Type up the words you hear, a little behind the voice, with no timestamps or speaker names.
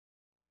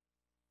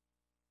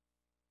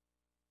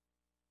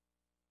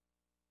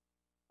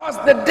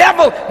Because the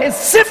devil has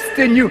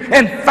sifted you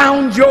and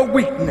found your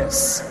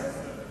weakness.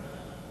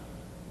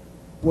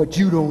 What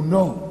you don't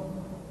know,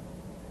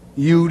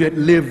 you that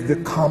live the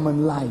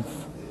common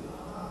life,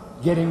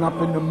 getting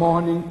up in the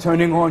morning,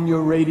 turning on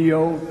your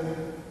radio,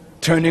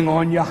 turning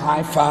on your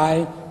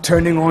hi-fi,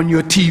 turning on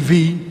your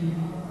TV,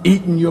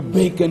 eating your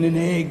bacon and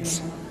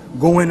eggs,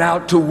 going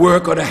out to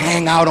work or to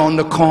hang out on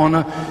the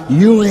corner.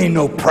 You ain't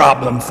no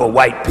problem for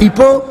white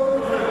people.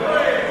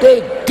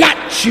 They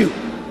got you.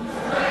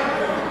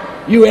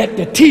 You at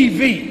the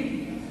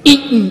TV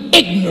eating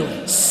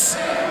ignorance.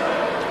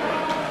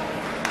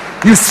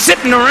 You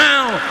sitting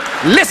around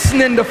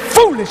listening to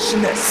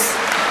foolishness.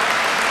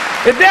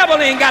 The devil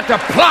ain't got to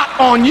plot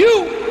on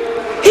you.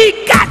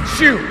 He got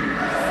you.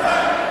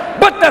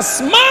 But the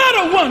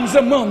smarter ones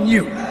among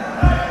you,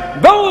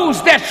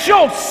 those that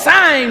show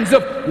signs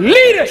of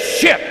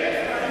leadership,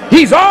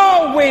 he's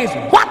always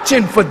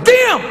watching for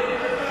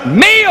them,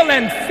 male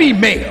and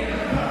female.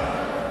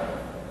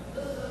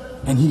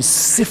 And he's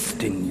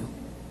sifting you.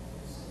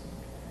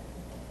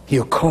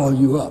 He'll call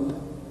you up,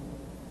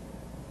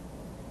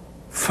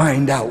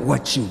 find out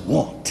what you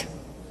want.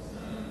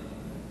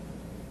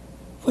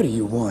 What do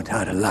you want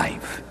out of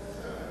life?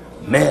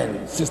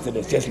 Man, sister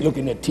that's just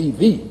looking at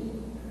TV,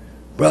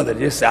 brother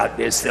just out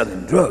there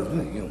selling drugs.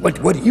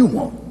 What do you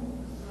want?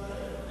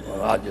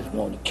 Well, I just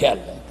want a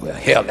Cadillac. Well,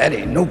 hell, that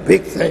ain't no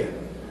big thing.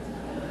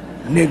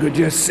 Nigga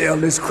just sell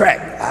this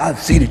crack. I'll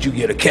see that you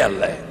get a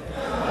Cadillac.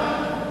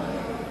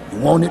 You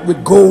want it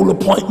with gold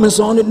appointments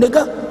on it,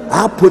 nigga?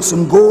 I'll put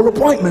some gold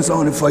appointments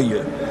on it for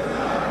you.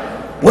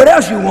 What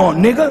else you want,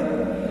 nigga?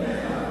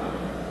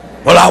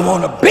 Well, I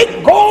want a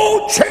big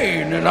gold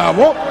chain, and I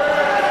want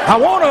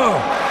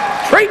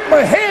to drape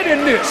my head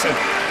in this. And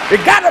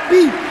it got to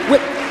be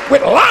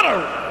with a lot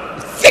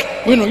of thick,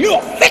 you're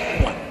a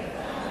thick one.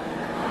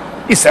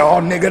 He said, oh,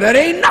 nigga, that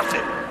ain't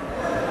nothing.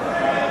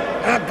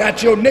 I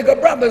got your nigga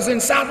brothers in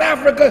South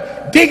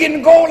Africa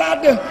digging gold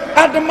out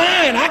the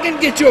mine. I can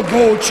get you a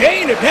gold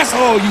chain if that's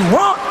all you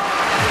want.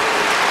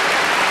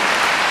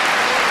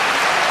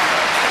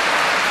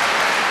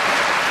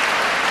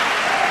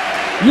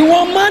 You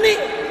want money?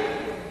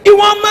 You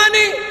want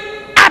money?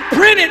 I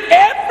print it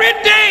every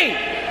day.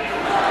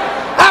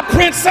 I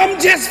print some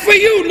just for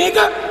you,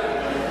 nigga.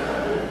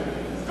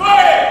 Go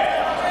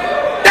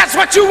ahead. That's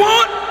what you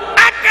want?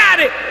 I got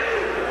it.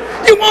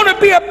 You want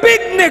to be a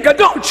big nigga,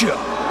 don't you?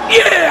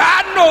 Yeah,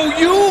 I know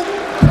you.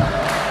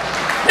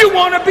 You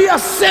want to be a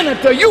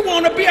senator. You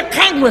want to be a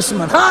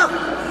congressman, huh?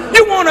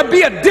 You want to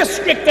be a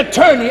district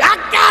attorney. I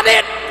got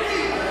it.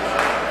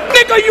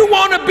 Nigga, you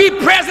want to be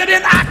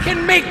president? I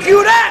can make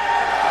you that.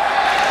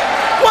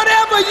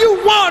 Whatever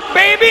you want,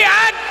 baby,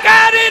 I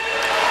got it.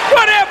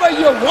 Whatever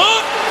you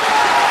want.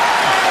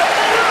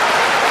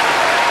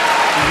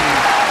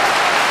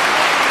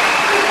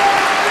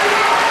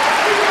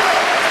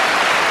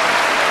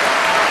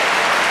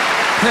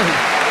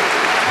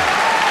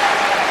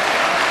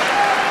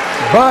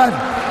 But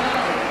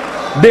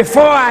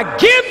before I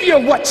give you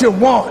what you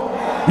want,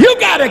 you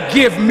got to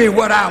give me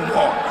what I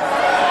want.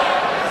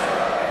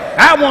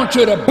 I want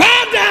you to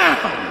bow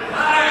down.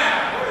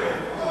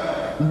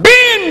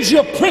 Bend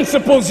your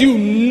principles, you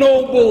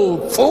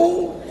noble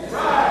fool.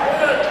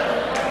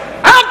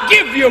 I'll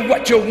give you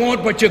what you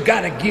want, but you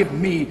got to give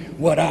me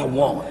what I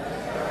want.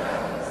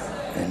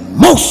 And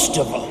most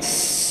of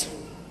us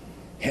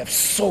have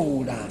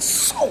sold our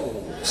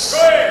souls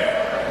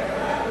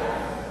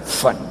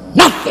for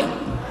nothing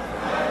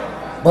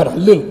but a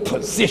little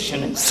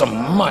position and some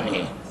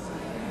money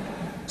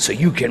so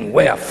you can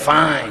wear a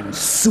fine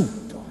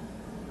suit,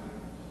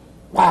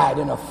 ride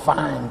in a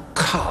fine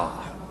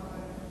car,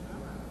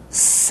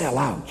 sell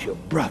out your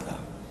brother,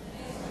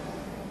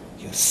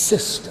 your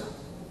sister,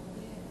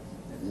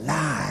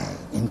 lie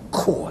in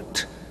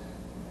court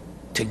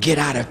to get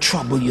out of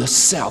trouble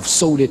yourself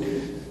so that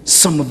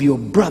some of your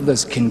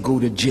brothers can go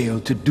to jail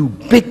to do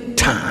big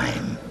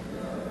time.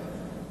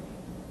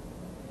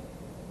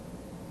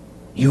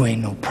 You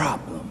ain't no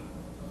problem.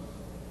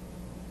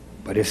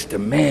 But it's the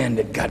man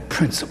that got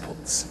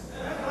principles.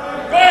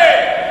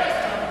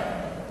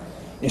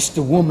 It's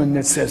the woman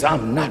that says,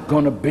 I'm not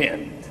going to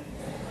bend.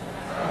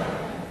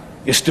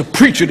 It's the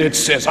preacher that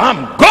says,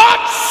 I'm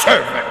God's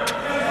servant.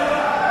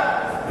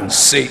 And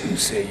Satan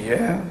said,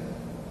 yeah,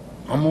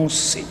 I'm going to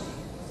see.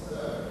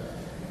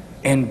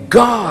 And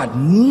God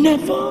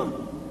never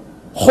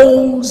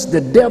holds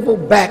the devil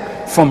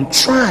back from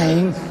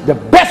trying the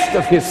best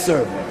of his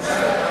servants.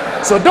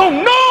 So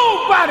don't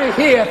nobody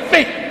here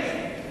think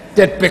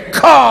that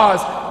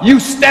because you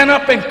stand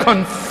up and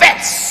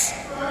confess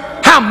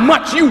how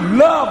much you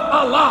love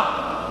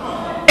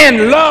Allah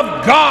and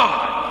love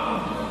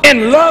God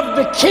and love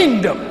the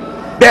kingdom,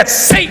 that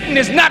Satan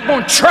is not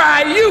going to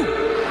try you.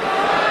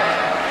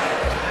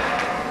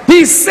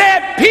 He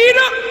said,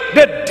 Peter,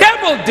 the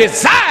devil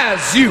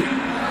desires you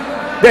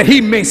that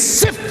he may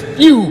sift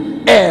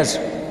you as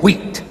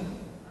wheat.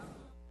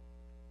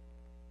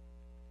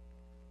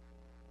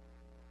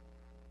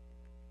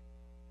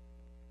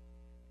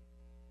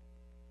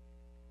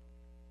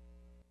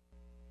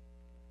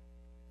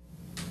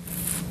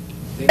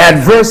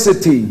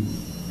 Adversity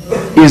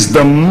is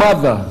the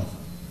mother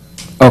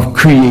of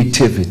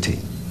creativity.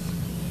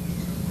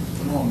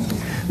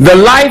 The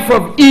life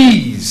of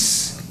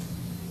ease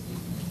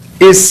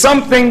is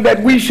something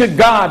that we should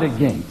guard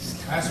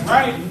against. That's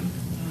right.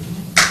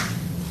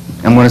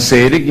 I'm going to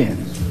say it again.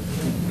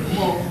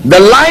 The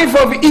life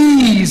of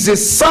ease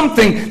is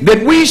something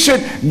that we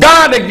should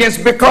guard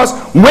against, because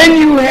when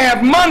you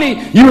have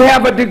money, you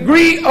have a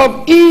degree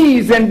of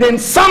ease, and then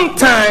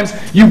sometimes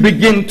you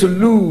begin to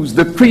lose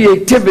the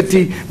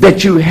creativity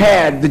that you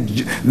had,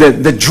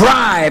 the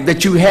drive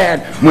that you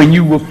had when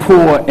you were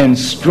poor and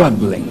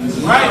struggling.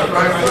 Right.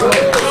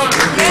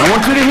 I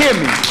want you to hear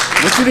me.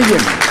 I want you to hear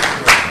me.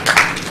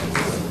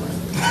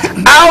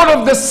 Out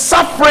of the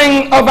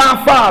suffering of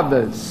our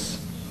fathers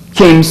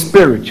came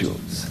spirituals.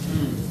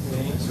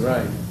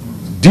 Right.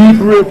 Deep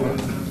river.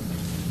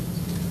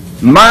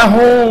 My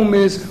home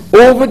is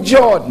over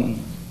Jordan.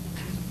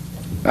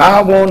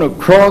 I want to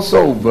cross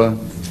over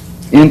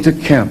into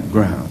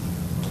campground.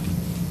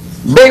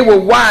 They were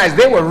wise.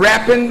 They were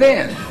rapping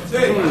then.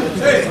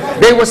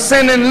 They were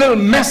sending little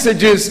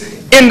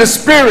messages in the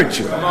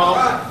spiritual.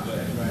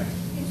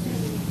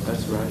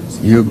 That's right.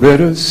 You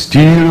better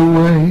steal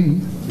away.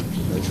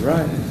 That's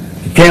right.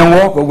 You can't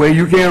walk away.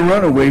 You can't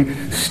run away.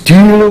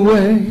 Steal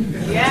away.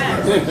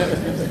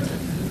 Yes.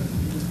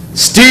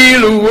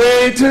 Steal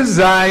away to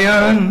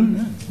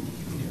Zion.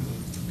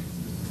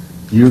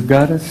 You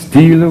gotta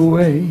steal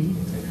away.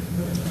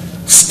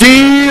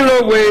 Steal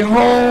away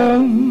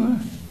home.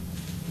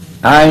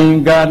 I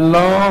ain't got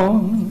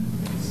long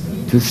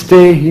to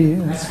stay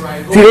here. That's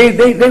right. See,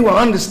 they were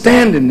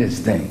understanding this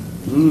thing.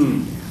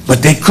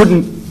 But they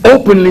couldn't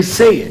openly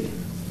say it.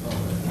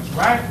 That's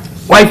right.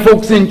 White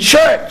folks in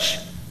church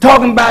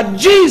talking about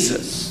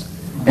Jesus,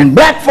 and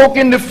black folk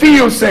in the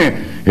field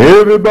saying,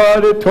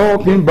 everybody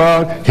talking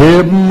about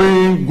heaven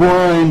ain't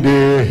going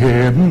to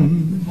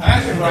heaven.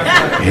 That's right.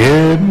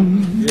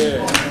 Heaven.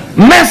 Yeah.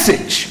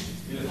 Message.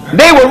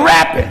 They were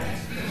rapping.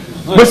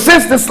 But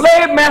since the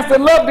slave master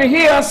loved to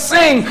hear us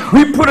sing,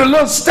 we put a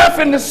little stuff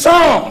in the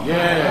song.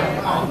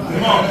 Yeah.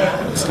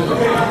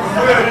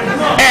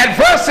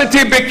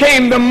 Adversity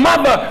became the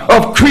mother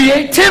of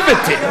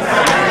creativity.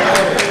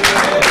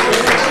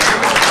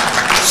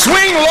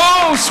 Swing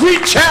low,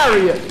 sweet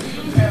chariot,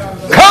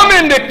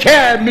 coming to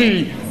carry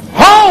me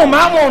home.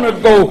 I want to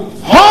go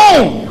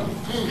home.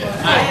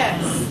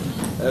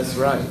 That's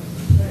right.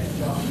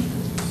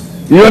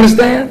 You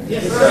understand?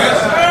 Yes,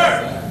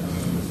 sir.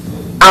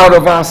 Out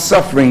of our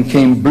suffering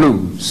came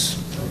blues.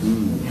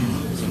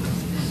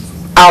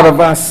 Out of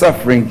our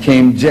suffering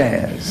came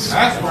jazz.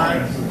 That's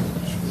right.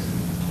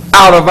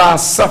 Out of our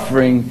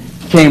suffering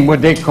came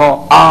what they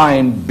call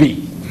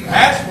R&B.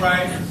 That's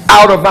right.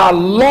 Out of our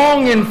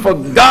longing for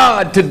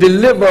God to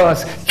deliver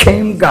us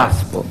came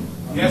gospel.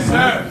 Yes,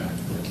 sir.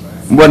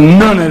 But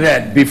none of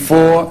that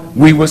before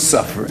we were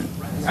suffering.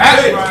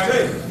 That's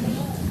right.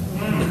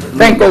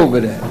 Think over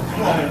that.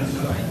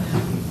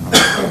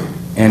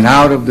 And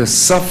out of the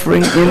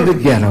suffering in the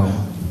ghetto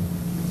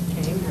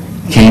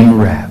came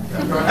rap.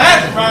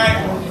 That's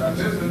right.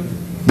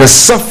 The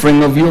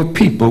suffering of your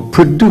people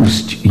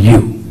produced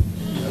you.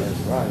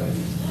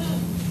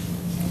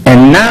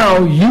 And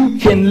now you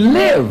can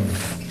live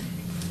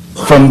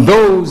from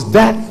those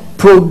that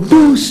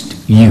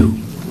produced you.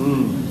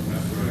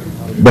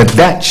 But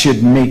that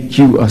should make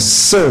you a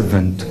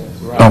servant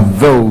of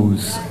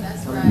those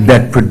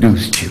that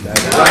produced you.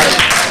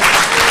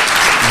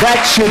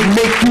 That should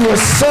make you a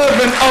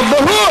servant of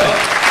the hood.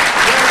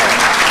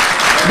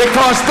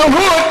 Because the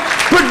hood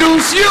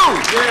produced you.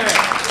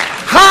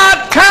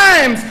 Hard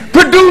times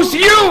produce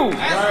you.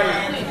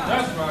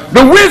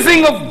 The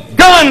whizzing of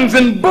guns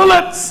and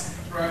bullets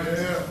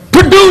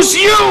produce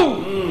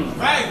you.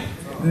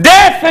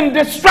 Death and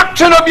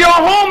destruction of your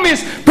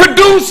homies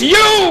produce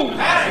you.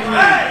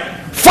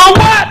 For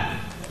what?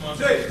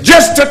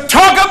 Just to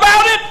talk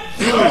about it?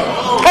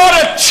 Or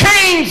to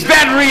change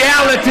that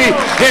reality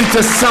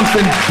into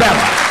something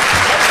better?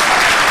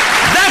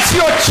 That's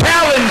your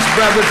challenge,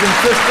 brothers and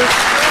sisters.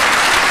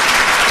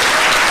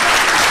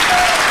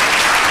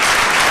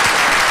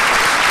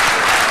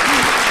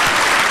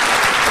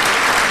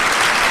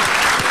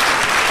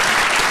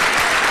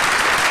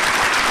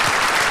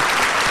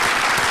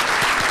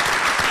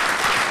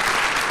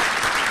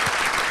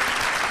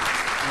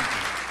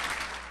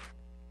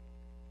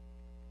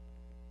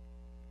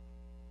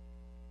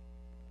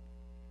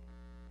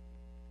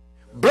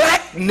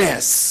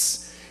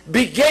 Blackness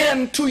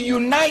began to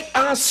unite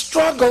our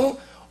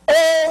struggle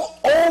all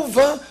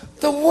over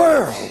the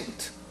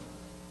world.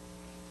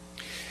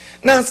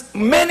 Now,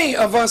 many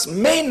of us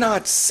may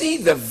not see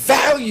the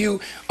value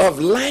of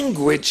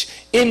language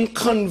in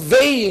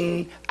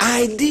conveying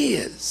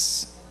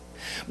ideas.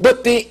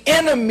 But the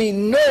enemy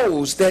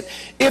knows that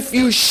if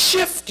you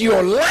shift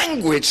your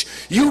language,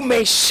 you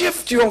may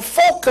shift your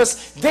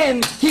focus,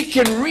 then he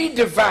can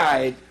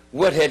redivide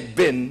what had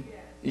been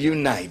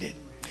united.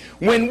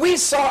 When we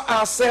saw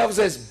ourselves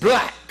as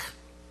black,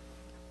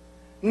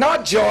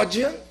 not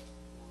Georgian,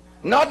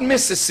 not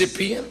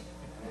Mississippian,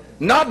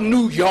 not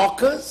New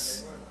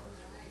Yorkers,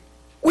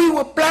 We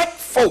were black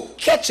folk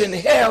catching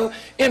hell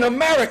in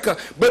America.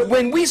 But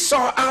when we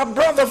saw our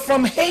brother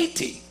from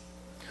Haiti,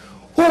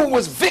 who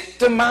was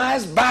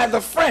victimized by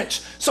the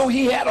French, so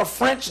he had a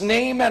French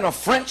name and a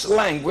French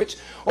language,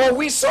 or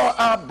we saw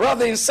our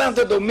brother in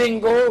Santo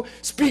Domingo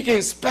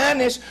speaking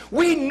Spanish,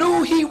 we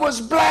knew he was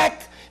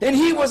black and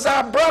he was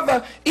our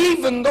brother,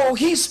 even though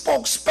he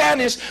spoke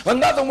Spanish,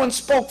 another one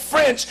spoke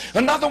French,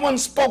 another one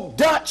spoke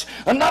Dutch,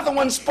 another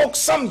one spoke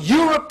some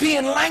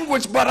European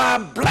language, but our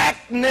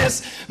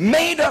blackness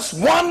made us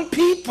one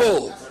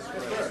people.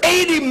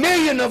 80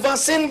 million of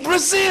us in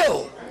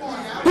Brazil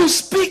who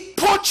speak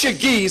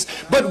Portuguese,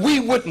 but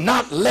we would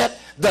not let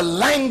the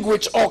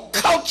language or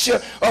culture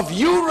of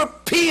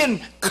European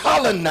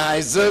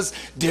colonizers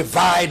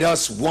divide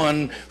us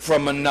one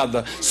from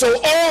another. So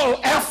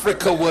all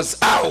Africa was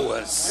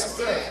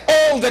ours.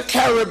 All the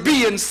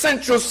Caribbean,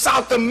 Central,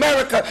 South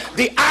America,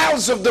 the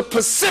Isles of the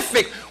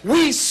Pacific,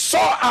 we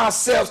saw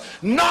ourselves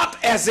not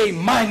as a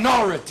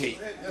minority,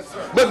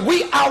 but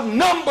we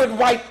outnumbered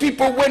white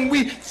people. When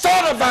we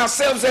thought of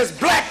ourselves as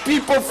black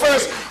people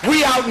first,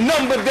 we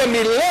outnumbered them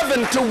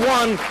 11 to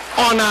 1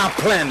 on our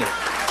planet.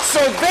 So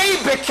they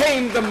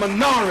became the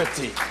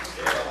minority,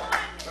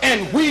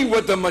 and we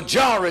were the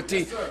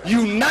majority,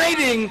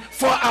 uniting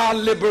for our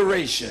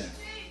liberation.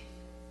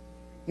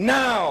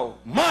 Now,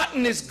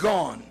 Martin is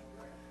gone,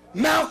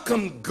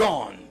 Malcolm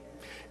gone,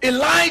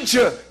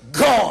 Elijah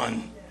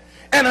gone,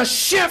 and a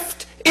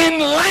shift in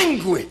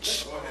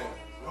language.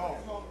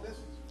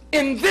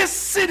 In this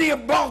city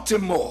of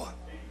Baltimore,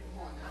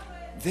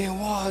 there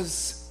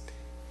was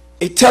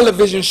a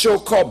television show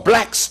called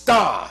Black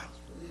Star.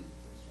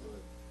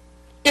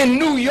 In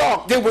New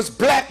York, there was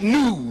Black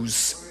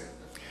News.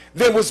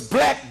 There was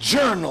Black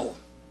Journal.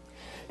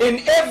 In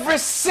every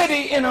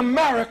city in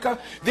America,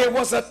 there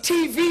was a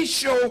TV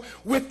show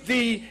with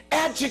the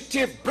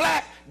adjective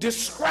black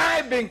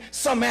describing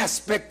some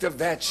aspect of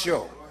that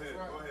show.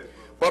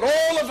 But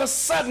all of a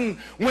sudden,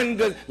 when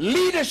the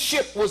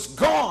leadership was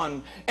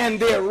gone and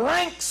their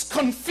ranks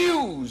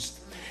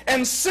confused,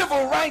 and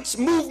civil rights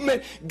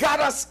movement got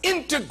us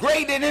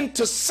integrated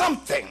into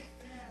something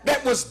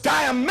that was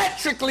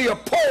diametrically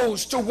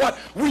opposed to what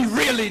we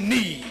really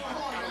need.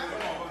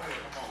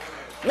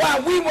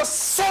 While we were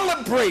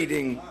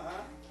celebrating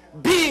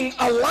being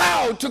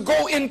allowed to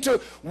go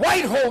into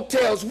white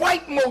hotels,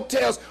 white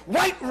motels,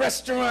 white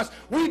restaurants,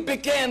 we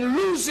began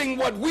losing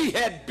what we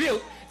had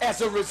built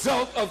as a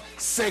result of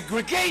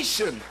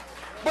segregation.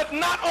 But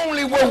not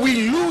only were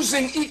we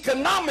losing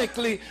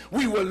economically,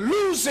 we were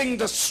losing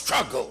the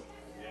struggle.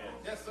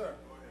 Yes, sir.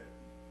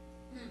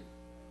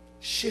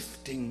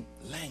 Shifting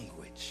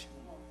language.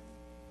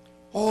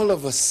 All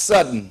of a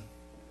sudden,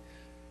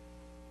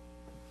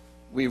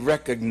 we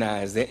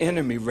recognized, the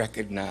enemy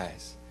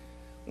recognized,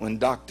 when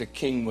Dr.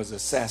 King was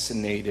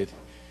assassinated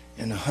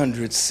and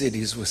 100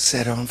 cities were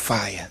set on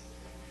fire.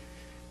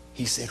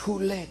 He said, who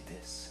led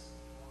this?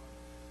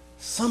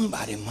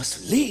 Somebody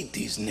must lead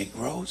these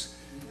Negroes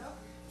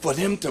for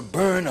them to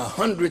burn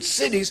 100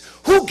 cities.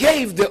 Who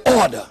gave the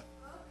order?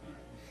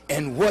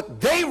 And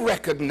what they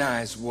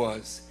recognized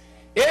was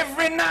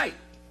every night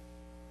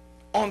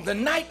on the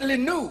nightly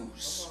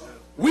news,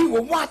 we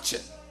were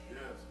watching.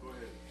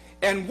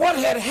 And what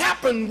had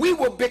happened, we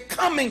were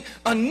becoming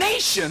a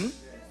nation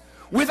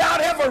without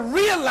ever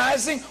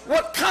realizing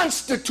what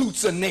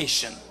constitutes a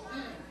nation.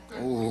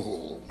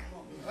 Ooh.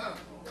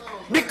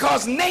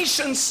 Because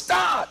nations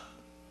start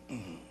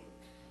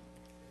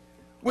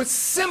with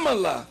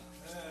similar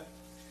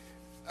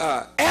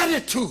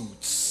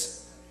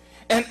attitudes.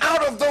 And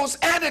out of those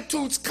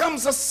attitudes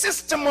comes a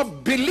system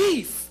of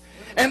belief.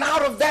 And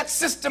out of that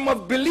system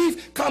of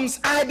belief comes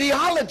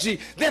ideology.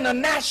 Then a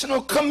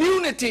national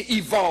community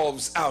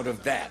evolves out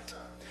of that.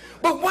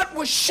 But what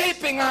was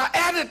shaping our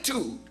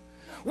attitude?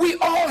 We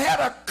all had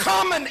a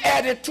common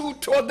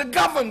attitude toward the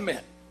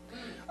government.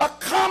 A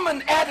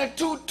common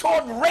attitude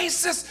toward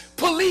racist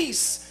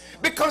police,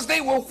 because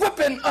they were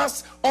whipping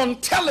us on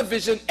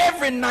television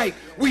every night.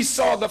 We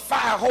saw the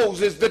fire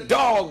hoses, the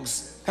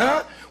dogs.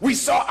 We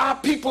saw our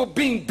people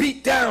being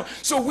beat down,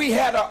 so we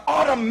had an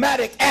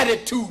automatic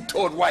attitude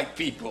toward white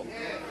people.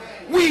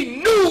 We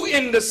knew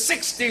in the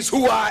 60s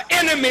who our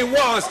enemy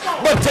was,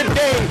 but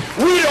today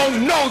we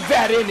don't know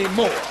that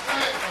anymore.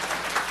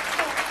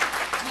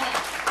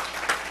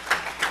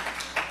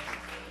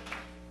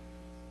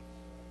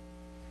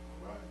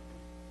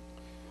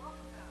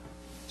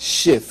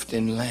 Shift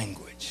in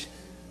language.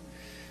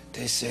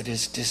 They said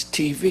it's this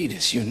TV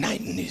that's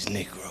uniting these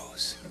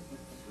Negroes.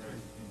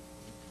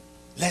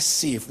 Let's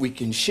see if we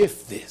can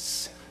shift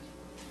this.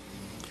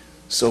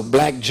 So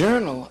Black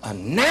Journal, a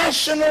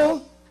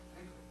national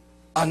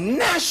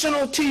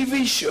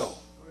TV show,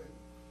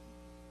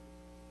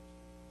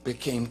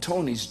 became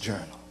Tony's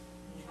Journal.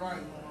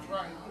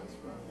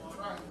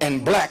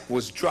 And black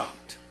was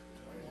dropped.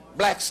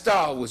 Black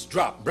Star was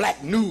dropped.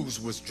 Black News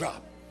was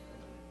dropped.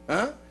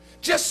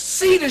 Just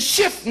see the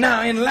shift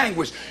now in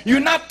language. You're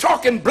not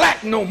talking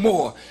black no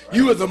more.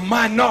 You are the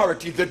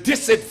minority, the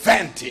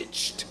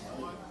disadvantaged.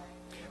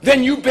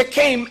 Then you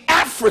became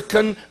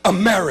African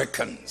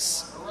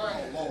Americans.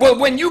 Well,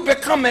 when you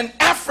become an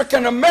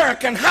African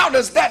American, how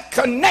does that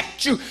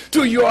connect you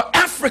to your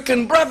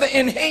African brother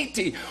in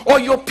Haiti,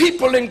 or your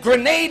people in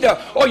Grenada,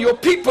 or your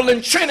people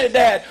in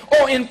Trinidad,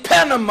 or in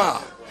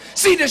Panama?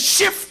 See, the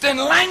shift in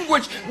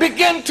language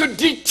began to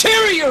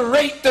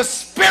deteriorate the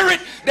spirit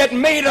that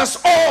made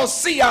us all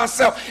see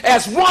ourselves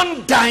as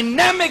one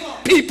dynamic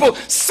people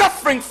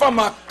suffering from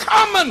a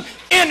common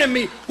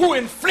enemy who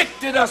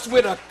inflicted us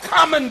with a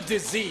common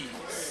disease.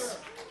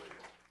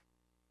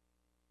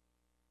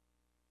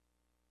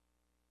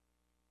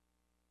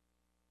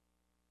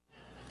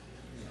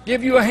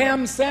 Give you a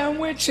ham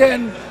sandwich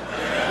and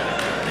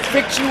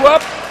fix you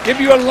up, give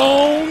you a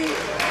loan.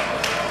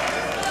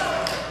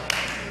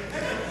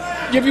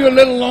 Give you a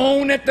little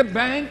loan at the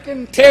bank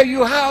and tell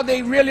you how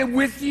they really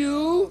with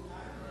you.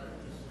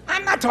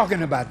 I'm not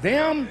talking about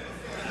them.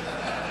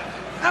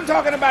 I'm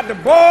talking about the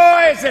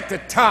boys at the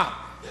top.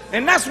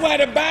 And that's why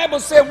the Bible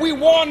said we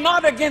war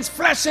not against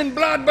flesh and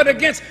blood, but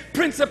against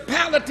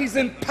principalities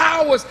and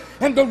powers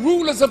and the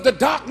rulers of the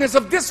darkness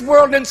of this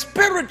world and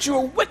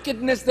spiritual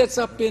wickedness that's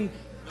up in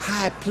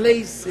high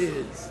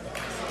places.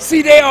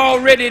 See, they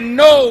already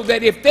know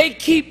that if they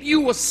keep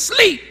you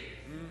asleep,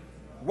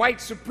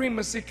 white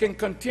supremacy can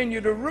continue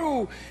to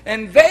rule,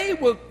 and they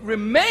will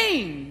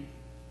remain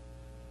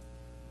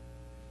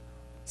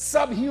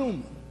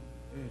subhuman.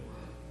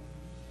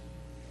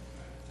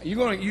 You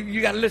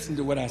got to listen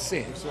to what I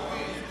said.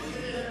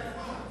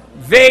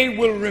 They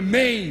will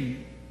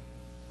remain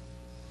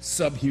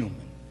subhuman.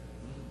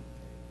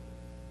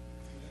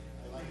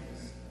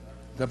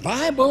 The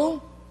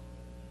Bible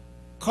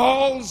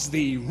calls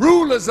the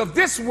rulers of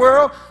this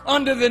world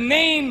under the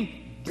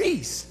name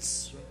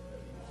beasts.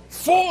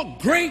 4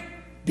 great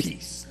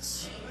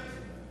beasts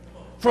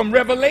from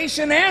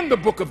Revelation and the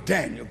book of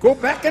Daniel. Go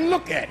back and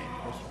look at it.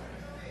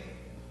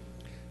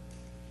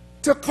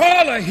 To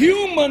call a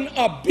human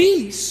a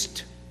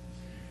beast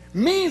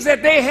means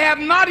that they have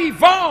not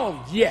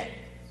evolved yet.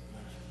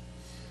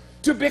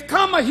 To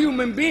become a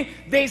human being,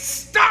 they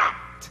stopped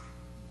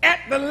at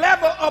the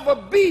level of a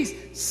beast,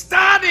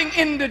 starting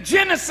in the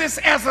Genesis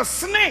as a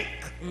snake.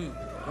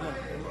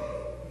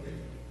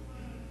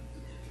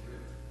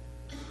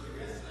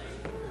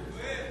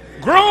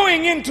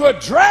 Growing into a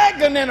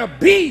dragon and a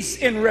beast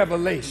in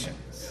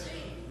Revelations.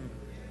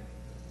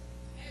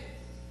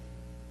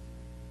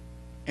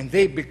 And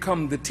they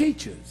become the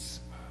teachers.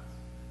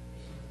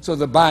 So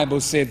the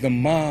Bible said the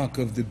mark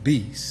of the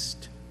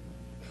beast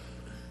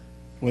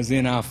was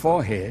in our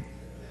forehead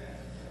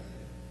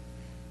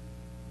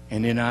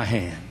and in our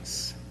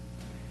hands.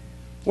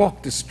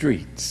 Walk the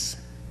streets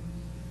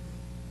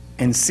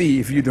and see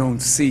if you don't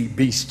see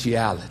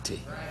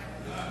bestiality.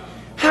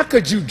 How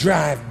could you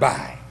drive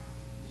by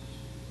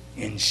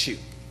and shoot?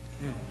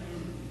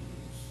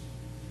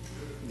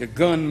 The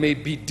gun may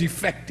be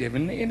defective,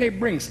 and they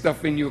bring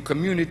stuff in your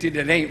community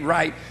that ain't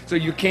right, so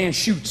you can't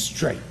shoot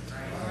straight.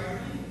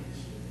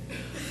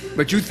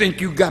 But you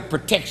think you got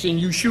protection,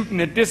 you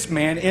shooting at this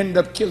man, end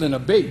up killing a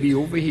baby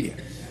over here.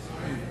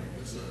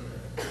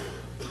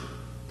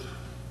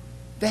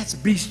 That's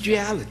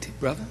bestiality,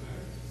 brother.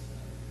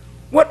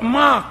 What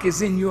mark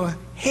is in your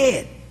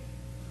head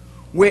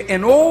where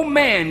an old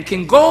man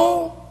can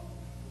go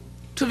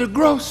to the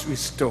grocery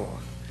store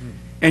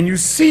and you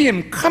see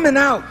him coming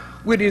out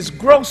with his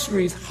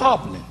groceries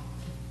hobbling?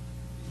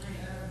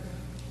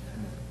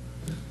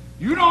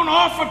 You don't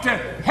offer to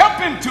help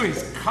him to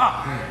his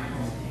car.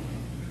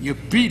 You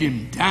beat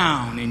him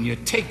down and you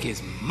take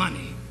his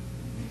money.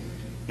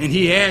 And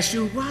he asks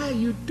you, why are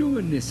you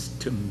doing this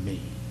to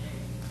me?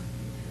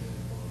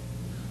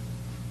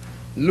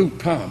 Lou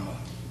Palmer,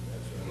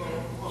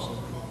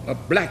 a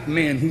black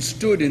man who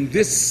stood in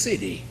this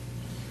city,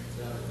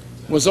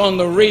 was on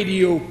the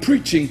radio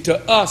preaching to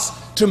us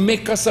to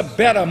make us a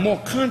better,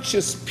 more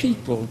conscious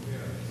people.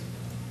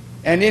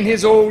 And in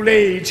his old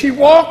age, he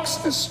walks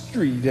the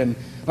street, and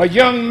a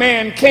young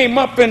man came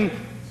up and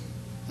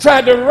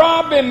tried to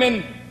rob him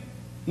and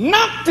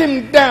knocked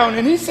him down.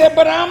 And he said,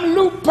 but I'm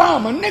Lou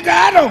Palmer. Nigga,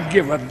 I don't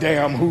give a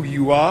damn who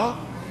you are.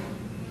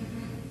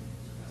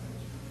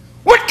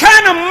 What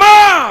kind of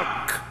mark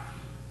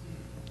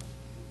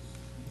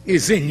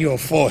is in your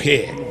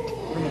forehead?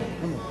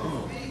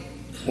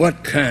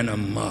 What kind of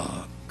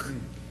mark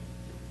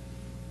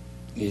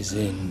is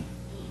in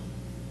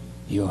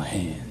your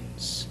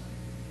hands?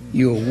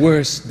 You're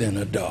worse than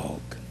a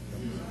dog,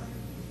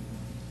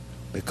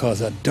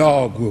 because a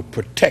dog will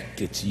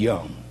protect its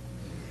young.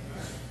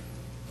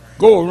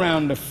 Go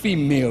around the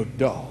female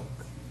dog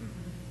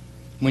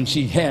when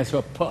she has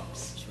her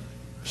pups.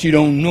 She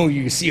don't know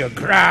you, see her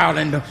growl,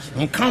 and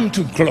don't come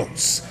too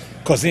close,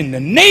 because in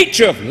the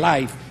nature of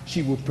life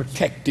she will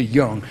protect the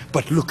young.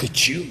 But look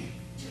at you.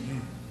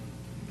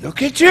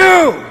 Look at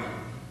you.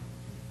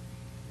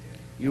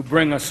 You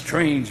bring a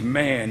strange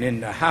man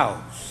in the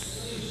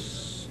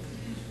house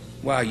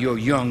while your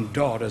young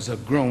daughters are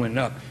growing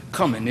up,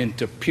 coming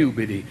into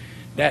puberty.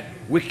 That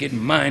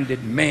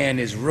wicked-minded man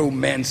is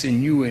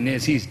romancing you, and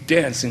as he's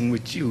dancing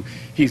with you,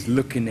 he's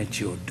looking at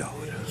your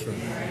daughter.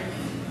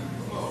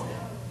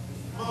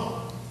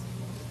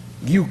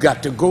 You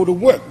got to go to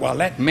work while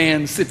that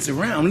man sits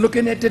around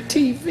looking at the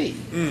TV.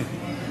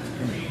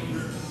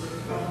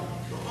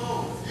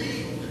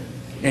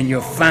 And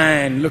your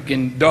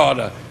fine-looking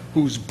daughter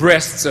whose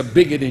breasts are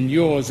bigger than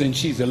yours and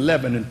she's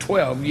 11 and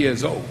 12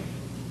 years old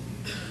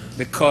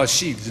because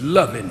she's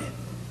loving it.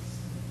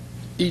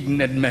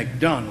 Eating at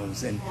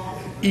McDonald's and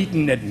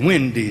eating at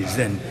Wendy's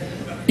and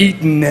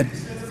eating at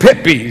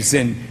Pepe's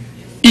and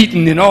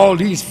eating in all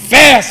these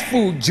fast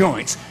food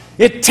joints.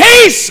 It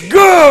tastes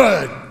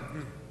good.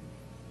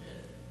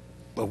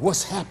 But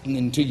what's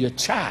happening to your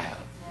child?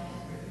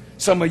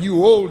 Some of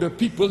you older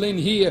people in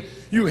here,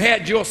 you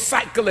had your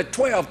cycle at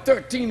 12,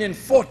 13, and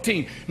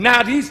 14.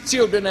 Now these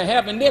children are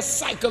having their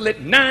cycle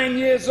at 9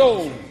 years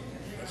old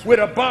with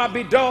a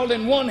Barbie doll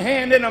in one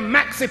hand and a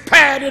maxi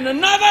pad in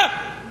another.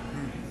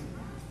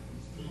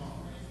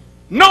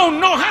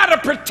 Know how to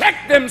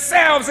protect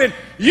themselves, and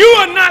you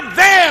are not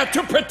there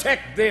to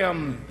protect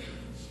them.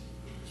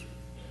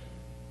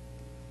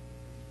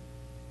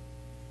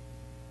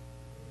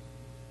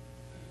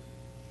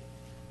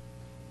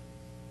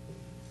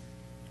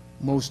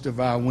 Most of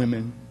our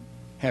women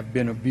have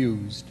been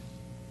abused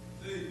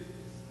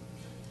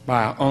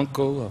by an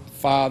uncle, a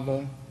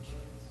father,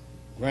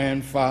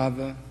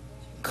 grandfather,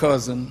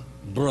 cousin,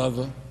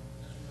 brother.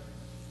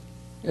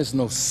 There's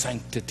no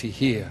sanctity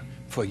here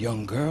for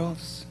young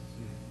girls.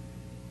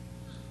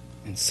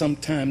 And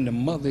sometimes the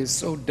mother is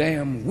so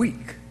damn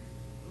weak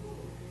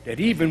that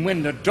even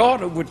when the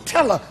daughter would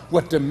tell her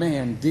what the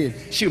man did,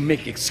 she'll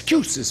make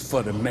excuses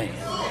for the man.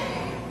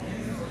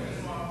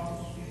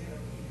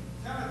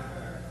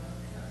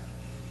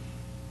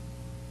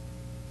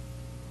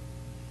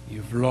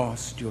 You've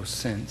lost your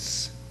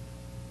sense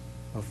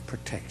of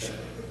protection.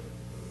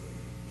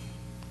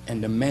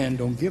 And the man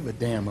don't give a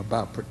damn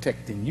about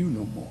protecting you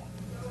no more.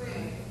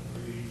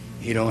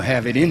 He don't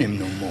have it in him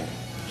no more.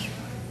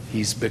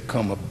 He's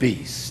become a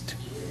beast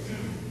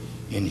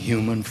in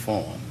human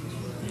form.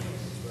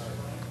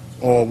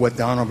 Or what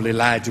the Honorable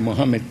Elijah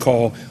Muhammad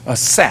called a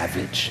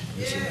savage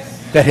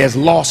that has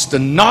lost the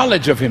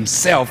knowledge of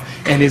himself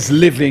and is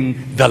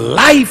living the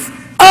life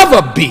of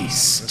a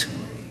beast.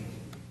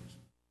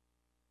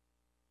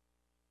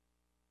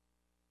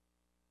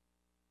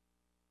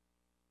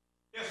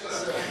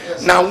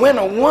 Now, when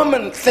a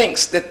woman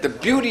thinks that the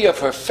beauty of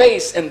her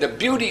face and the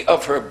beauty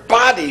of her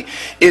body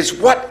is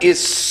what is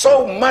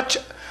so much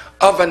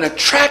of an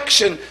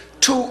attraction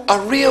to a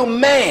real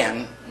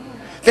man,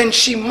 then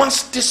she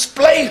must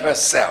display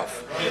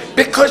herself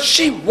because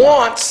she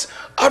wants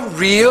a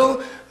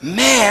real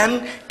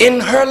man in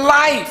her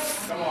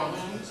life.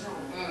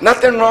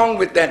 Nothing wrong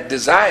with that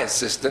desire,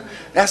 sister.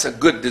 That's a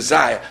good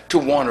desire to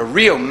want a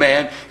real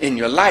man in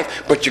your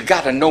life, but you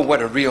got to know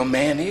what a real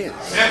man is.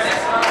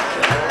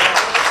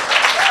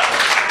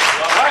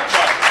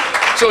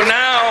 So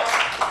now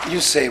you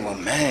say, well,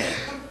 man,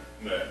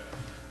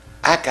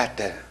 I got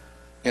to,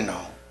 you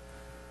know.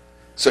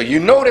 So you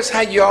notice how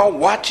you all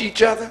watch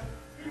each other?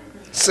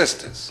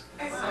 Sisters.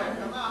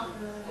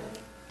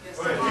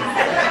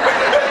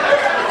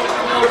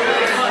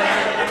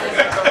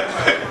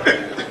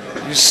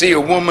 You see a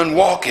woman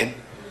walking.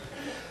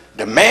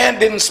 The man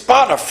didn't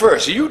spot her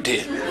first. You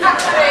did.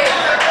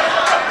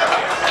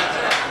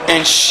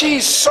 And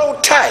she's so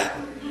tight.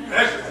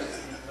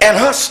 And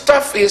her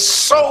stuff is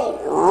so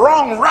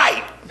wrong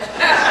right.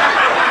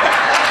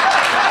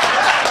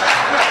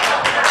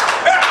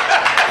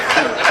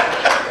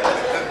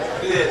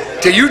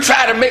 Till you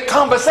try to make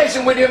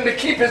conversation with him to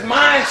keep his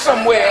mind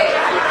somewhere.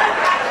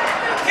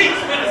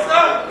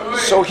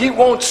 So he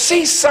won't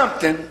see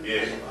something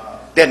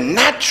that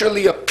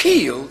naturally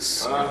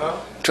appeals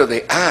to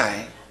the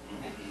eye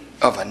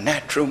of a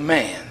natural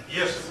man.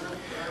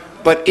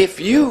 But if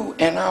you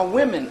and our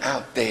women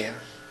out there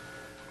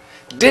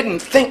didn't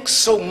think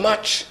so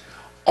much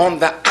on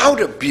the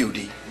outer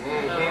beauty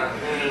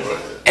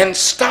and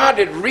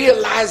started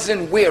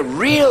realizing where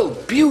real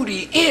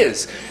beauty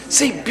is.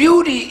 See,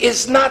 beauty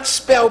is not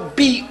spelled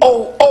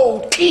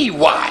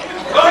B-O-O-T-Y.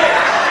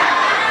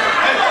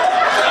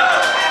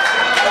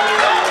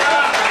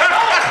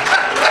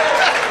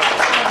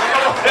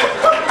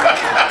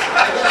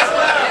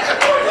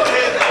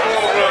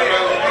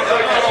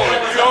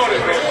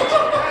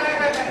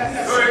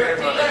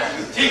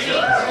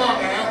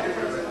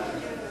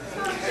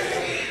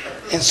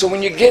 And so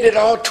when you get it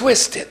all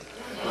twisted,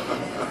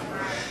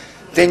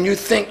 then you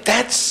think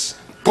that's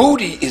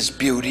booty is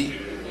beauty.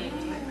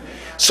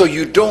 So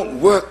you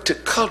don't work to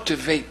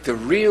cultivate the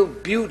real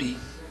beauty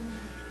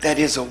that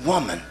is a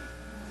woman.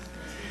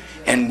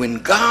 And when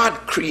God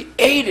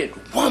created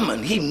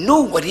woman, he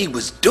knew what he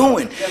was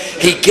doing.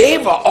 He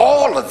gave her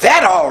all of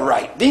that all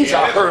right. These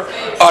are her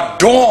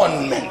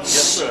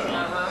adornments.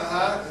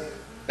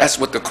 That's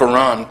what the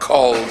Quran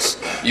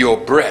calls your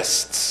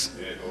breasts.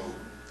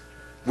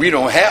 We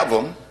don't have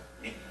them,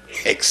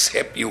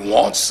 except you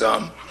want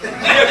some.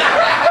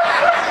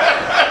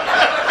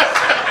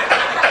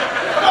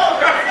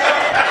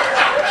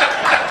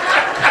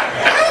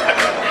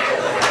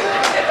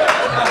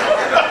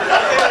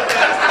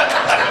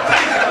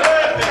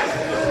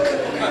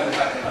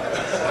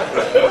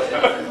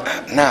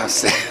 Now,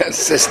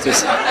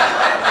 sisters,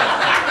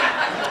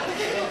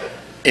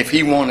 if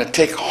he want to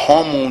take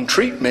hormone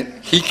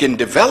treatment, he can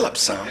develop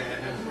some.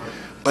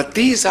 But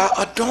these are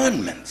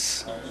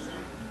adornments.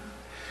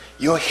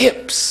 Your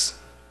hips,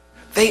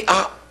 they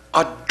are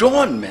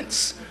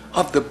adornments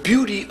of the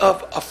beauty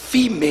of a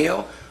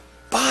female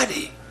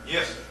body.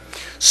 Yes.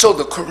 So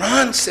the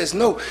Quran says,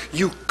 no,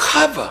 you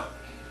cover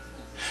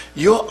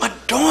your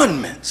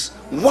adornments.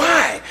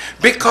 Why?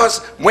 Because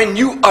when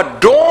you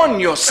adorn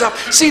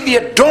yourself, see, the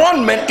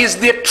adornment is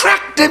the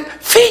attractive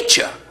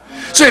feature.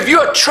 So if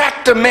you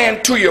attract a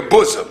man to your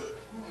bosom,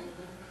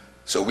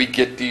 so we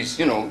get these,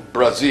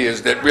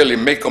 braziers that really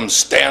make them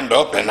stand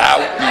up and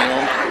out,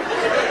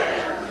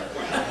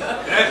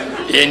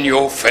 in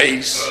your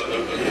face.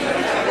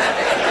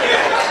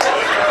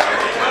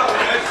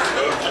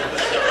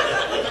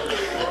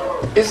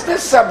 Is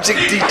this subject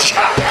DJ?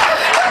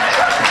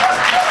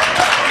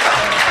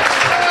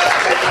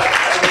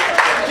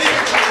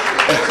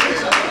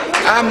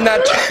 I'm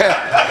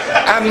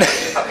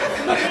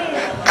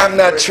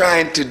not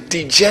trying to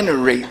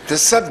degenerate the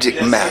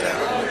subject matter.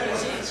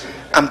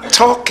 I'm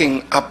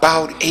talking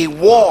about a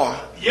war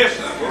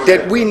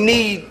that we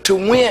need to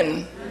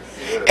win,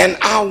 and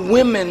our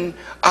women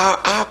are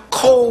our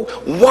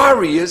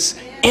co-warriors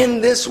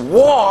in this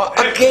war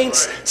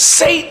against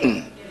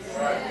Satan.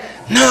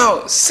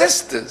 Now,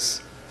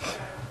 sisters,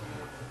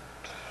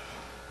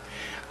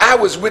 I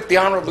was with the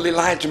Honorable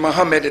Elijah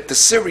Muhammad at the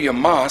Syria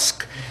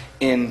Mosque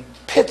in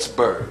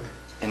Pittsburgh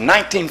in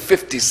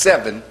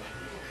 1957,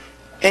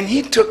 and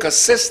he took a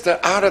sister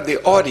out of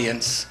the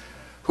audience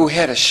who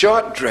had a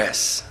short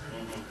dress,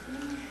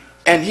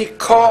 and he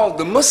called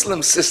the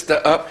Muslim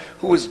sister up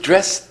who was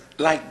dressed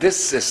like this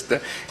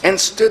sister and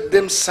stood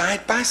them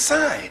side by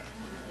side.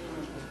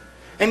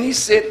 And he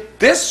said,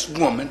 this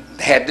woman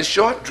had the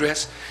short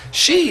dress.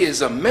 She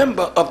is a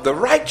member of the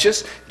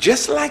righteous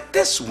just like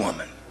this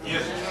woman.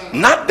 Yes.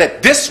 Not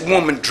that this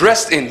woman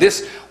dressed in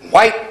this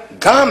white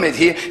garment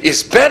here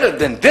is better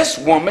than this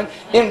woman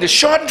in the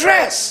short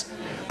dress.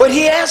 But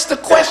he asked the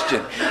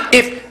question,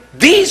 if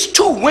these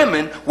two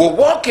women were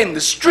walking the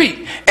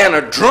street and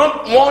a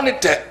drunk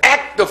wanted to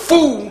act the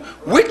fool,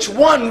 which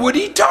one would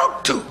he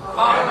talk to?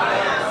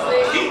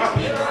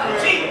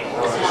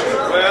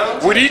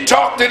 Would he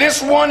talk to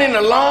this one in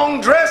a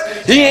long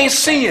dress? He ain't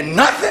seeing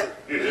nothing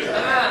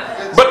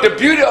but the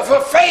beauty of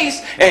her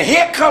face, and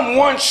here come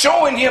one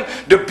showing him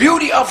the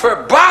beauty of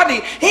her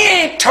body. He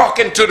ain't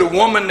talking to the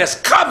woman that's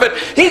covered.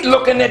 He's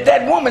looking at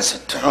that woman,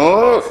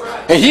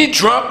 oh, and he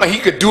drunk, and he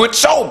could do it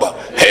sober.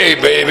 Hey,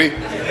 baby,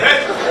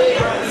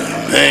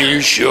 man,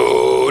 you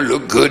sure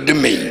look good to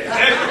me.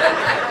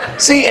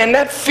 See, and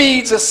that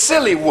feeds a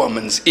silly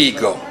woman's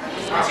ego,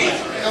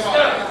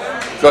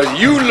 because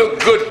you look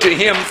good to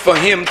him for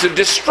him to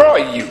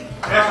destroy you.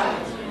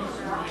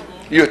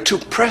 You're too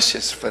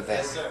precious for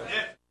that.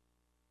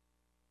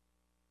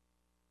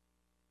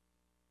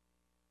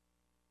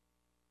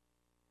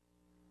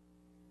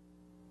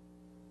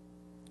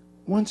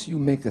 Once you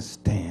make a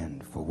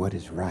stand for what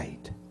is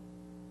right,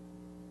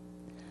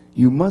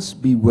 you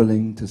must be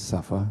willing to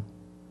suffer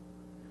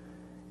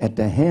at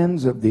the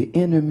hands of the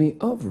enemy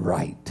of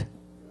right,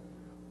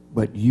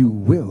 but you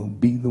will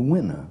be the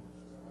winner.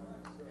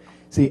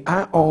 See,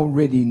 I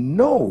already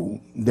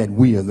know that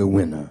we are the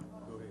winner.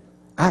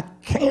 I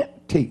can't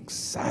take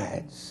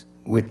sides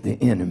with the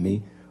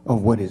enemy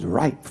of what is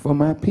right for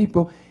my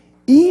people,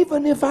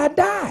 even if I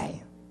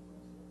die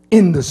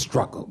in the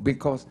struggle,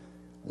 because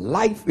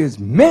life is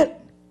meant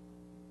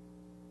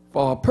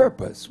for a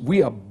purpose.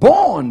 We are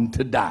born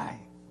to die.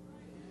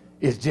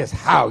 It's just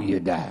how you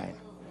die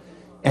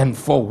and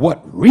for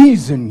what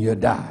reason you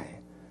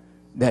die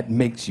that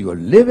makes your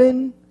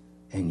living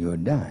and your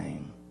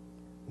dying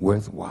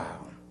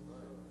worthwhile.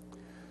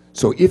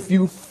 So if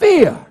you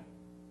fear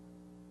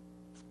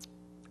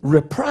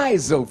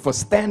reprisal for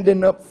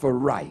standing up for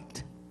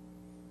right,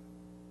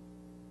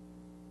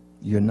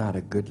 you're not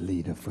a good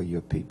leader for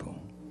your people.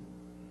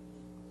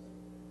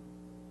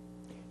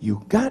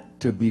 You got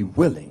to be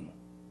willing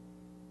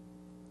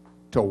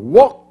to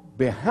walk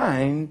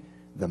behind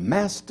the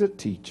master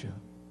teacher,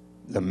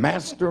 the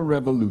master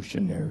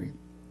revolutionary.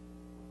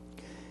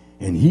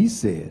 And he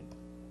said,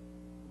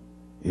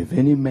 if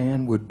any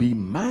man would be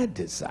my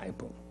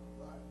disciple,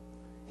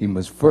 he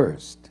must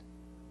first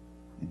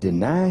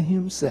deny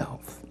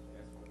himself,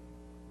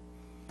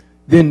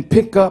 then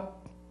pick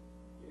up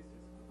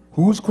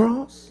whose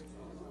cross?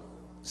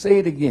 Say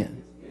it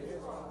again.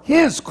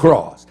 His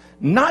cross.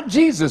 Not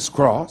Jesus'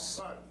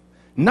 cross,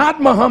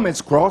 not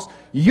Muhammad's cross,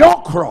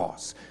 your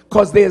cross.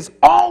 Because there's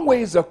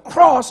always a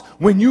cross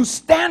when you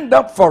stand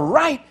up for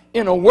right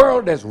in a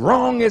world as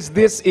wrong as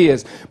this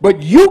is.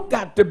 But you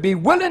got to be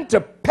willing to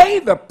pay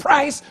the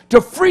price to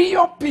free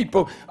your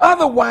people.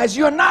 Otherwise,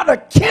 you're not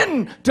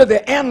akin to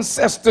the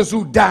ancestors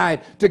who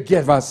died to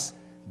give us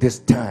this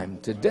time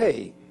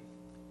today.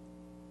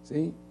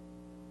 See?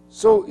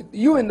 So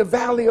you're in the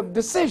valley of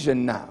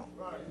decision now.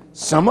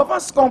 Some of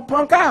us gonna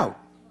punk out.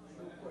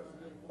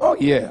 Oh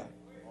yeah.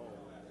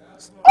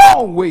 There's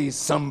always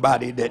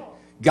somebody that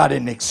got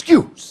an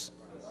excuse.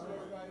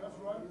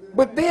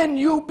 But then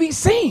you'll be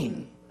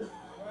seen.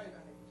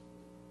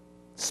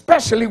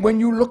 Especially when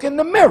you look in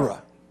the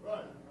mirror.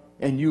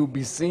 And you'll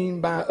be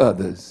seen by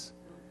others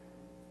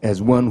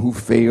as one who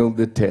failed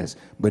the test.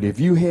 But if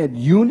you had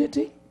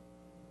unity,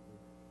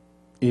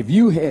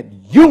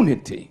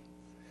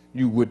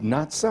 you would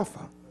not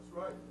suffer.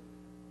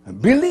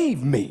 And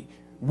believe me,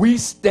 we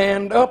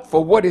stand up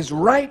for what is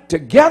right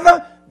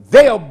together,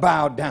 they'll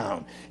bow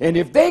down. And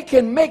if they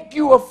can make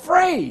you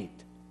afraid,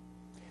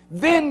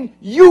 then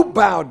you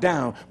bow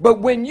down. But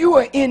when you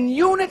are in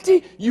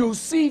unity, you'll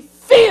see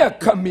fear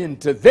come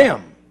into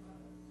them.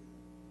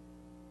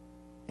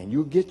 And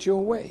you get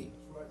your way.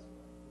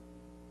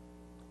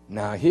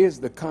 Now here's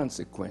the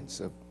consequence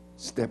of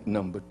step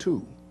number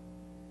 2.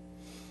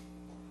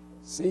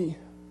 See,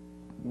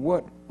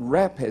 what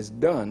rap has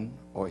done,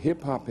 or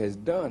hip-hop has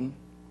done,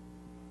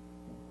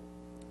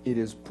 it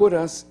has put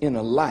us in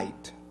a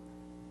light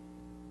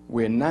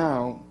where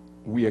now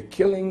we are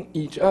killing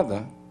each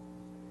other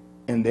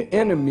and the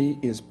enemy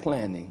is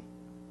planning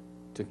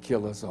to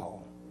kill us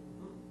all.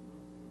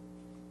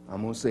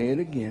 I'm going to say it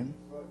again.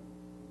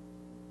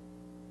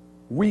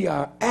 We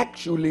are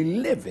actually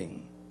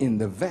living in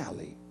the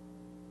valley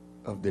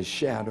of the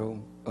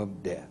shadow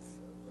of death.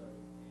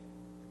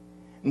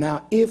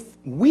 Now, if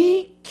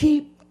we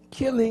keep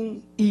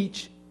killing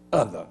each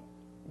other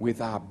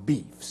with our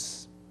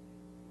beefs,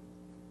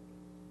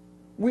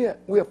 we're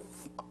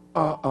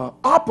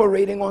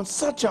operating on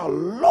such a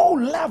low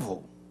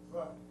level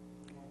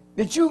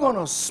that you're going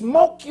to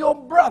smoke your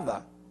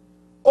brother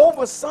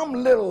over some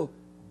little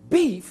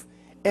beef,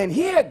 and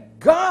here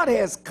God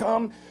has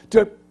come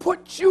to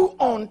put you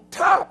on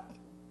top,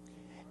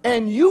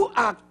 and you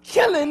are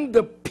killing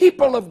the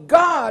people of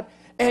God,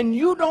 and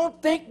you don't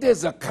think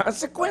there's a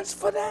consequence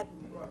for that?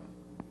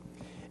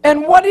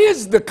 And what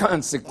is the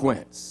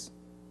consequence?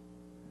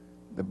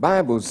 The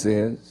Bible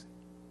says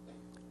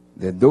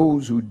that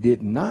those who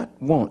did not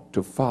want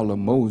to follow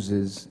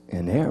Moses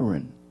and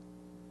Aaron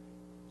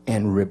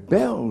and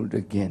rebelled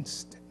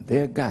against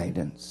their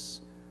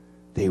guidance,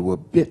 they were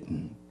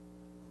bitten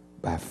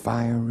by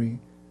fiery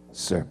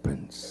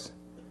serpents.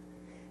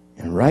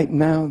 And right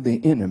now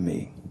the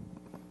enemy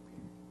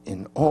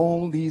in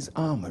all these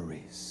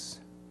armories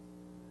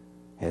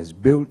has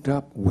built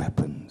up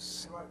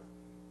weapons,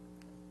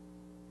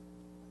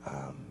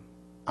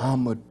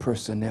 armored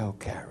personnel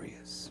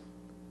carriers.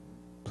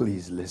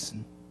 Please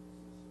listen.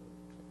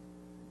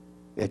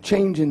 They're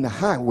changing the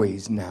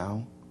highways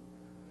now,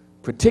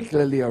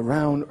 particularly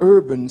around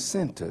urban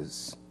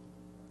centers,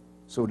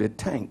 so that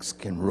tanks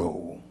can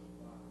roll.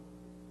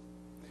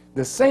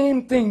 The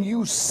same thing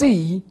you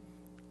see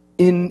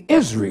in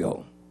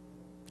Israel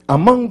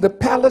among the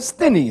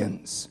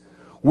Palestinians,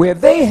 where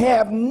they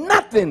have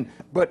nothing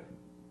but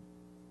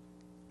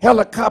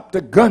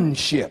helicopter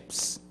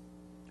gunships,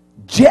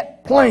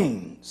 jet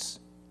planes,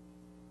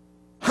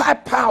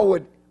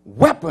 high-powered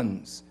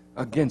weapons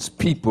against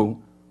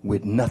people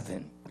with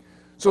nothing.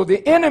 So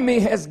the enemy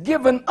has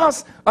given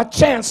us a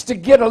chance to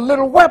get a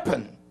little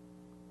weapon,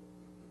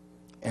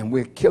 and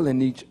we're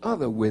killing each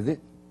other with it.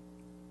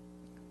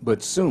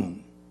 But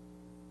soon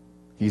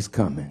he's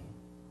coming,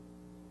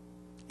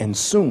 and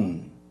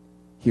soon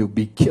he'll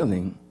be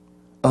killing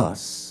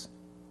us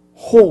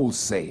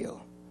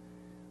wholesale.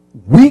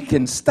 We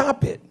can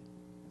stop it,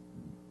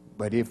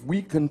 but if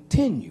we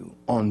continue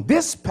on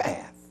this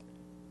path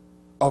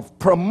of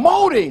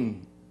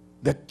promoting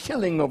the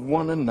killing of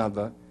one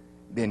another,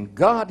 then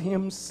God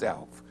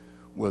himself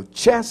will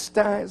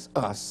chastise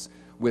us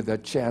with a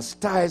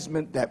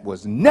chastisement that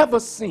was never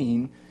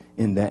seen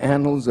in the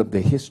annals of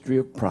the history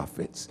of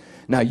prophets.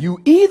 Now, you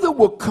either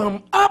will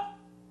come up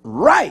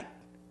right,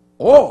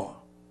 or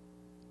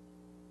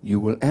you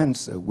will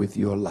answer with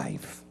your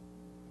life.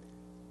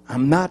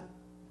 I'm not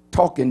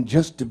talking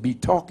just to be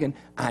talking.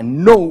 I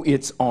know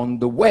it's on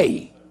the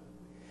way.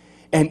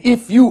 And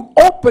if you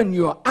open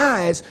your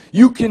eyes,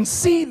 you can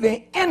see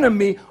the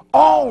enemy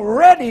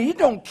already. He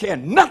don't care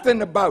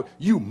nothing about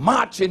you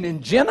marching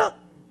in Jenna.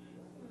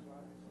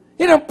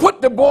 He done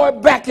put the boy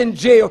back in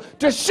jail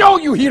to show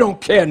you he don't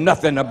care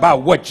nothing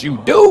about what you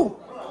do.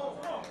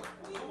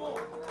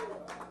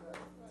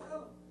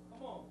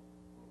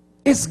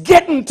 It's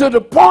getting to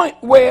the point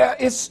where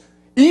it's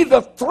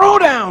either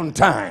throwdown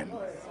time,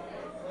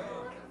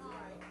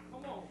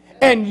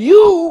 and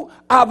you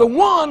are the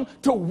one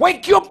to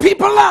wake your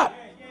people up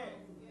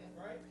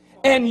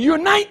and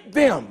unite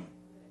them,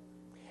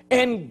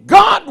 and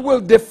God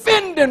will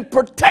defend and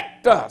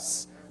protect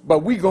us, but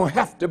we're going to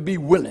have to be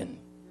willing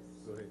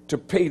to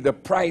pay the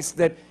price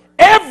that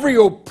every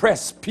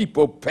oppressed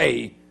people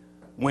pay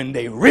when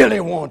they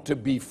really want to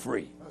be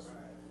free.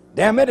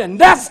 Damn it, and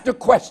that's the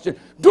question.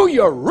 Do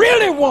you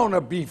really want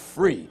to be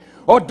free?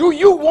 Or do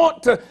you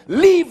want to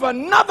leave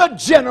another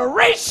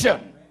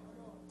generation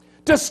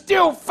to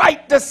still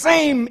fight the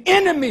same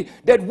enemy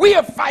that we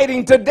are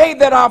fighting today,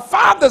 that our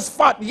fathers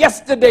fought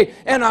yesterday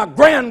and our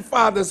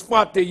grandfathers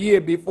fought the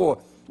year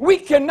before? We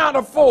cannot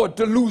afford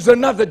to lose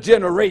another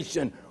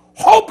generation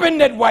hoping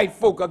that white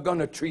folk are going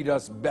to treat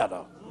us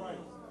better.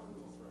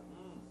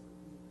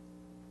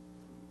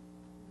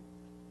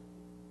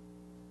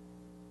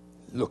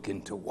 look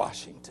into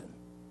Washington.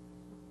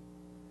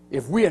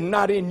 If we are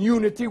not in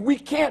unity, we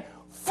can't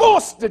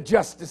force the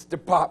Justice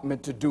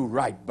Department to do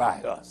right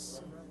by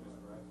us.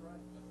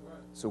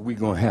 So we're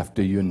going to have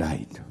to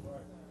unite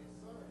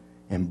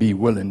and be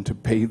willing to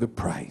pay the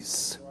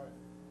price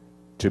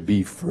to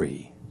be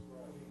free.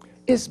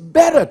 It's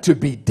better to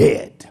be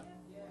dead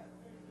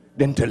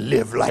than to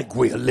live like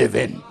we're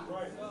living.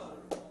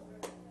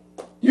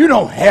 You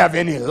don't have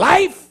any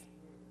life.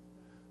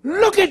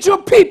 Look at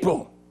your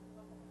people.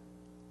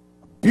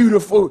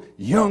 Beautiful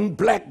young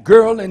black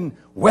girl in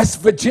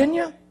West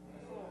Virginia.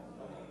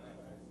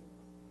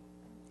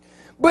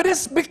 But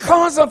it's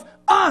because of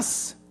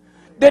us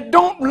that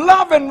don't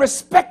love and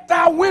respect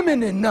our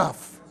women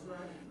enough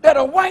that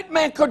a white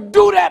man could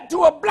do that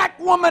to a black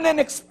woman and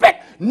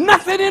expect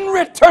nothing in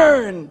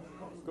return.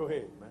 Go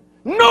ahead, man.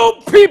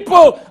 No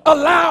people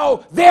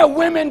allow their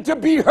women to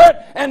be hurt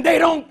and they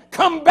don't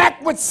come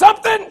back with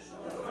something.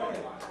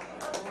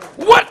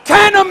 What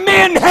kind of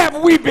men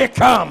have we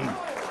become?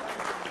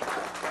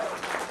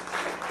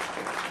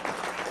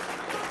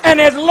 And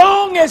as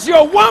long as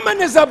your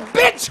woman is a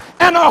bitch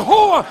and a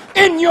whore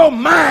in your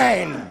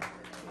mind,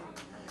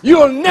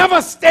 you'll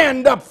never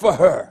stand up for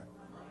her.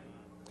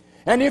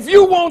 And if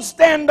you won't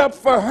stand up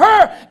for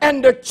her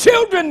and the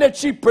children that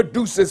she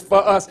produces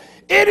for us,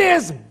 it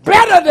is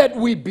better that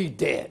we be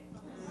dead.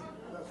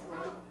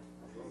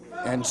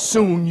 And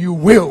soon you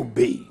will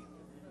be.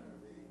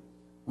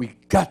 We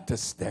got to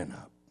stand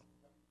up.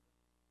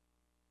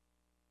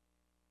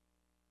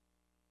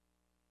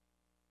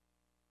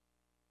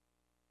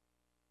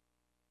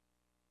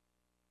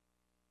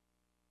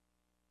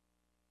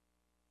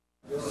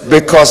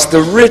 Because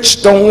the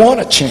rich don't want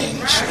to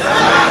change.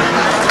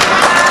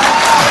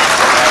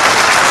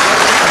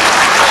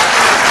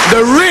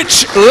 The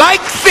rich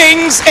like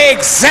things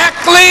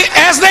exactly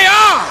as they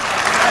are,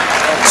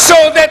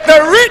 so that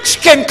the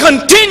rich can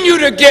continue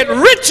to get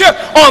richer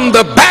on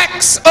the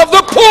backs of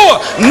the poor.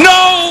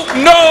 No,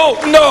 no,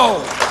 no.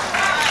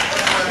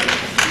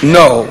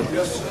 No.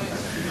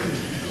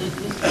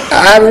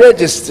 I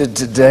registered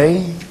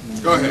today.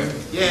 Go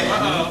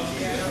ahead.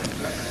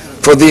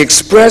 For the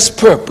express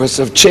purpose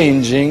of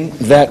changing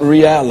that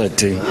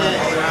reality.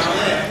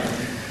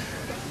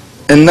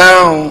 And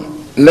now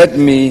let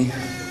me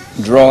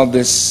draw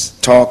this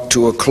talk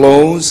to a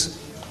close.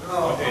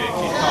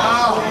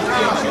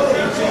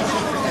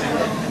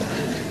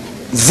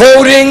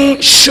 Voting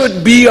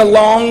should be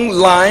along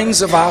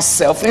lines of our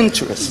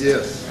self-interest.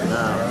 Yes.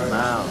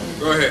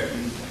 Go ahead.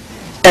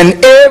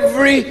 And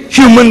every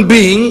human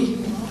being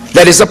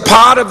that is a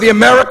part of the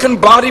American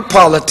body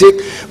politic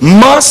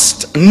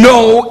must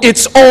know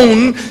its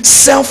own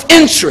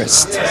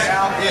self-interest.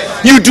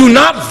 You do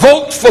not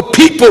vote for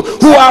people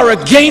who are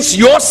against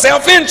your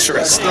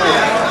self-interest.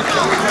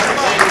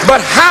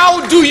 But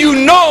how do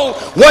you know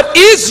what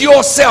is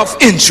your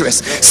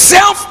self-interest?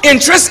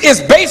 Self-interest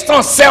is based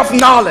on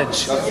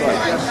self-knowledge. Go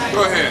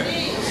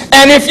ahead.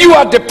 And if you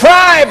are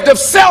deprived of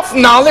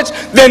self-knowledge,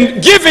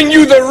 then giving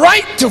you the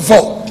right to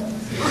vote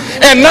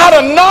and not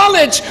a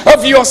knowledge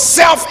of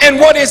yourself and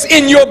what is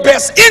in your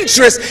best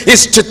interest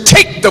is to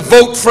take the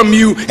vote from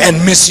you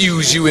and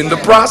misuse you in the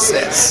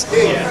process.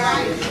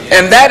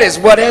 And that is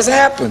what has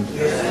happened.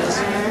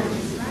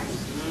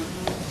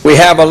 We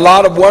have a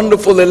lot of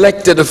wonderful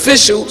elected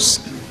officials.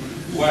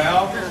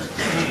 Well,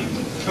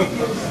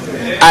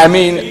 I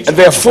mean,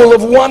 they're full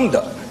of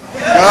wonder.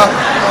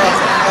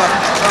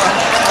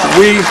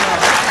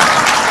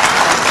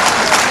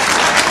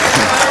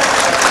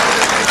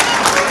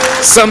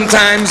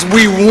 Sometimes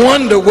we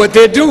wonder what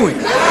they're doing.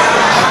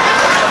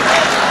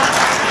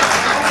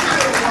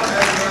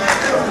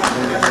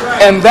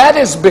 And that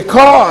is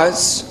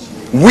because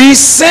we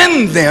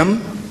send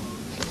them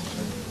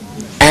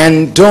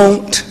and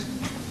don't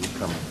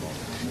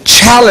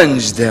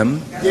challenge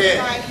them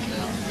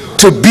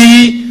to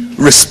be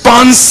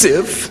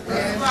responsive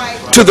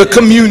to the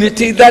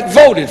community that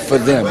voted for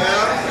them.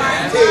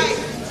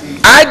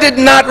 I did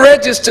not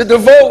register to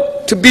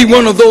vote to be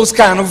one of those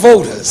kind of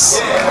voters.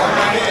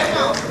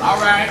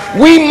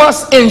 We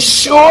must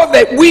ensure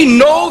that we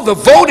know the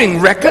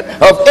voting record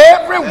of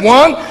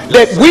everyone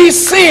that we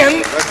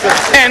send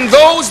and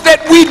those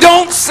that we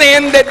don't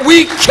send, that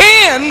we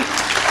can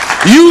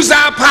use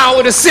our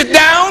power to sit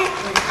down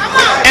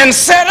and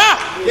set up.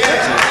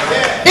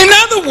 In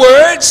other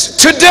words,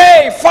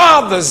 today,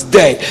 Father's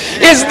Day,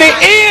 is the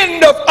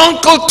end of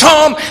Uncle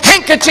Tom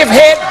handkerchief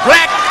head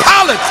black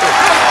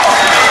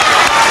politics.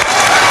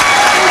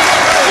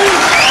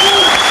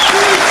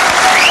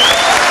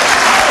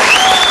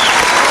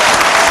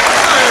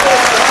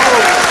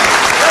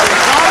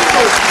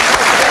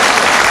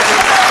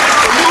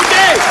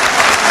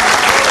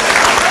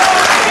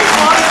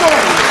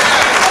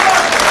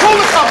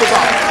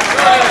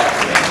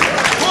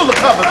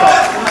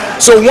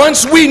 So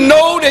once we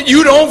know that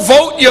you don't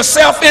vote your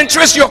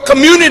self-interest, your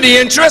community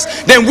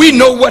interest, then we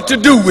know what to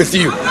do with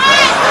you.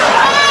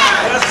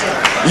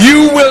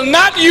 You will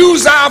not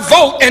use our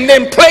vote and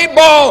then play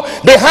ball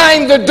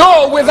behind the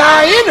door with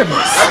our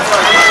enemies.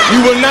 You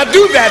will not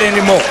do that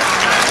anymore.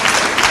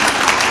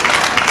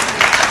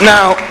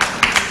 Now,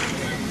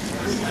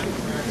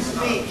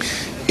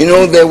 you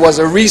know, there was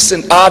a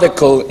recent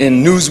article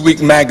in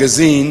Newsweek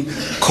magazine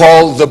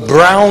called The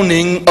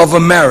Browning of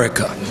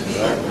America.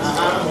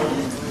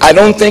 I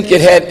don't think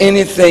it had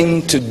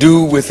anything to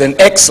do with an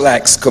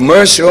X-Lax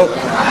commercial,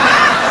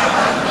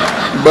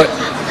 but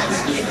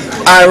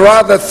I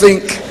rather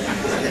think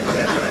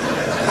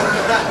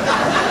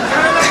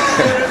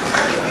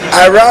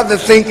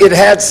it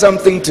had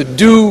something to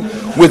do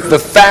with the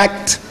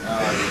fact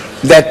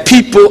that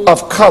people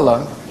of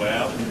color,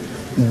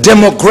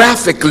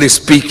 demographically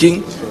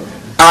speaking,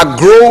 are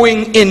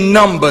growing in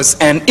numbers,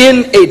 and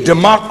in a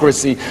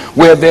democracy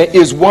where there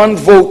is one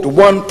vote,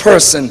 one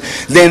person,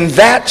 then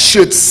that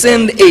should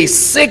send a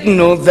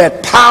signal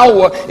that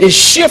power is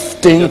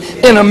shifting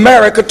in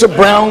America to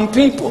brown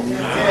people.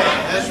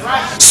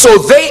 So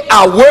they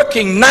are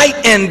working night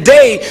and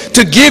day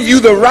to give you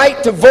the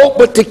right to vote,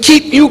 but to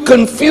keep you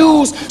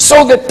confused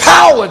so that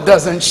power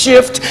doesn't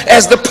shift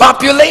as the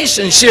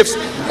population shifts,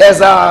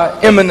 as our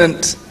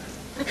eminent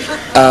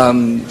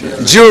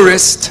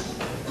jurist,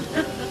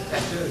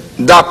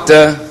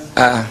 Dr.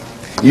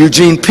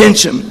 Eugene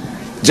Pincham,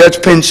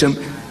 Judge Pincham,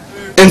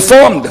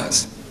 informed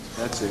us.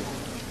 That's it.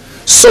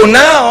 So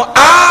now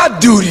our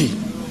duty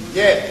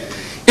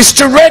is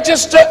to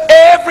register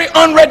every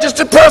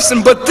unregistered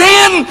person, but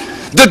then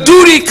the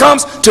duty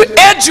comes to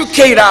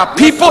educate our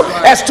people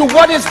as to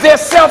what is their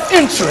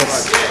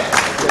self-interest.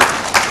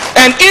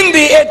 And in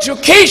the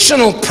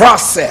educational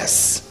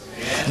process,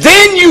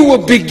 then you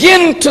will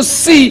begin to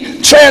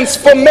see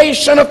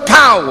transformation of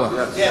power.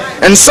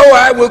 And so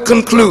I will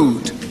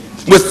conclude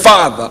with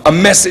father, a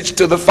message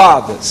to the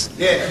fathers.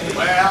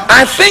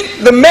 I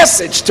think the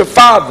message to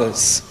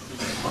fathers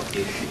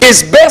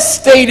is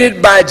best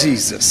stated by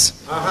Jesus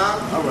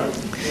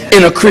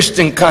in a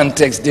Christian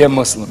context, dear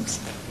Muslims.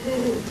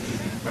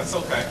 That's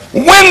okay.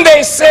 When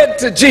they said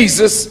to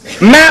Jesus,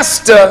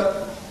 Master,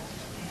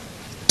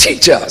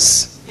 teach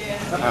us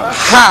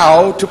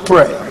how to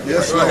pray.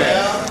 Yes, Lord.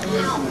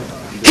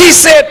 He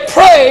said,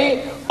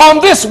 pray on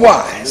this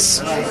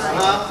wise.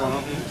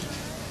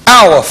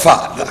 Our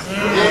Father.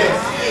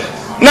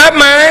 Not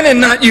mine and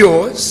not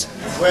yours.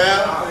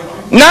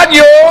 Not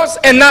yours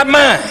and not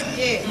mine.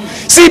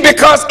 See,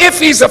 because if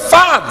he's a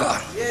father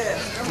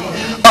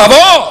of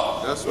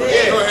all,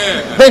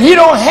 then he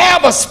don't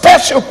have a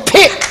special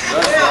pick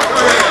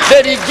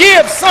that he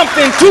gives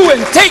something to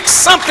and takes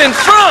something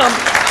from.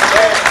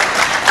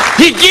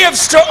 He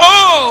gives to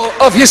all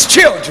of his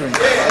children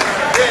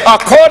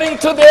according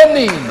to their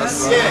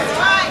needs.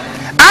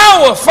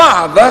 Our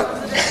Father,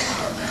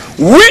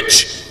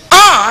 which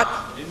art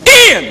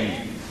in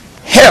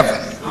heaven.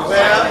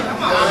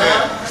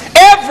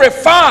 Every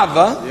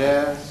father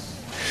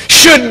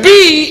should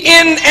be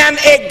in an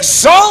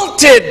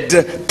exalted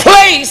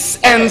place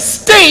and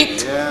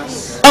state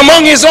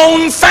among his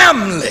own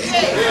family.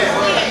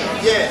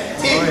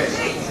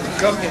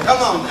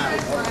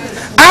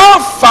 Our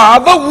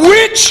Father,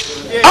 which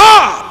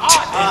art,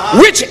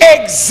 which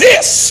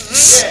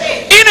exists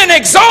in an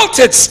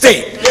exalted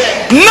state.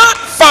 Not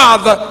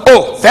Father,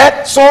 oh,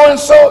 that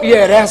so-and-so?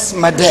 Yeah, that's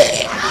my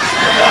dad.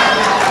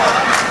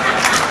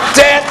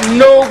 That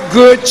no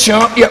good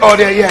chump. Yeah, oh,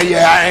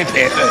 yeah, I ain't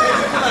paying that.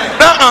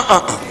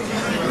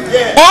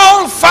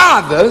 All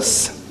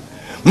fathers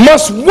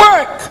must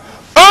work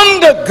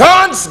under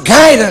God's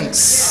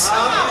guidance.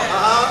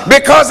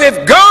 Because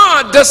if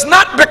God does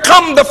not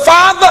become the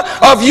father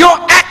of your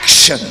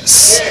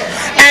actions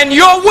and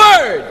your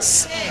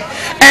words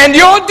and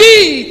your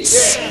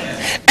deeds,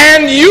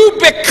 and you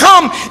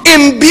become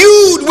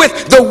imbued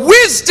with the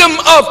wisdom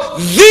of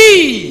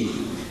the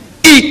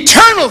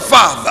eternal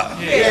Father,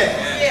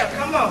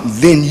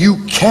 then you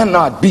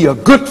cannot be a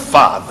good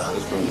father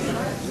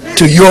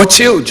to your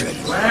children.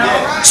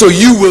 So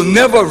you will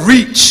never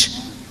reach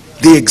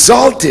the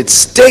exalted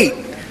state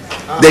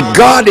that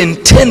God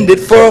intended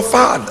for a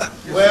father.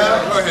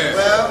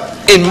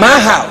 In my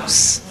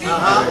house,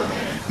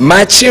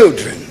 my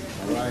children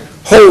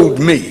hold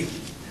me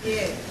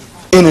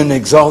in an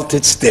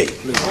exalted state.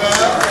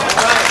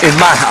 In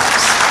my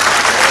house.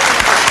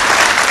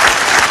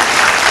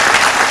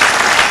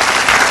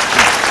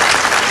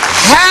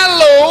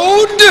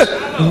 Hallowed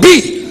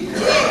be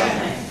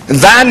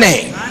thy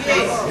name.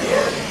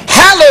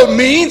 Hallowed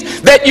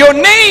means that your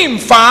name,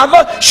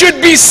 Father, should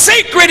be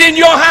sacred in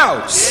your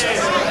house.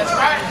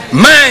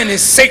 Mine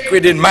is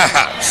sacred in my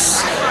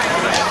house.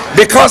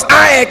 Because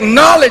I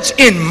acknowledge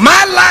in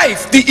my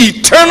life the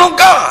eternal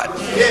God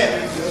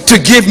to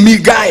give me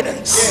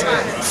guidance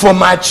for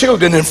my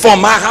children and for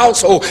my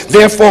household.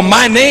 Therefore,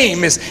 my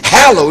name is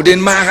hallowed in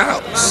my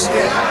house.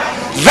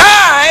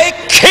 Thy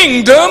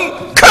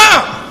kingdom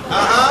come.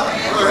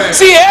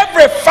 See,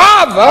 every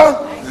father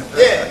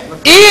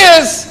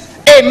is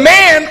a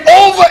man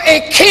over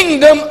a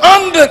kingdom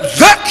under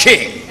the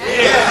king.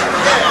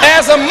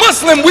 As a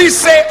Muslim, we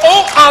say,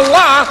 "Oh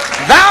Allah,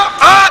 thou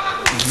art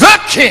the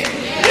king."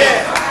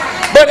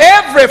 But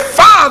every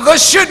father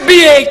should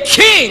be a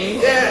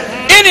king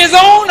in his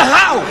own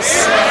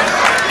house.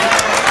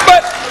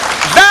 But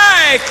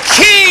thy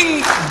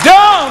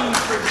kingdom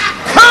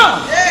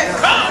come.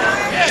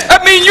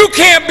 I mean, you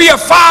can't be a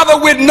father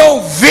with no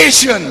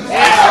vision,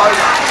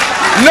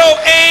 no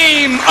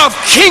aim of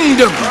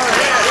kingdom,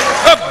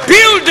 of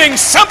building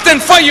something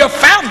for your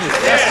family.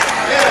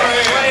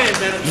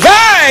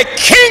 Thy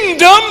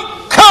kingdom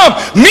come,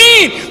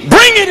 mean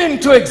bring it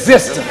into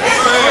existence.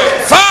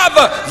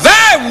 Father,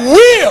 thy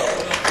will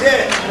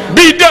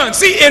be done.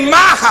 See, in my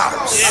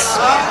house,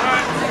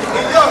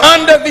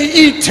 under the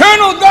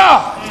eternal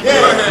God,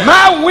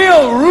 my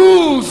will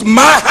rules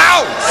my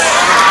house.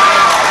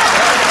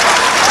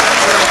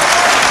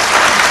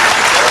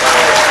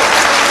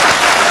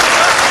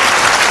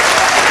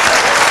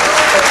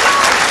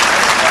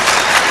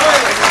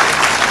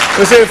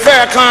 You say,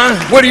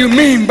 Farrakhan, what do you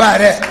mean by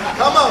that?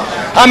 Come on.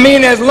 I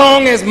mean, as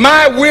long as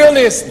my will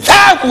is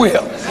thy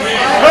will,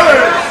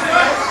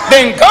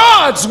 then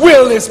God's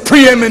will is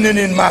preeminent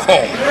in my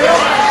home.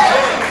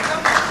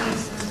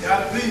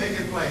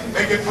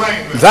 Make it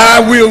plain.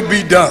 Thy will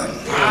be done.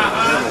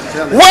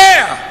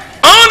 Where?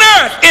 On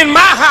earth, in my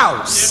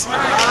house,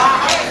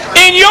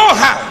 in your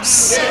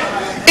house,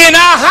 in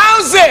our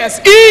houses,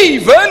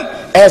 even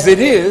as it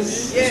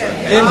is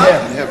in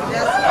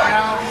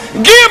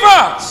heaven. Give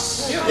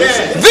us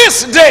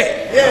this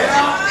day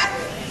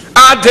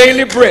our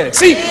daily bread.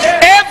 See,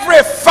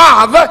 every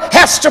father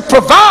has to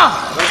provide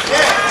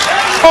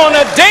on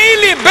a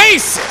daily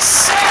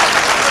basis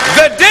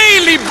the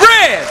daily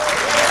bread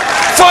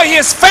for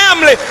his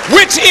family,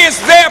 which is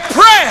their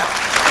prayer.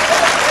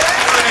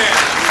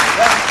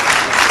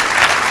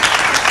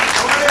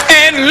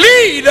 And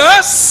lead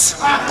us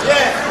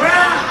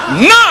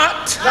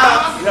not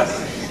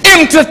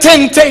into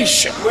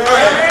temptation.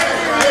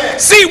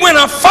 See, when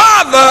a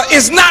father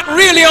is not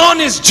really on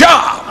his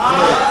job,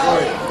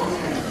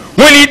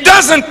 when he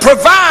doesn't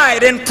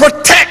provide and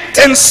protect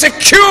and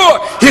secure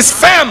his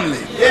family,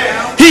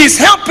 he's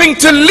helping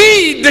to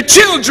lead the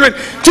children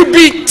to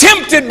be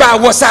tempted by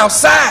what's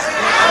outside.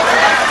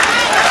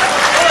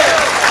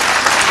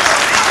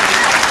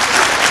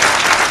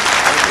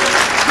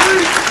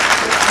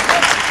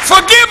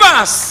 Forgive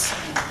us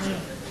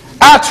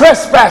our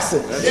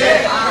trespasses,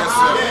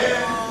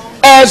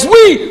 as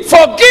we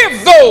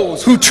forgive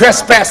those who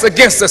trespass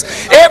against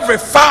us. Every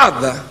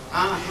father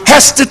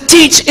has to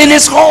teach in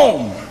his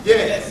home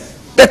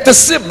that the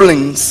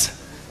siblings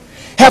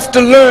have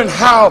to learn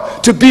how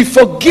to be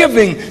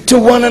forgiving to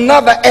one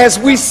another as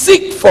we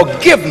seek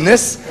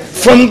forgiveness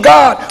from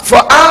God for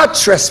our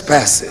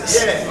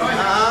trespasses.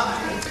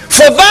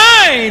 For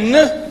thine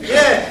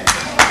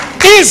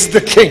is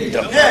the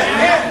kingdom,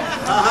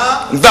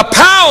 the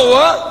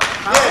power,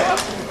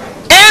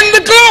 and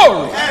the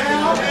glory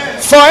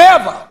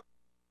forever.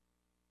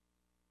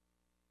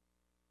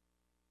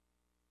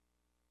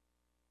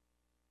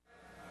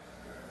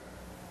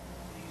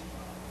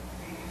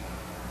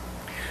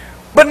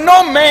 But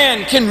no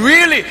man can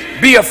really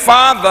be a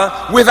father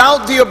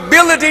without the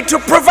ability to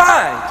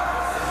provide.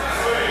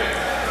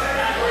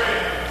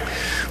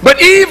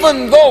 But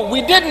even though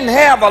we didn't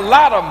have a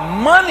lot of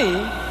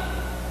money,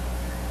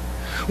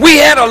 we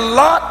had a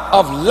lot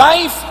of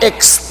life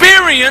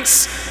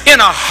experience in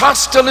a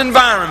hostile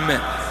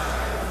environment.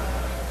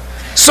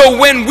 So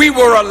when we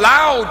were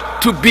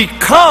allowed to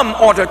become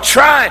or to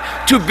try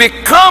to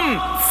become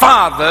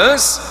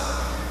fathers,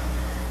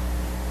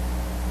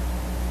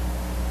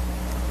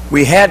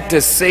 we had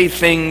to say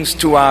things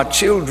to our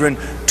children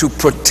to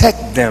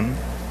protect them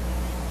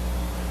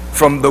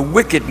from the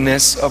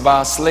wickedness of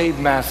our slave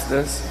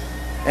masters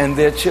and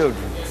their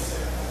children.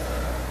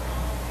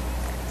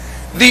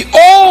 The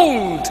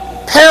old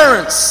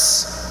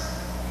parents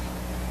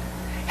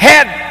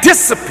had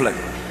discipline.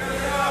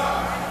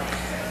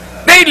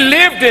 They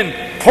lived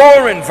in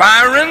poor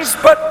environs,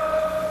 but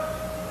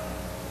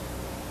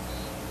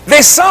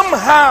they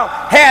somehow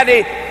had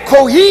a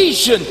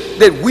cohesion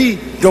that we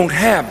don't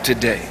have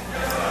today.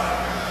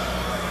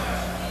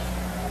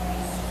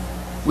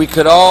 We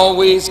could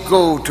always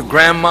go to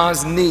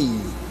grandma's knee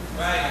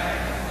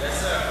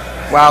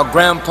while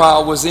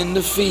grandpa was in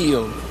the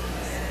field,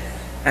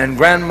 and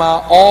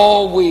grandma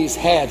always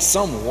had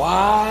some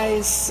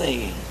wise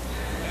saying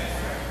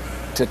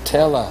to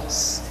tell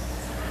us.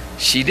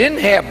 She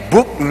didn't have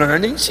book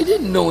learning. She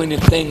didn't know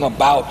anything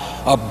about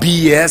a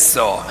BS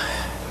or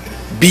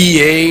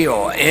BA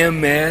or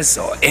MS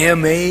or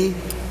MA.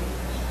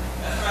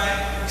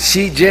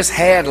 She just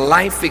had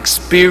life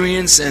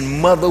experience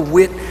and mother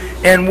wit,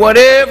 and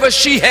whatever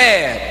she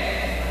had,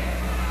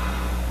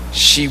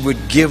 she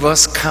would give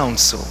us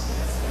counsel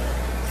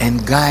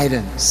and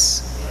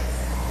guidance.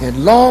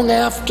 And long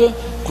after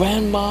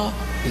grandma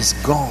is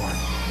gone,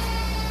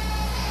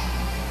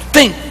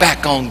 think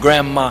back on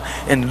grandma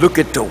and look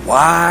at the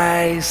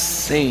wise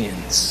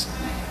sayings.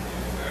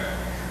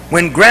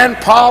 When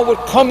grandpa would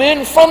come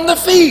in from the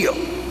field,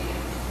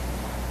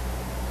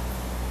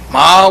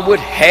 ma would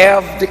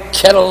have the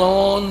kettle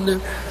on,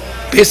 the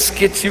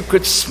biscuits, you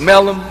could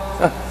smell them.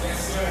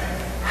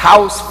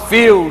 House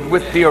filled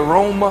with the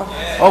aroma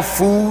of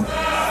food.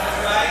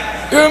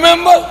 You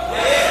remember?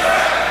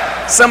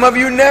 Some of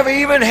you never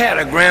even had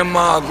a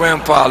grandma or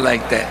grandpa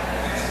like that.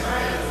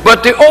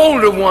 But the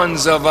older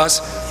ones of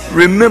us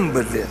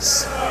remember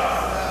this.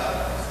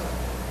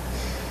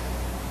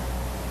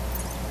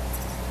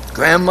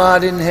 Grandma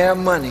didn't have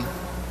money,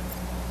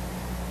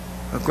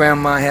 but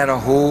grandma had a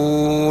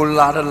whole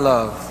lot of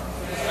love.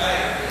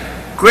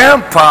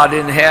 Grandpa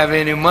didn't have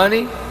any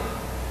money.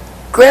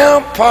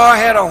 Grandpa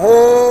had a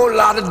whole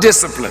lot of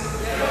discipline.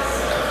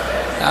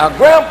 Now,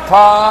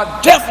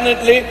 grandpa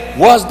definitely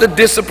was the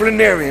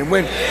disciplinarian.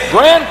 When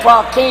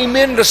grandpa came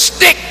in, the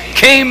stick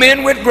came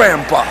in with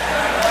grandpa.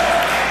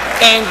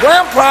 And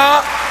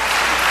grandpa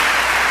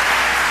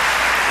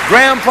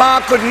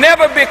could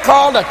never be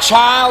called a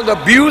child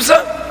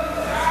abuser,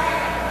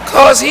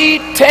 because he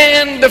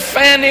tanned the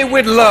fanny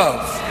with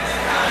love.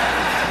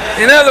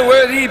 In other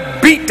words, he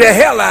beat the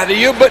hell out of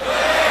you, but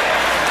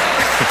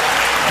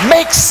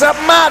make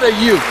something out of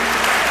you.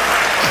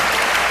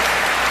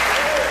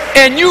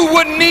 And you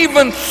wouldn't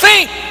even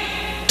think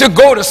to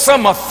go to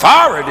some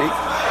authority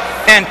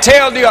and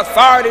tell the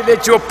authority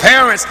that your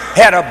parents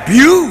had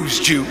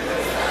abused you.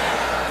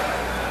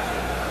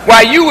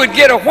 Why, you would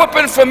get a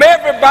whooping from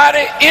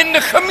everybody in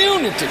the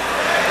community.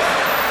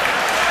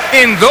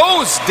 In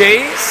those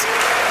days,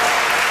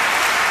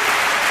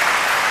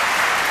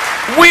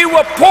 we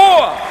were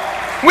poor.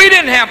 We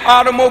didn't have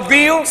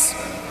automobiles.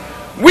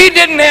 We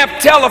didn't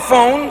have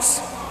telephones.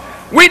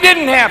 We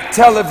didn't have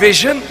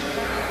television.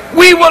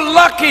 We were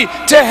lucky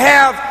to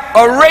have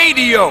a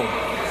radio.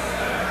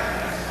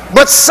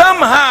 But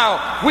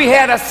somehow we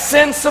had a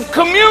sense of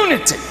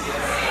community.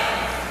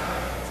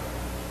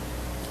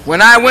 When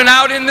I went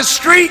out in the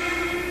street,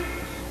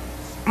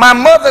 my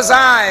mother's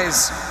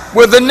eyes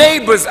were the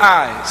neighbor's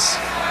eyes.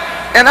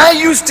 And I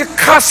used to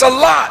cuss a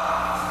lot.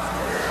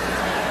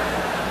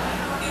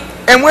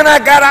 And when I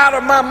got out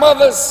of my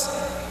mother's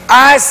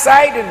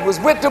eyesight and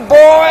was with the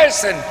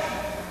boys, and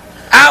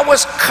I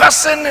was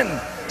cussing and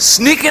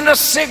sneaking a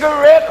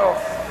cigarette or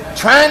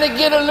trying to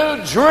get a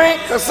little drink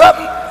or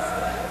something,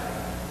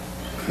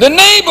 the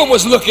neighbor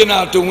was looking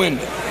out the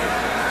window.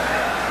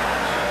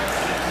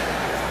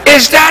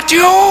 Is that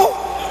you?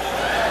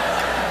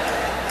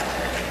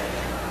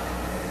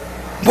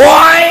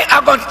 Boy,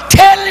 I'm going to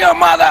tell your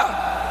mother.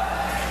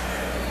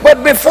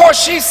 But before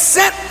she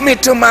sent me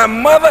to my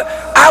mother,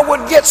 I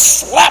would get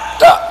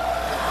slapped up.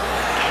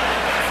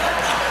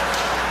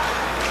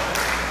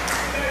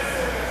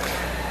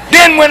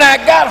 Then when I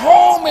got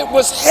home, it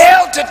was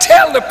hell to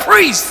tell the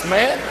priest,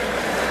 man.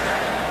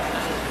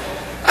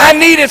 I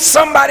needed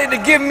somebody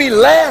to give me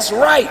last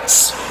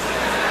rites.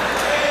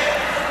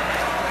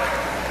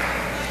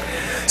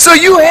 So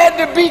you had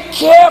to be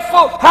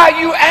careful how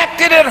you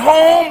acted at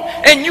home,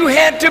 and you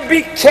had to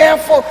be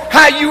careful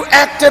how you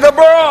acted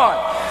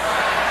abroad.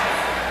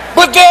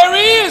 But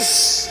there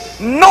is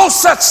no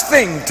such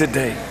thing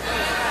today.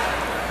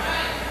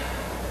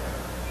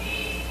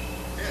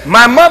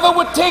 My mother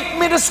would take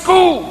me to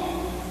school,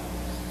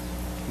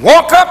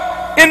 walk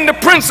up in the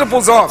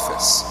principal's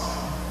office.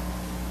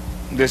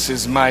 This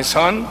is my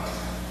son,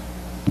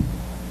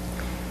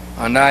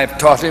 and I've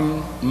taught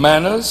him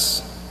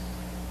manners.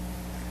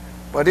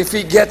 But if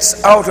he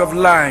gets out of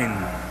line,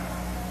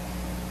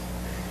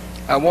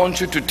 I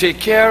want you to take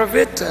care of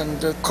it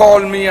and call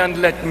me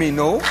and let me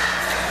know.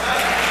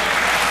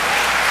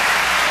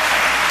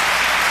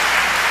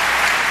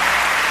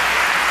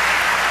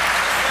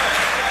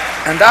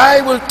 And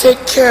I will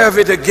take care of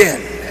it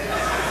again.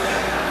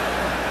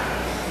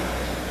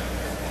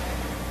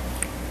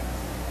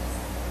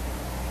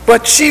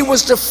 But she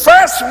was the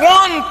first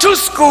one to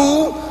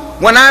school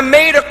when I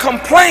made a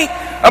complaint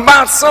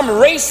about some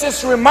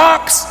racist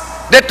remarks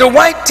that the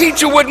white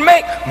teacher would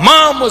make.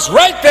 Mom was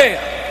right there.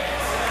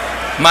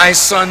 My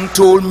son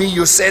told me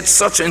you said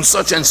such and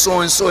such and so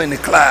in the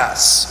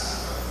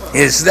class.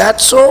 Is that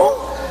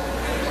so?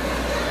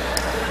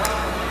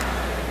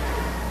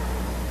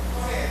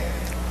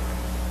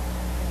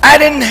 I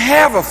didn't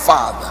have a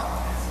father.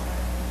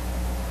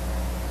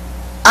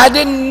 I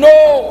didn't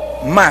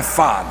know my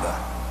father.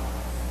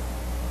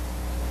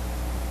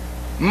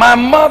 My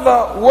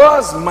mother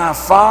was my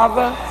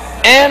father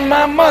and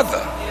my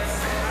mother.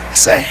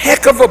 It's a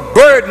heck of a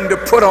burden to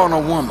put on a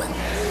woman,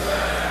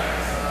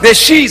 that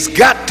she's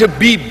got to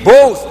be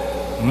both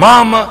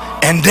mama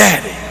and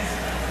daddy.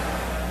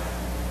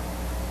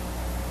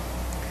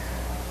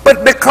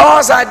 But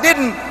because I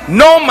didn't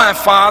know my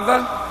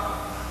father,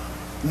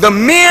 the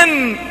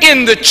men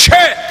in the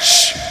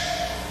church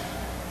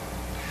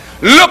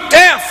looked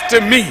after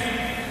me.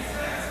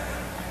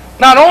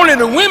 Not only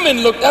the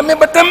women looked at me,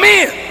 but the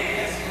men.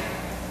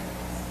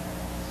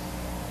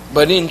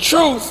 But in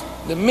truth,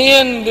 the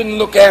men didn't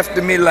look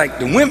after me like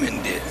the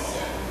women did.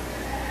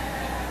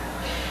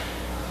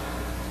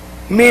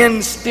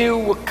 Men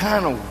still were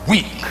kind of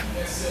weak.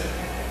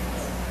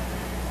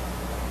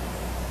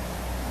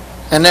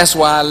 And that's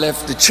why I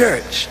left the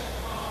church.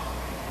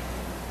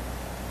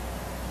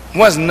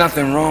 Wasn't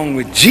nothing wrong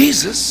with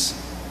Jesus,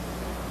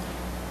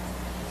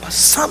 but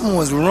something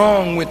was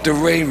wrong with the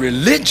way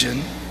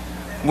religion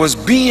was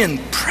being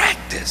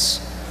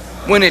practiced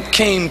when it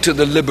came to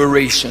the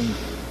liberation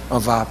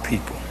of our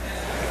people.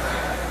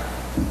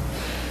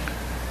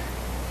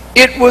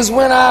 It was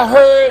when I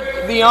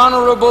heard the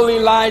Honorable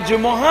Elijah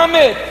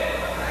Muhammad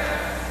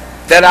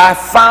that I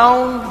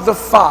found the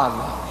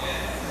father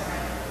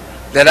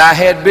that I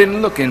had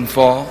been looking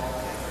for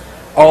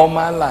all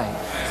my life.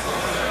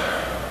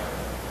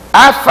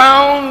 I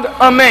found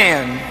a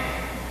man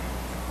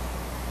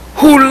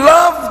who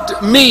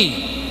loved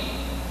me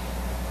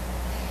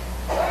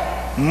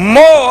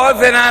more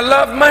than I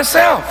loved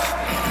myself.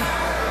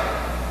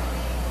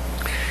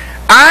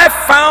 I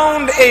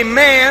found a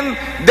man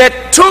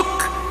that took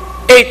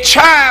a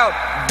child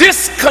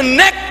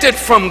disconnected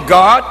from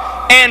God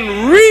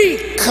and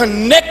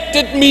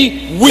reconnected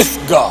me with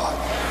God.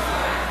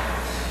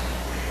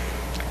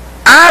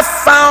 I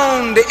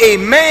found a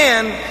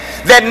man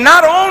that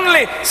not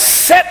only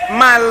set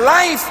my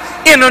life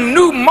in a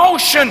new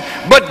motion,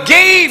 but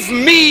gave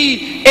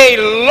me a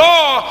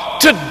law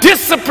to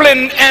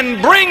discipline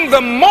and bring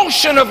the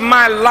motion of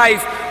my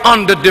life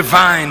under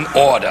divine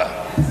order.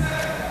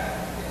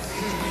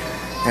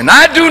 And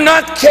I do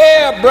not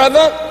care,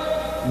 brother,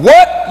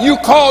 what you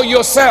call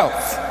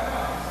yourself,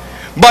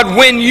 but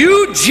when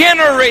you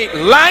generate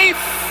life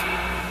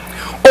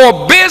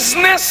or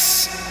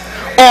business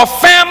or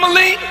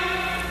family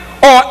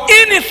or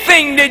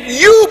anything that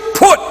you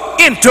put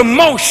into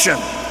motion,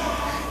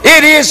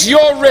 it is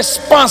your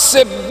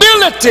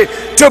responsibility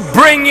to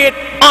bring it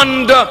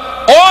under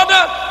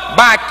order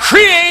by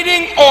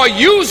creating or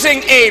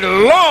using a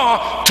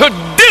law to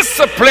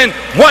discipline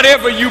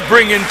whatever you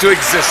bring into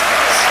existence.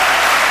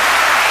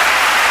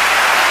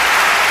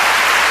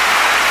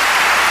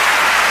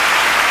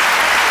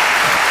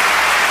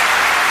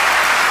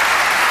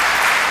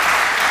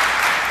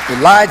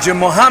 Elijah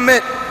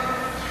Muhammad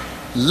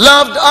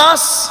loved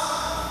us,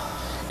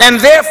 and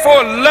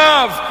therefore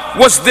love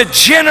was the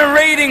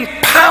generating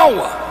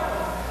power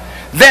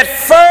that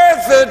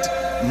furthered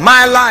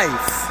my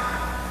life.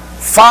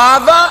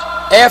 Father,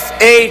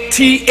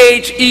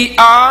 F-A-T-H-E-R,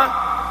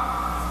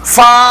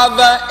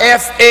 Father,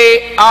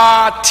 F-A-R-T-H-E-R.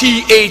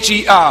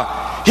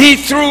 He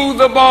threw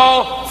the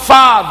ball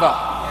farther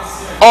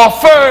or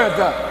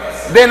further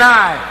than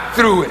I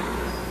threw it.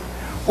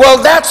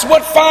 Well, that's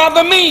what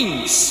father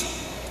means.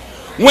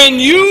 When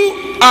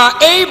you are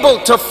able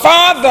to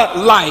father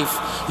life,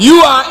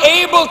 you are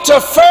able to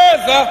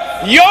further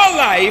your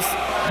life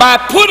by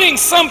putting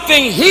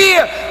something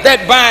here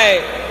that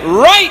by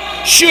right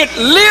should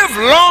live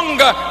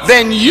longer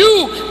than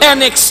you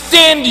and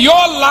extend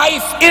your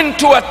life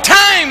into a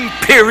time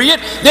period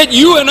that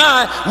you and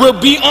I will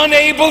be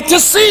unable to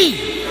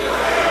see.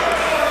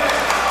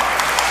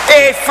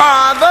 A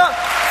father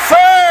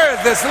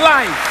furthers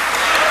life.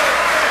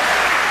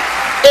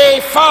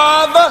 A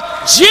father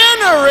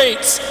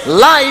generates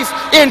life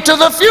into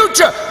the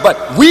future.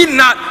 But we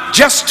not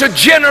just to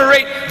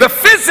generate the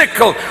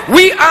physical,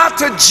 we are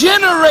to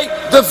generate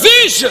the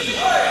vision,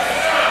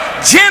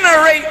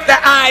 generate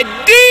the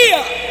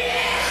idea,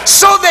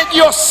 so that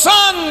your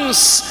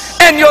sons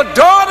and your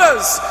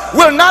daughters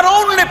will not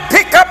only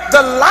pick up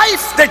the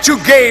life that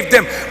you gave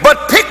them,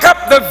 but pick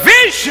up the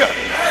vision,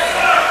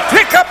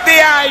 pick up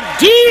the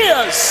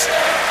ideas,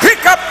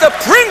 pick up the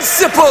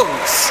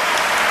principles,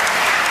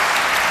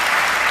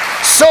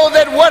 so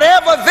that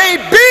whatever they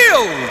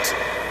build,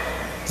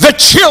 the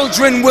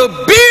children will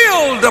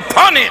build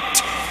upon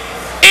it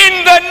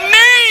in the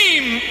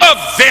name of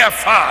their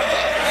father.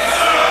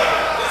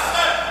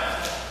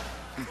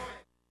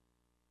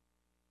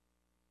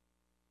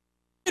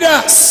 Lead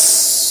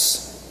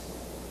us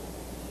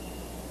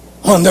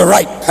on the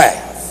right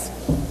path.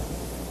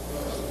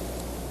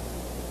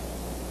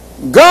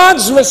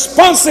 God's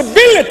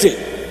responsibility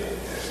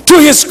to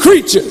his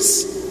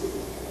creatures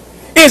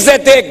is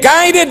that they're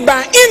guided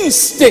by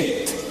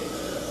instinct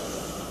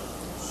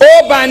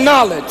or by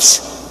knowledge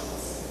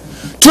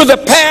to the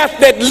path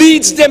that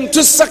leads them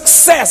to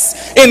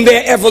success in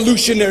their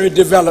evolutionary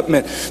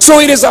development. So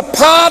it is a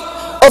part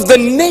of the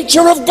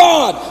nature of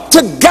God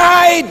to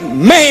guide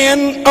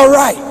man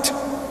aright.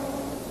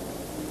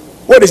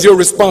 What is your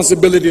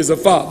responsibility as a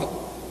father?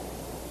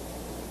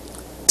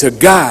 To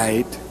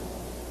guide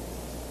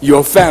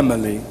your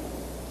family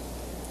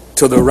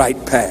to the right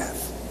path.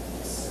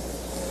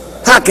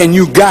 How can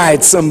you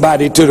guide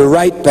somebody to the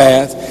right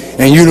path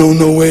and you don't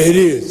know where it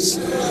is?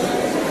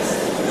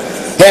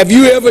 Have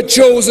you ever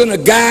chosen a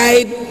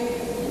guide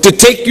to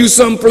take you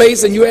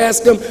someplace and you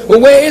ask them, well,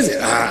 where is it?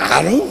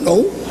 I don't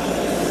know.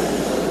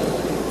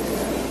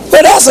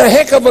 But that's a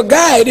heck of a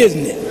guide,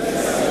 isn't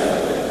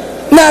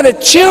it? Now, the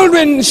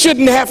children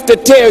shouldn't have to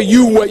tell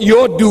you what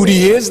your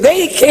duty is.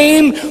 They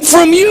came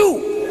from you.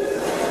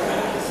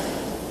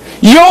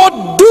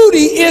 Your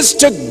duty is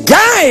to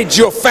guide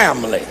your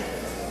family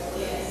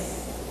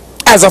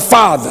as a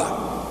father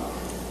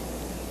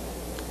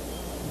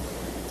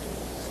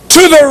to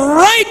the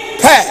right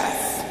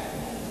path,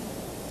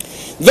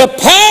 the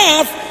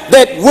path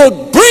that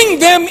will bring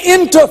them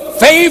into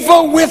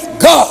favor with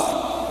God.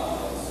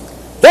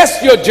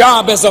 That's your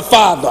job as a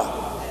father.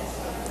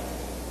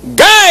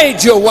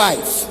 Guide your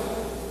wife,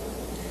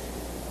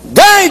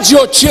 guide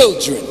your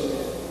children,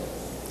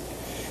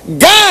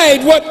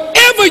 guide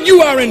whatever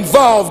you are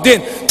involved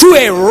in to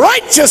a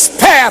righteous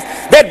path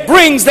that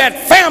brings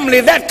that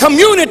family, that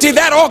community,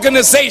 that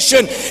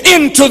organization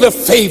into the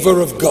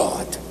favor of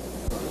God.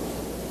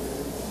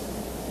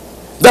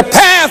 The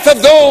path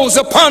of those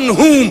upon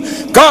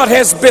whom God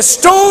has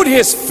bestowed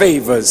his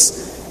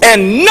favors,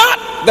 and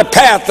not the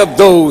path of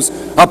those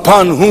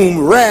upon whom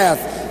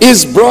wrath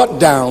is brought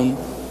down,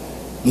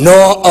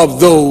 nor of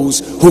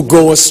those who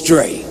go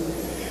astray.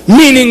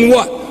 Meaning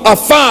what? A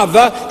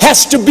father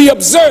has to be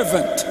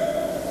observant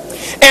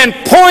and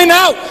point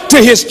out to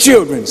his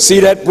children. See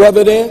that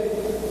brother there?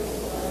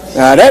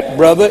 Now that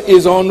brother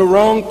is on the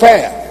wrong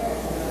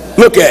path.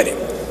 Look at him.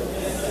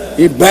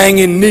 He's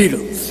banging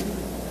needles.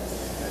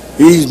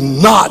 He's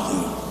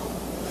nodding.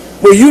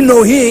 Well, you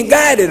know he ain't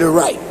guided it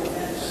right.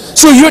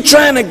 So you're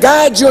trying to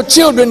guide your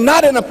children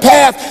not in a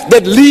path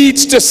that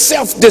leads to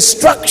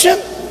self-destruction.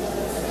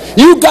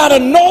 You got to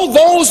know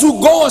those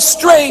who go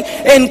astray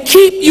and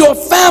keep your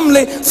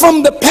family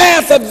from the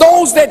path of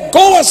those that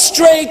go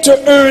astray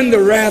to earn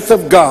the wrath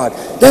of God.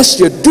 That's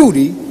your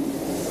duty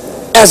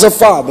as a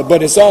father,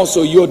 but it's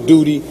also your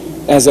duty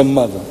as a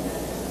mother.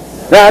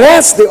 Now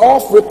that's the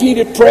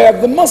oft-repeated prayer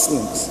of the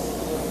Muslims.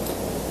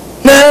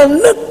 Now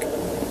look,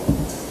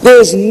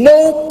 there's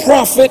no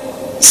prophet,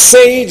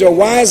 sage, or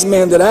wise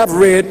man that I've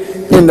read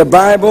in the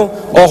Bible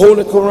or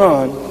Holy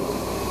Quran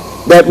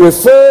that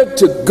referred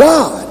to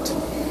God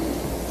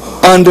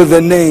under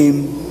the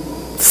name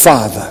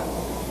Father.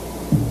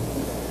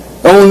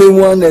 The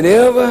only one that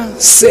ever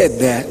said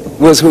that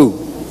was who?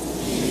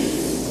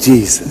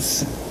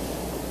 Jesus.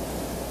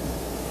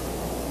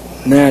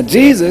 Now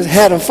Jesus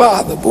had a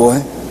father,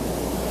 boy.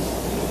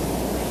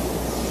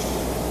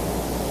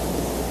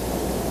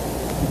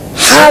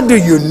 How do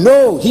you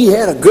know he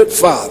had a good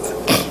father?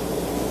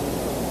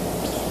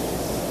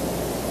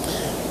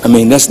 I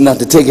mean, that's not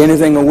to take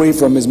anything away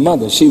from his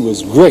mother. She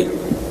was great,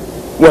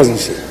 wasn't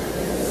she?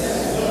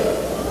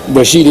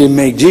 But she didn't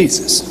make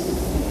Jesus.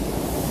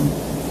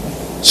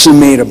 She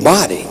made a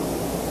body.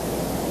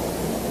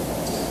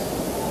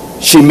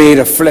 She made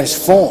a flesh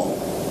form.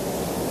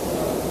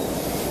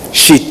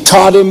 She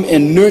taught him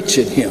and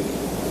nurtured him.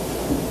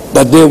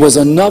 But there was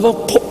another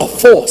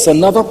force,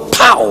 another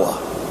power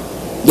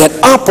that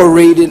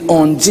operated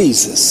on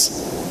Jesus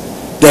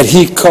that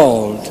he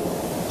called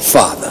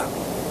Father.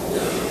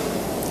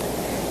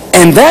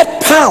 And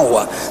that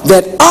power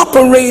that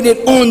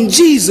operated on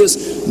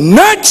Jesus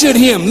nurtured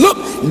him. Look,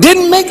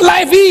 didn't make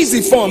life easy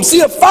for him.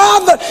 See, a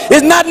father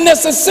is not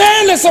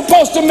necessarily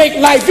supposed to make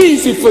life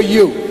easy for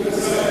you.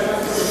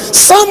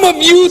 Some of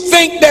you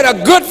think that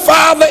a good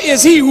father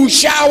is he who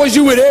showers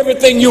you with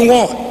everything you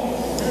want.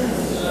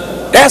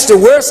 That's the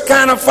worst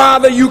kind of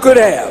father you could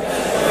have.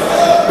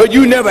 But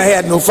you never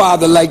had no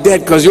father like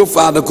that, because your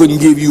father couldn't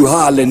give you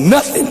hardly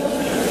nothing.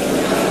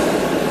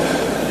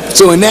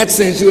 So in that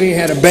sense, you ain't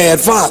had a bad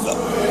father.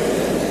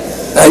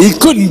 He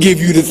couldn't give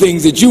you the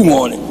things that you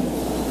wanted.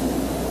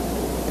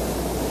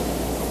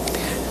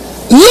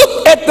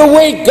 Look at the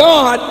way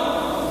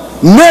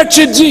God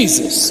nurtured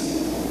Jesus.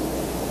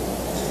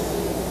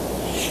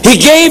 He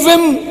gave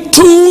him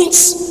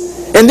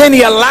tools, and then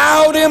he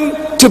allowed him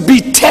to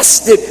be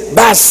tested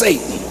by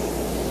Satan.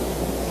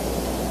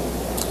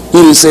 He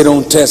didn't say,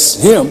 don't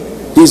test him,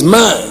 he's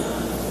mine.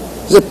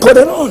 He said, put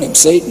it on him,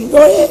 Satan. Go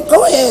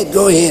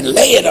ahead,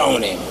 lay it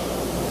on him.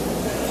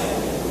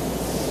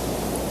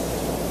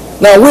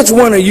 Now, which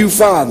one of you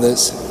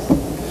fathers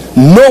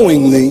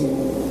knowingly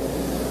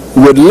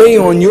would lay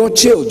on your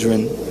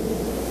children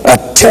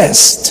a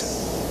test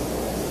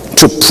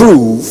to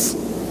prove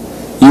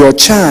your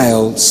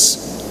child's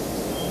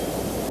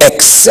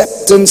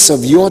acceptance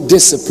of your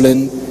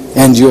discipline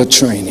and your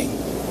training?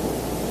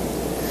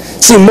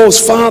 See,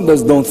 most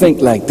fathers don't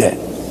think like that.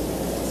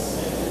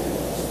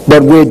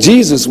 But where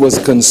Jesus was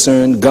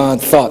concerned,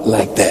 God thought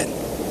like that.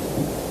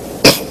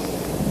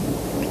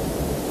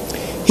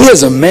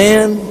 Here's a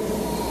man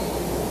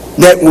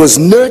that was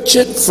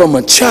nurtured from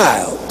a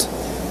child,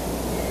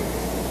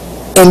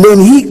 and then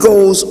he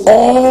goes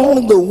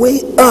all the way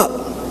up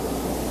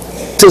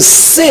to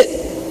sit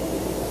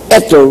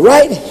at the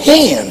right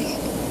hand,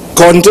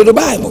 according to the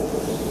Bible,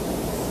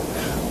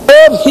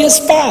 of his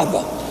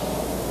father.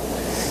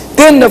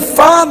 Then the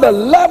father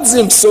loves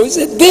him so he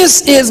said,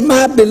 this is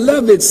my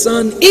beloved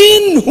son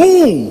in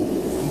whom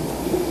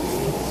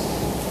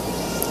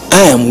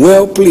I am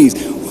well pleased.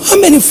 How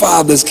many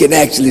fathers can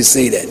actually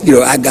say that? You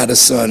know, I got a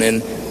son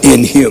and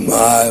in him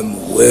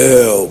I'm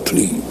well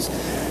pleased.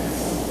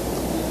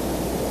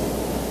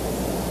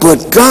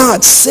 But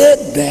God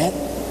said that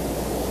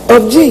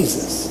of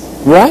Jesus,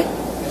 right?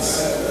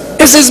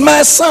 This is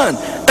my son.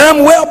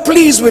 I'm well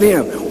pleased with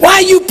him. Why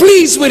are you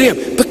pleased with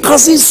him?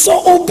 Because he's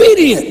so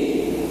obedient.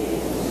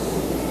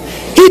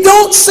 He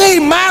don't say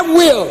my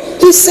will.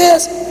 He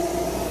says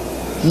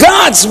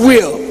God's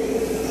will.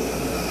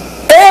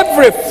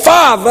 Every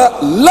father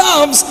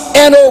loves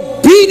an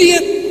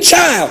obedient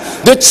child.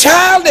 The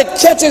child that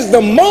catches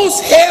the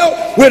most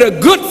hell with a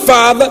good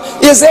father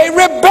is a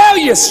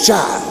rebellious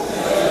child.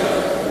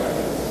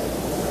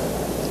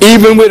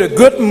 Even with a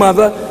good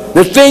mother,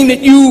 the thing that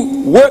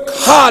you work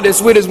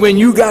hardest with is when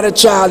you got a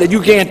child that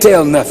you can't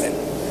tell nothing.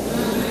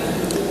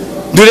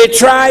 Do they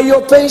try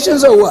your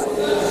patience or what?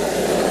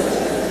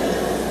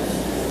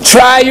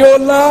 Try your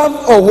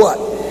love or what?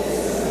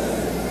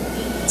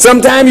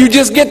 Sometimes you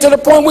just get to the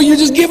point where you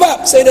just give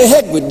up. Say, the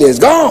heck with this,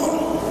 gone.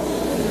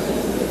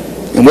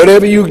 And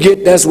whatever you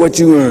get, that's what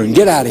you earn.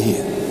 Get out of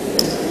here.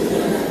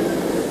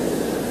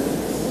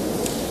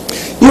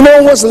 You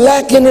know what's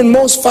lacking in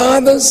most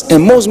fathers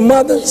and most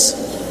mothers?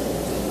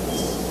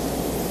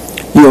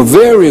 You're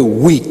very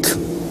weak.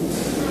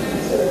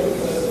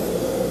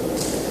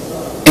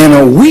 And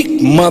a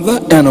weak mother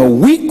and a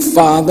weak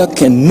father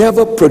can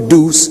never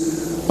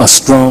produce a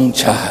strong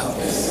child.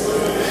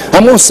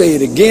 I'm going to say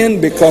it again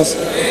because,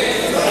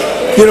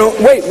 you know,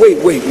 wait.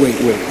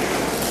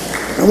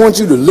 I want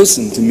you to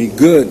listen to me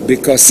good,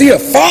 because see, a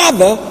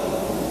father,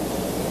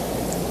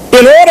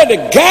 in order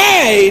to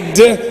guide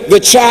the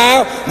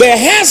child, there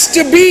has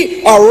to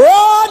be a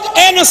rod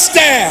and a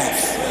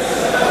staff.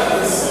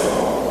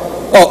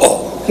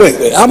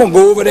 Wait, I'm going to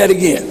go over that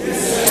again.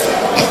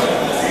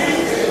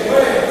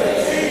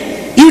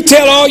 You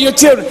tell all your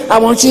children, I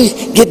want you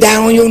to get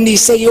down on your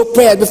knees, say your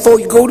prayers before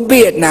you go to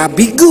bed. Now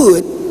be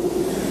good.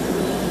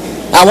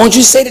 I want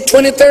you to say the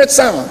 23rd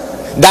Psalm.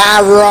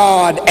 Thy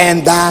rod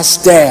and thy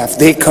staff,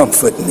 they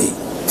comfort me.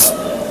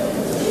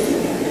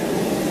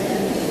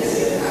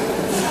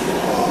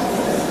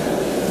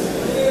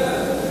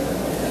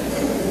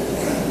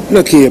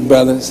 Look here,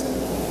 brothers,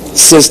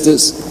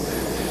 sisters,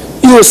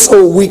 you are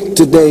so weak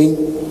today.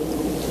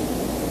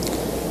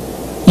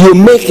 You're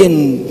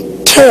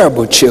making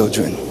terrible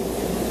children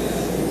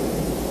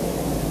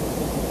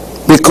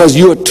because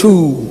you're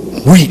too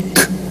weak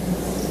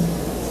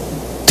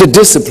to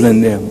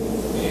discipline them.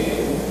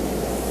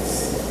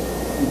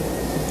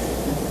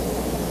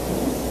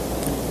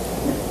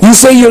 You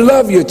say you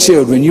love your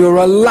children, you're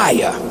a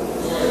liar.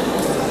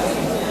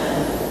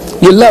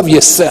 You love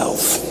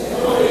yourself.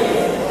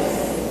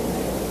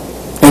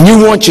 And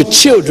you want your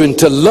children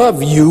to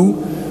love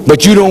you,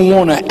 but you don't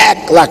want to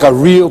act like a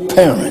real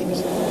parent.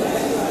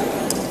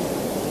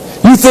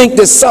 You think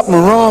there's something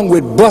wrong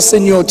with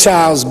busting your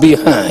child's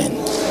behind.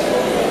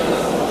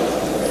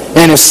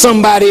 And if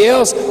somebody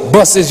else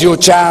busts your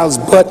child's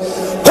butt,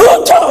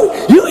 who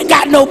told you? You ain't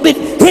got no bit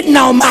hitting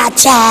on my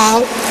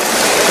child.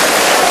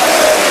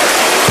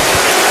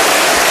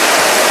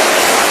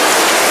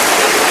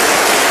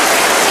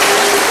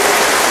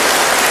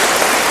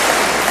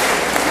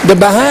 The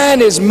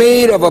behind is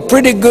made of a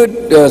pretty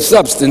good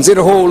substance.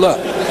 It'll hold up.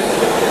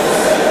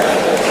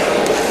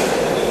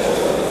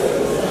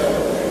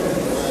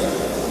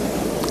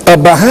 A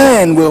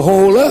behind will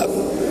hold up.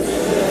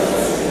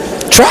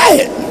 Try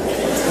it.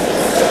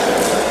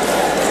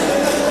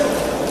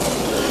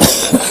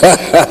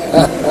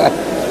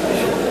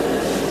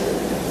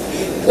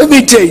 Let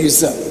me tell you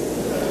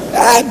something.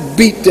 I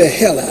beat the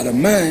hell out of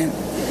mine.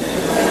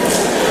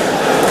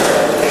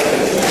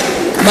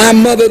 My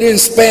mother didn't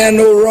spare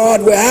no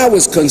rod where I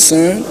was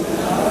concerned.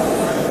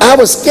 I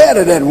was scared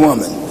of that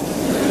woman.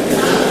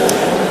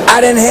 I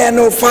didn't have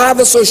no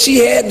father, so she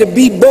had to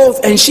be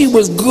both, and she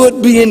was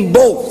good being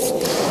both.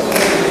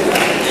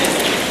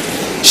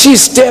 She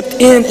stepped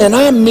in, and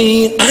I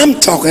mean,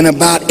 I'm talking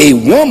about a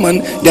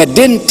woman that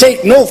didn't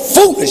take no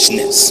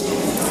foolishness.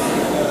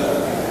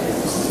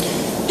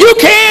 You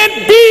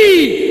can't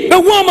be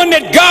the woman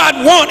that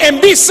God wants and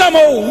be some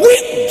old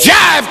weak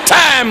jive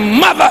time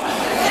mother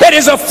that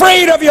is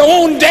afraid of your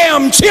own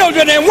damn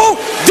children and won't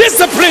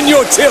discipline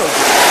your children.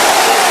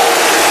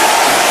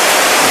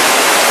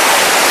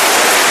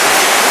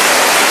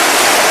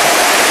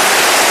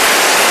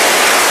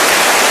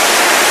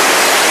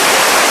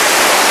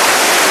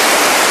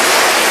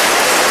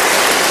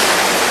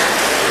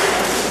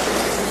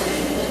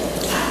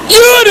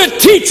 You're the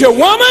teacher,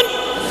 woman.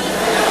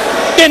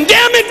 Then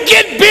damn it,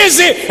 get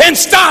busy and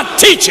start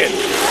teaching.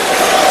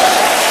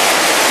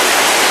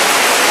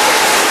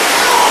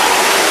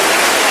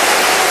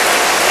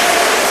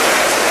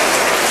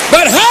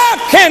 But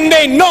how can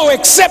they know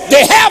except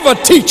they have a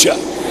teacher?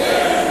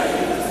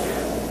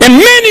 And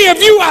many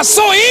of you are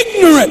so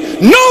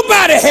ignorant,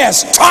 nobody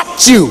has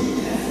taught you.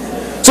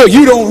 So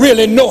you don't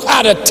really know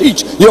how to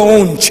teach your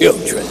own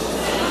children.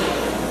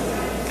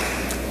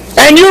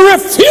 And you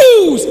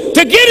refuse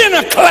to get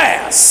in a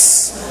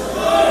class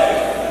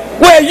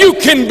where you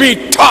can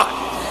be taught.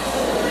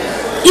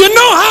 You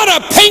know how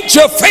to paint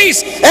your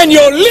face and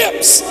your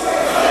lips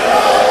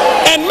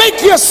and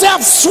make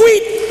yourself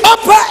sweet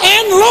upper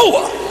and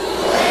lower.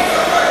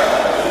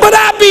 But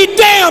I'll be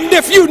damned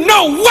if you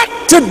know what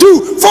to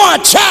do for a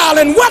child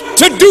and what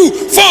to do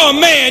for a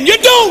man. You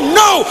don't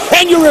know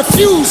and you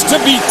refuse to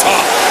be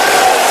taught.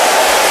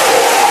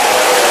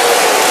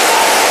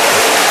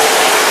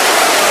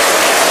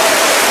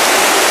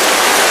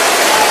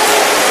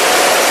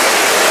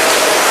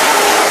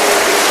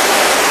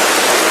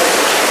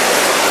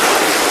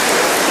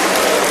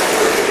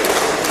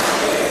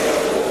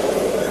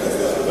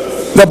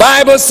 The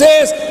Bible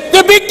says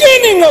the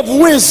beginning of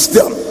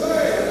wisdom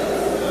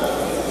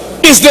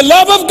is the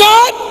love of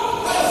God.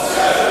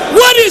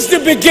 What is the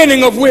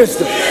beginning of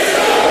wisdom.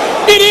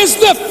 It is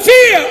the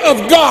fear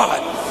of God.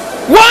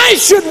 Why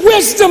should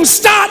wisdom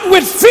start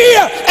with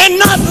fear and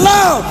not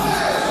love?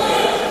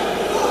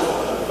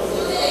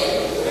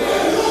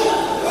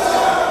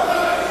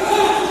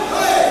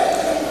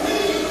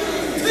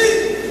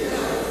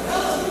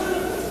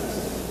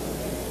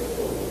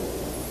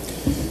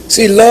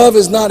 See, love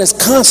is not as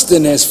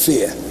constant as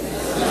fear.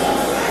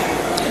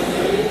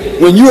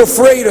 When you're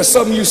afraid of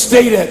something, you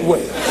stay that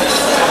way.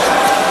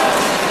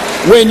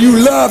 When you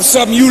love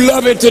something, you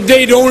love it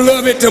today, don't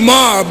love it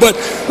tomorrow. But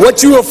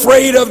what you're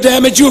afraid of,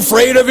 damn it, you're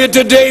afraid of it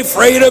today,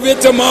 afraid of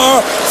it tomorrow,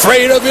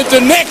 afraid of it the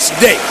next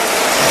day.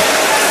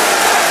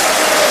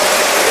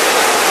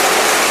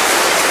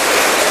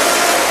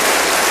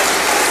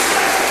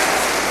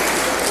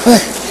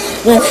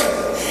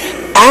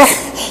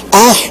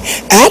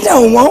 I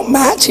don't want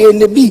my children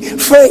to be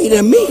afraid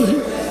of me.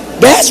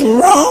 That's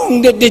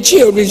wrong that the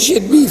children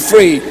should be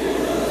afraid.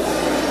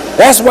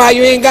 That's why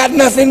you ain't got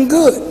nothing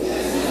good.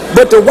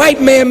 But the white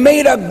man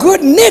made a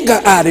good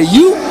nigga out of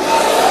you.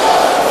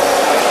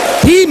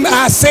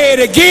 I say it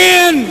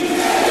again,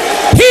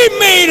 he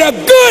made a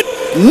good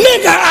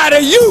nigga out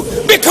of you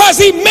because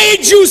he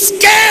made you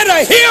scared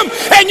of him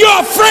and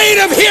you're afraid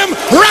of him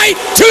right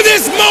to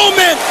this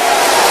moment.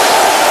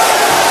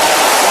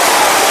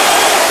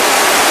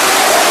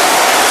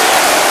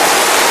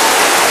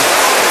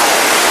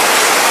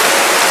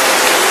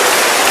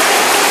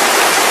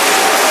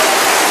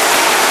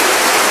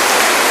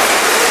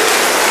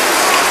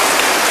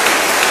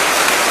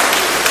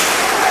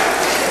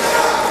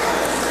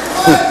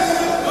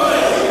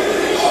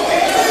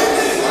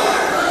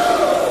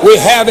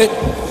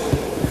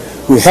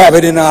 We have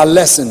it in our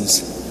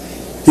lessons.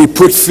 He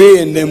put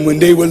fear in them when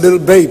they were little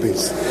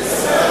babies.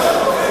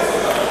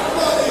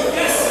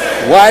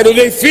 Why do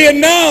they fear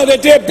now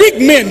that they're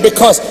big men?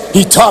 Because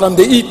he taught them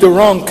to eat the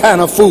wrong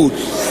kind of food.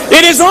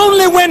 It is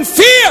only when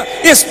fear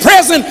is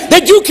present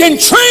that you can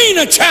train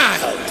a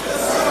child.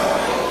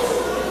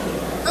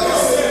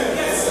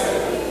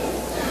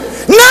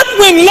 Not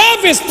when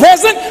love is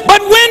present,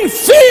 but when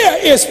fear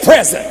is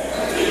present.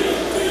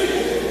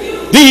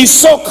 These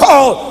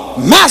so-called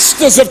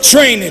masters of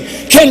training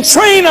can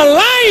train a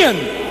lion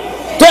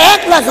to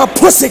act like a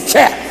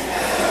pussycat.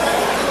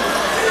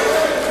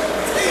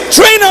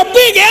 Train a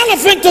big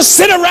elephant to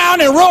sit around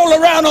and roll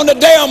around on the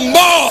damn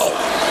ball.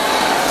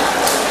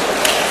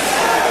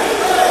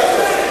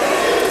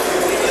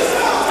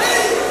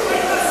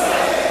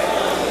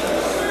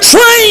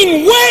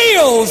 Train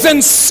whales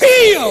and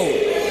seals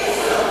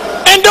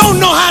and don't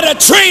know how to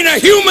train a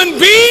human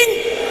being.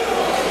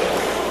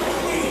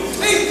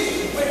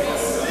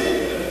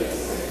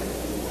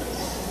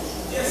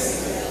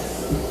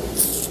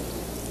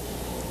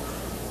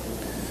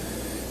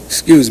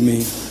 Excuse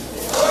me.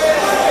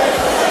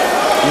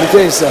 Let me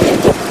tell you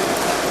something.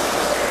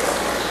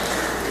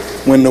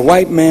 When the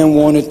white man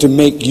wanted to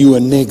make you a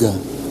nigger,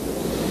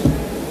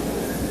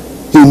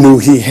 he knew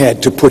he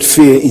had to put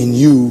fear in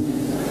you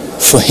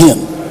for him.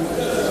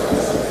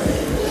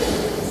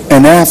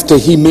 And after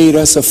he made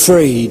us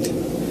afraid,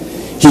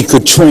 he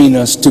could train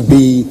us to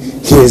be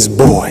his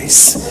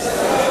boys.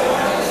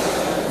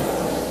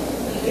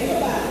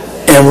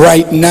 And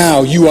right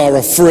now you are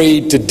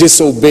afraid to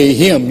disobey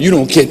him. You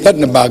don't care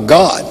nothing about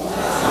God.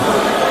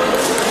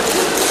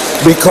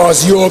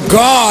 Because your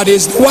God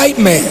is the white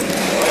man.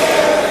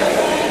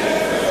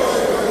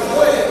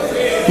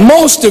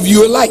 Most of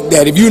you are like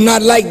that. If you're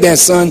not like that,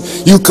 son,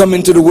 you come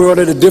into the world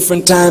at a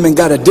different time and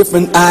got a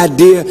different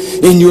idea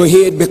in your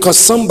head because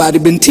somebody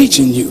been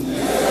teaching you.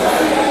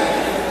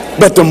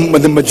 But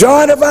the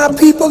majority of our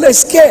people, they're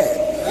scared.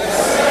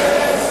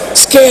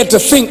 Scared to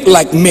think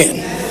like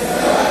men.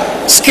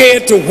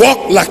 Scared to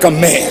walk like a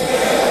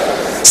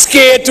man.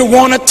 Scared to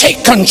want to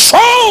take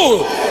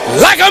control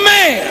like a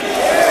man.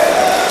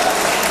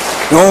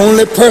 The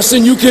only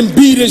person you can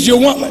beat is your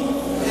woman.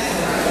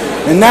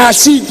 And now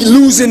she's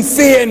losing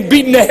fear and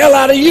beating the hell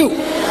out of you.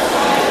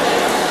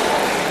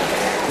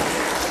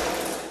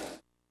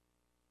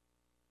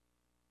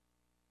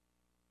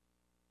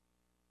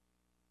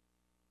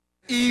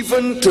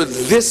 Even to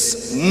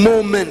this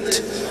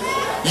moment,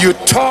 you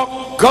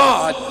talk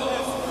God,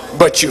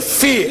 but you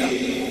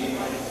fear.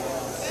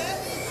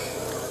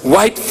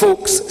 White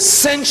folks'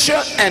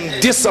 censure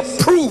and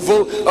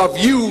disapproval of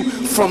you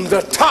from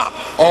the top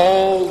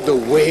all the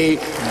way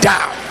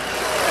down.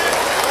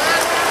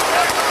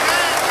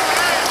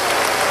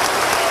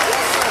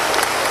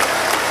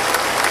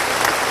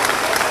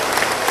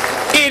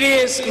 It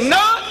is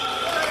not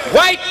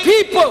white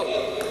people.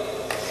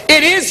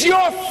 It is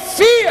your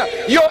fear,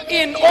 your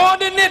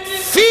inordinate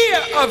fear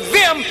of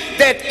them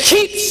that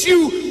keeps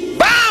you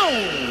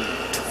bound.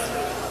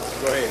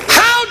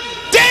 How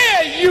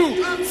dare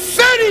you,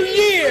 30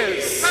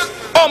 years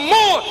or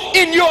more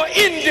in your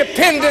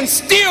independence,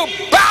 still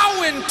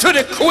bowing to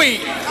the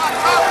queen?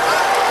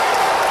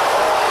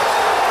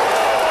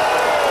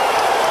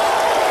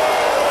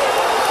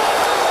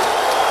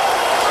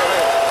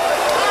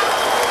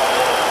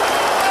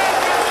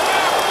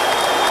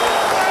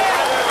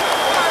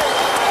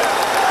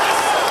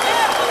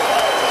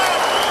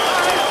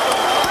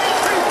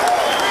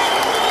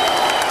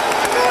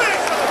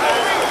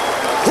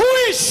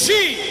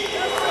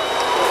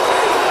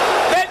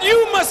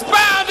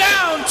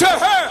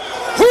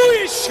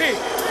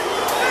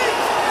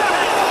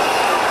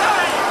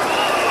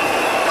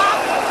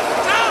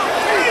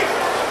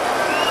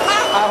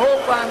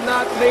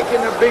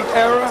 making a big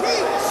error?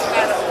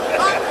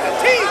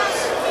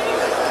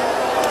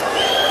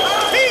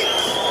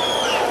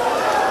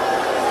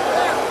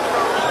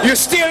 You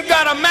still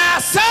got a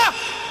master.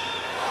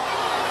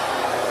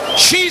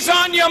 She's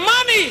on your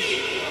money.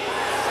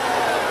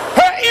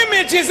 Her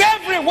image is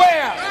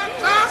everywhere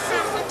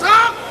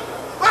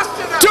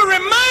to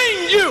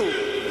remind you,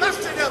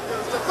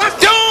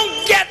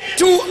 don't get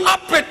too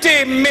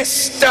uppity,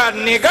 Mr.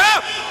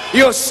 Nigger.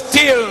 You're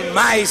still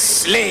my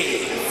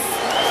slave.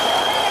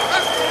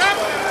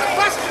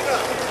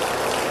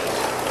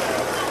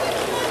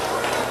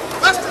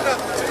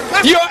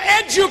 Your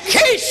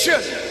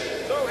education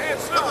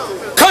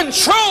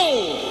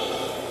control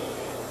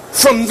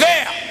from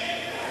there.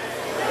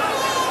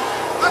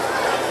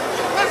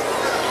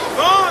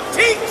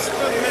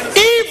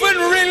 Even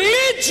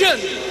religion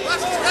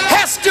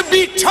has to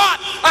be taught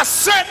a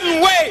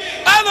certain way,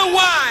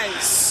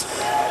 otherwise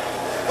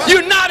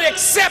you're not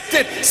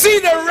accepted. See,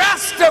 the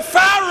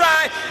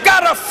Rastafari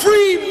got a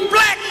free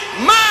black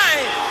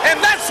mind, and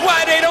that's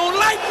why they don't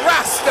like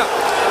Rasta.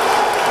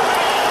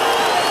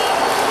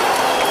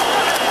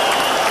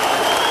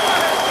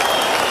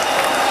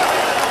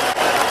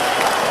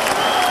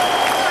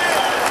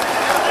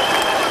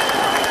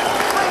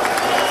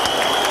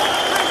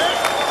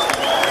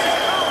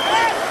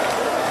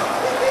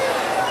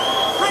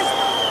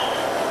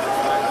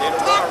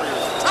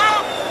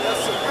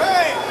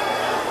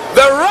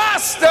 The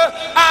Rasta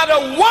are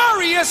the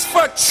warriors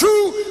for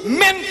true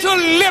mental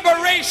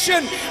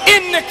liberation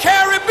in the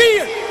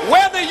Caribbean.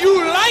 Whether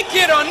you like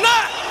it or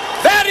not,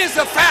 that is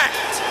a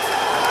fact.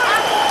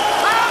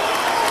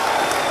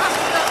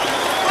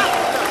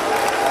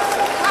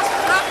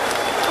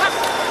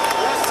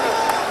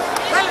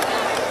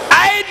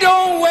 I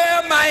don't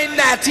wear my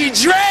natty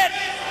dread,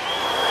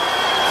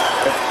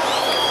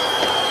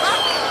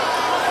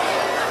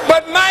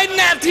 but my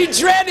natty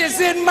dread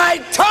is in my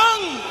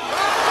tongue.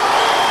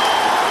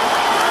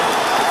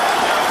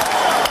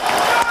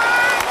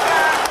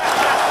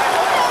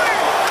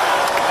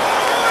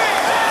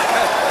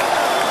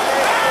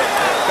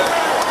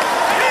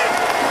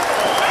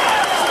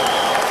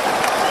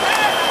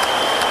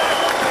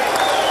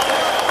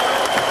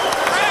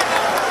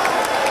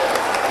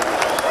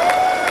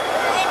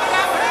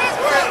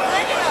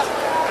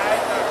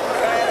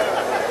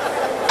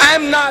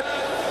 I'm not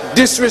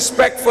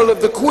disrespectful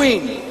of the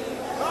Queen,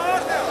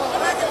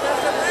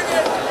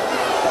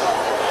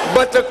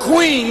 but the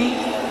Queen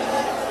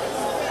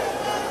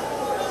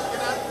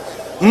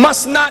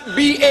must not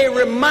be a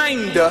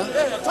reminder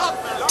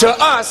to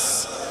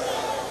us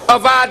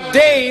of our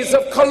days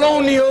of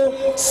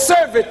colonial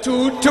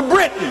servitude to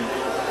Britain.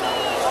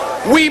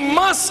 We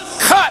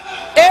must cut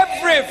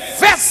every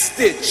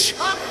vestige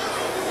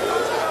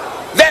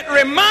that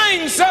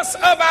reminds us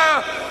of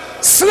our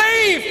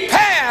slave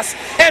past,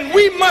 and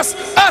we must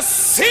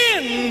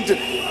ascend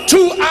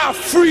to our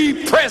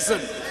free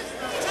present.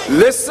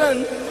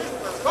 Listen.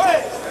 Go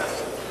ahead.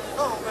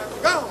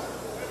 Go.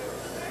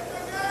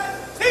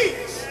 Teach.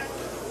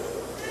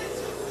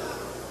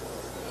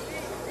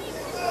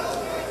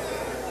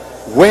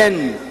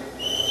 When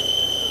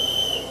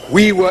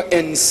we were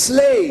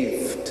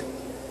enslaved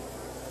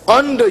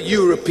under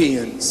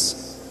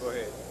Europeans,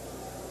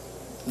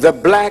 the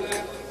black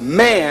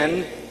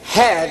man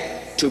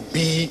had to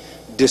be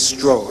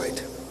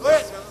destroyed.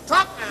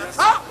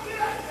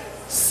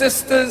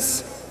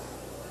 Sisters,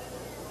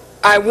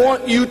 I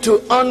want you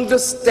to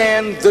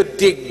understand the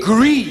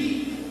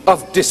degree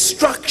of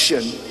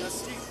destruction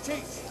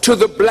to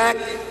the black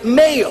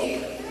male.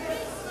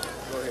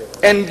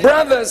 And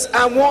brothers,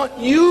 I want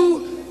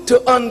you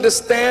to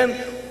understand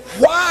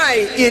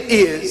why it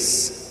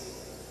is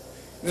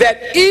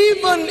that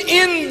even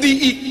in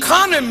the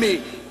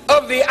economy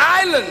of the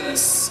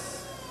islands,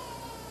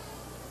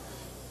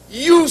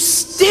 you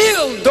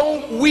still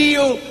don't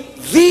wield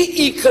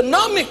the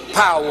economic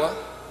power,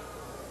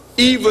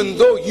 even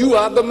though you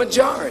are the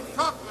majority.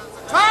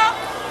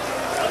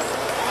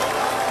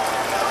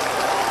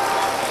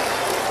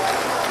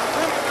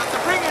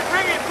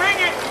 Bring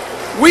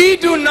it. We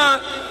do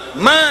not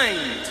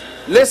mind,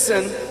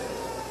 listen,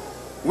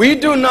 we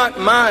do not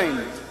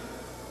mind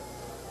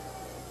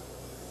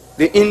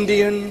the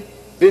Indian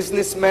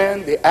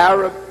businessman, the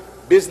Arab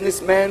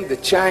businessman, the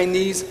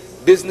Chinese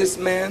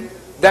businessman.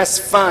 That's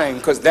fine,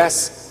 because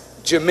that's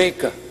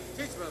Jamaica.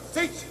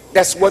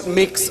 That's what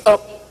makes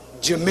up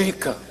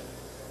Jamaica.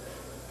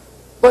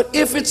 But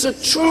if it's a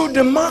true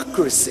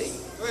democracy,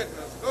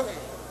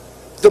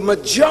 the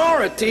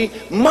majority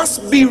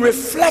must be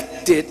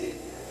reflected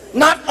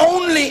not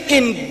only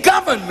in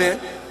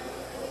government,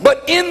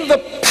 but in the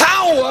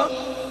power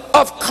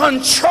of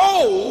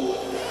control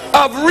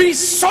of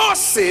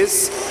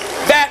resources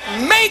that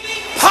make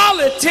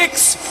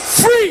politics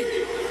free.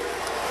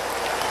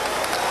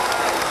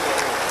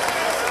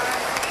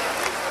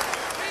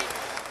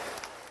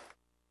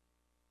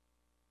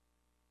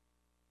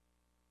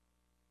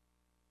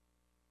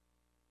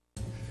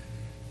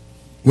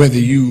 Whether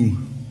you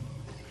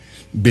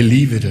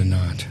believe it or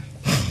not,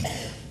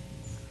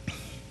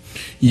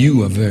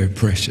 you are very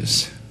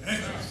precious.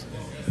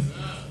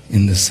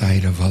 in the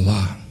sight of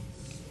Allah.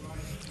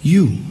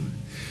 You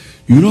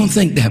don't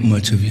think that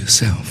much of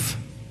yourself.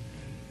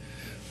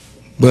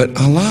 But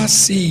Allah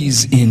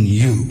sees in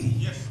you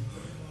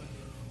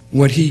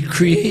what He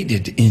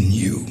created in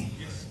you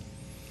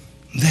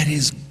that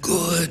is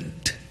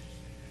good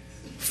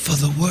for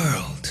the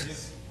world.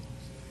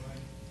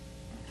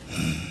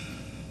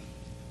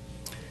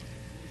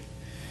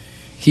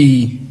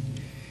 He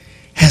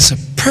has a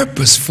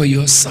purpose for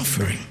your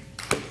suffering,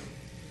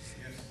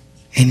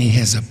 and He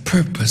has a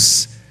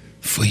purpose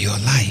for your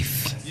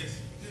life.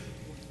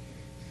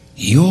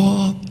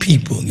 Your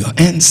people, your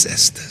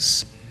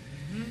ancestors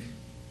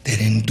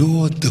that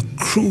endured the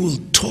cruel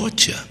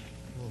torture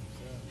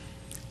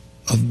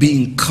of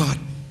being caught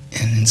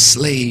and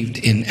enslaved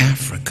in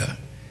Africa,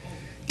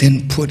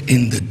 then put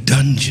in the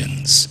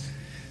dungeons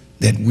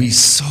that we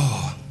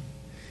saw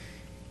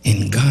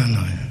in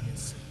Ghana,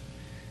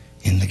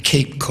 in the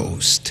Cape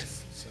Coast,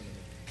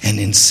 and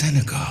in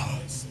Senegal.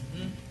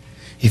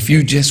 If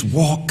you just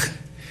walk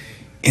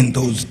in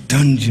those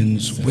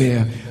dungeons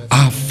where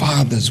our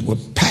fathers were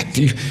packed,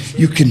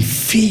 you can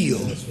feel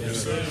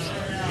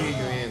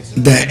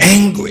the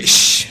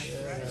anguish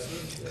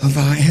of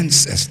our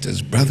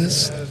ancestors,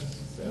 brothers.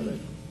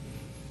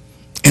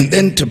 And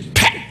then to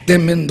pack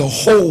them in the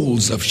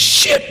holds of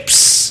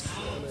ships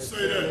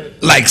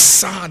like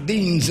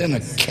sardines in a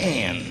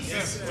can,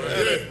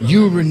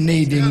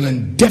 urinating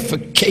and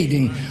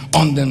defecating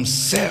on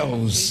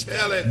themselves,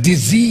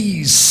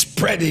 disease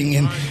spreading,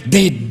 and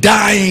they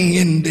dying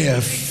in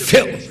their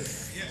filth.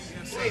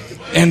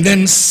 And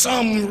then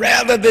some,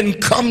 rather than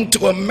come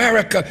to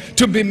America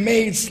to be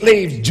made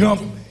slaves,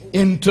 jump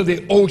into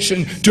the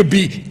ocean to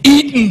be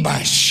eaten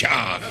by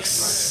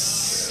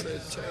sharks.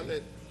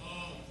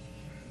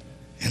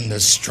 And the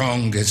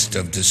strongest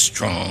of the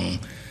strong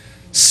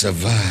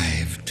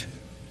survived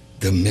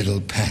the Middle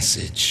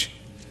Passage,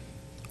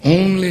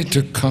 only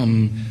to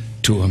come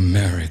to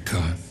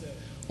America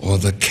or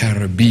the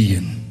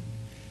Caribbean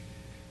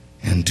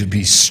and to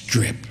be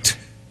stripped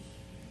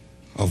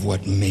of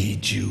what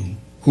made you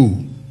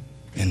who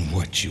and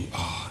what you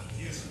are.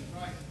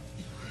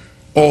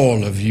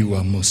 All of you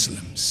are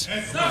Muslims.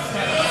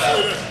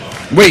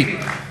 Wait.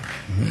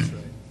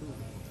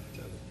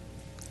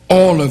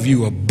 All of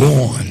you are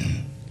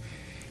born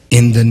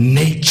in the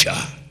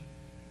nature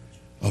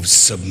of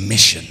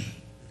submission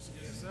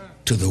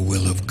to the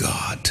will of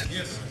God.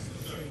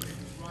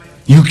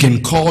 You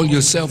can call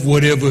yourself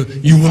whatever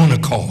you want to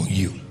call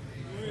you.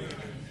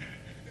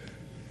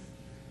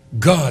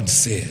 God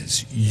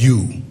says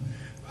you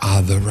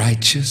are the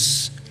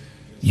righteous.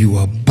 You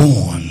are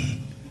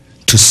born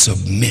to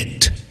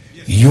submit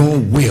your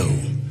will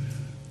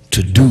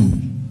to do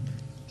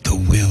the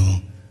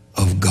will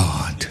of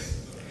God.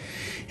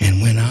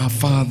 And when our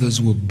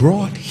fathers were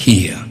brought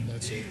here,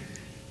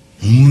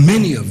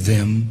 many of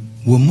them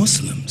were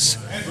Muslims.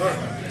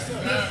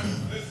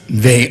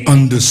 They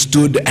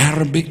understood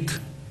Arabic.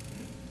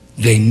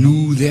 They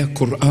knew their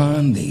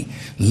Quran. They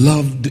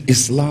loved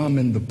Islam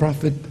and the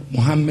Prophet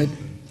Muhammad,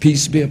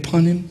 peace be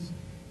upon him.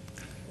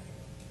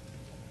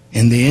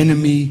 And the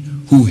enemy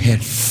who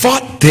had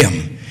fought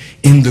them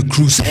in the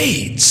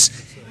Crusades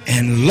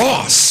and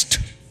lost,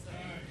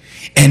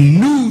 and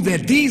knew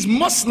that these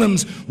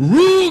Muslims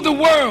ruled the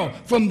world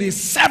from the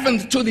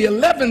 7th to the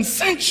 11th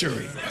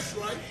century,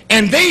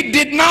 and they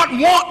did not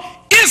want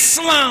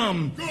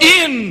Islam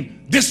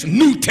in this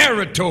new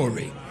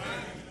territory.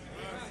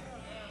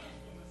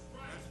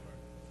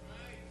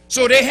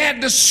 So they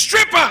had to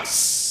strip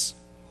us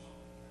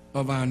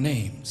of our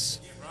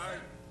names,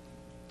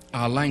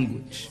 our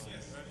language,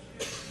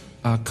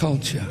 our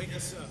culture,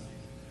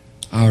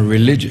 our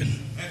religion,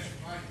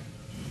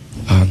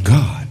 our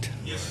God,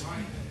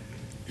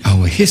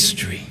 our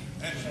history.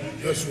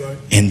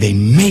 And they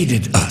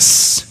mated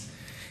us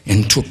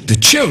and took the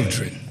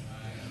children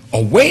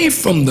away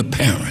from the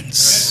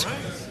parents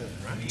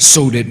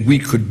so that we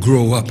could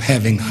grow up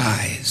having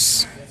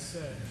eyes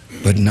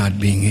but not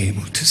being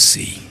able to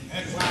see,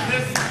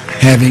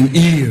 having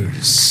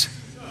ears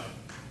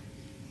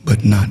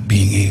but not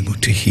being able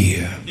to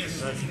hear,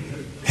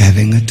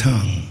 having a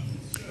tongue,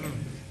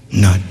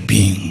 not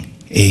being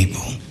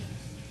able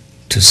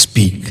to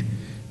speak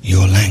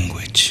your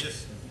language.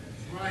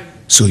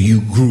 So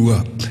you grew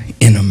up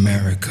in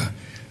America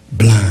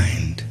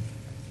blind,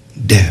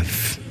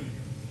 deaf,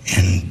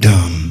 and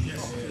dumb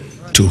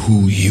to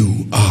who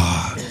you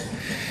are.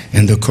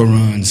 And the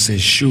Quran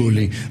says,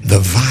 surely the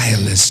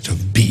vilest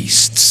of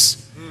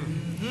beasts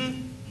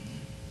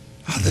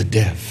are the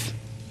deaf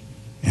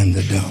and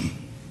the dumb.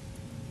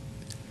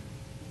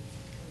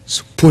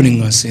 So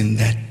putting us in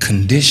that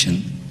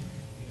condition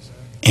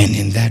and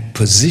in that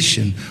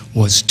position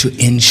was to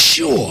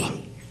ensure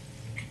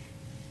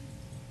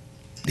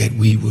that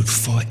we would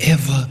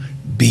forever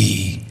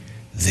be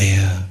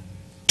their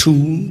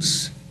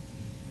tools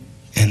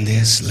and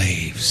their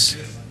slaves.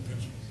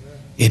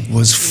 It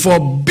was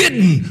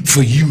forbidden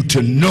for you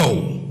to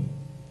know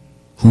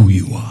who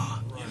you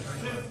are.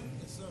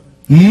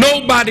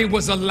 Nobody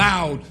was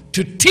allowed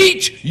to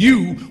teach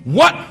you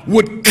what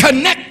would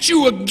connect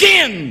you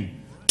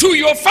again to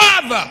your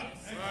father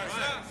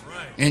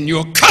and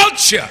your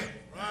culture,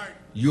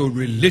 your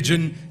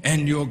religion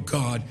and your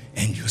God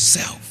and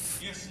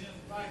yourself.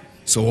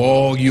 So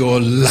all your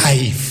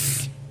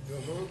life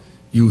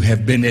you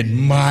have been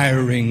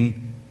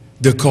admiring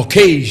the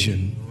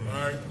Caucasian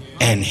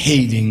and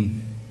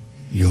hating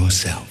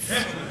yourself.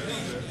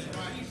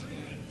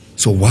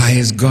 So why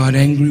is God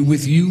angry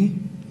with you?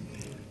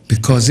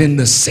 Because in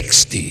the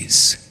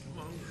 60s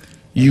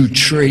you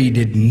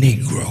traded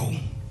Negro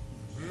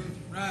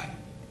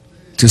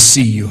to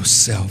see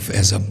yourself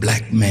as a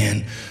black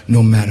man,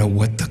 no matter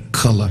what the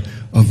color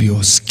of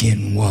your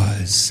skin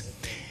was.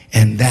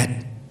 And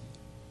that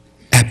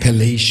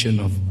appellation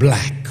of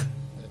black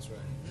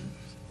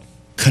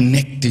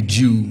connected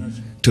you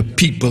to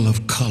people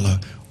of color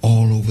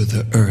all over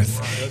the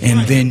earth.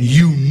 And then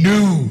you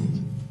knew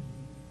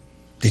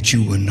that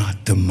you were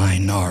not the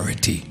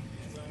minority.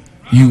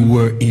 You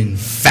were in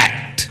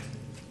fact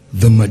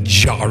the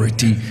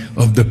majority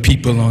of the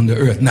people on the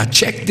earth. Now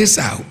check this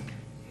out.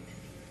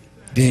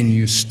 Then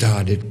you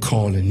started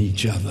calling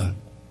each other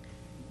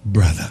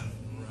brother.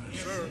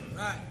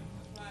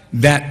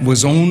 That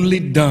was only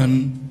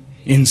done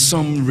in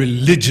some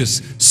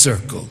religious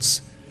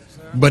circles.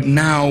 But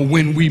now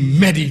when we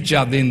met each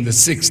other in the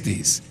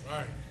 60s,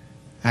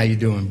 how you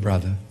doing,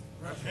 brother?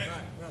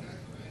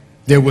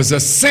 There was a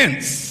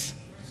sense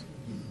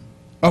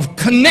of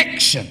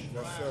connection.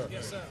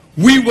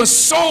 We were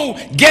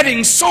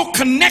getting so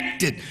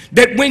connected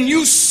that when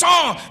you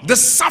saw the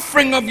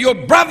suffering of your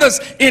brothers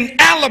in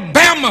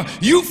Alabama,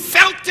 you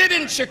felt it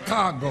in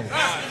Chicago.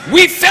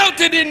 We felt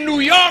it in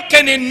New York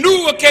and in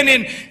Newark and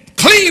in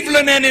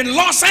Cleveland and in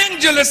Los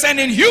Angeles and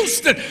in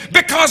Houston,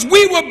 because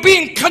we were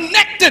being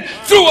connected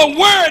through a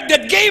word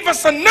that gave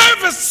us a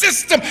nervous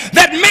system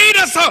that made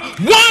us a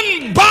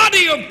one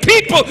body of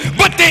people.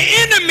 But the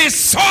enemy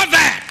saw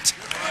that.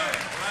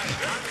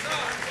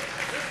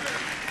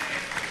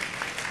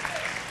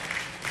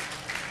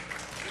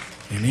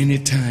 And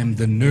anytime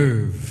the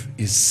nerve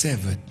is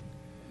severed,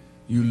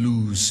 you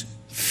lose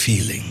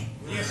feeling.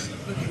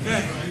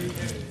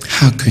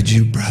 How could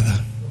you,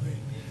 brother,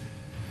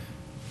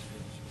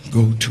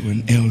 go to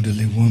an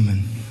elderly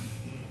woman,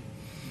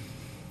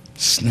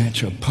 snatch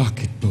her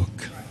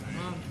pocketbook,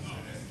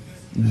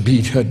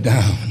 beat her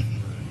down?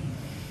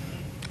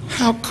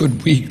 How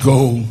could we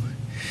go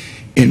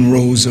in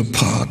Rosa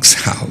Parks'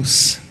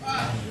 house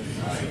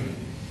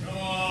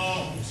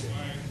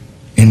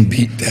and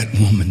beat that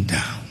woman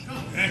down?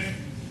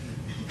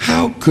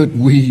 How could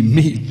we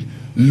meet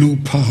Lou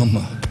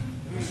Palmer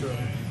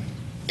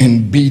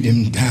and beat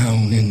him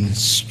down in the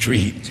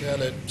street?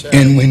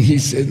 And when he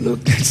said,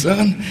 "Look,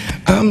 son,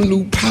 I'm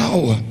Lou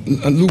Palmer.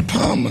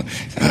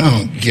 I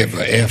don't give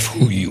a F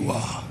who you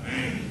are."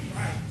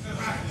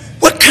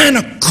 What kind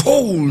of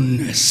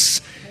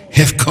coldness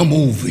have come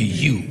over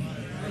you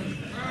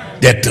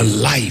that the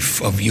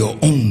life of your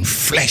own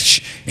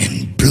flesh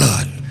and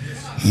blood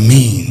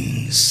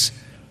means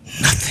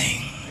nothing?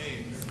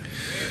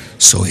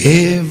 So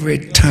every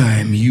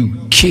time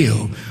you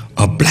kill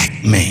a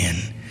black man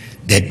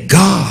that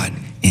God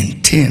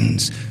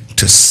intends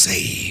to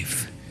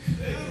save,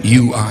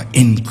 you are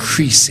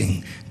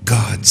increasing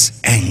God's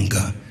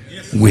anger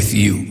with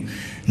you.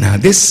 Now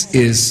this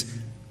is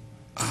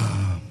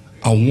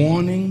a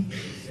warning,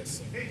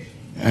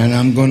 and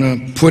I'm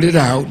gonna put it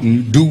out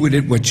and do with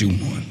it what you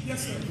want.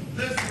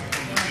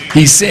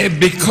 He said,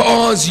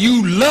 because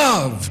you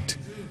loved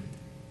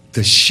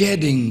the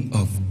shedding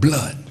of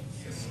blood,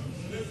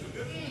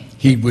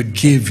 he would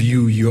give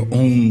you your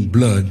own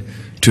blood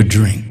to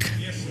drink,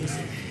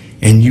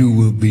 and you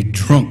will be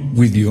drunk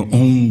with your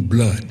own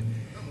blood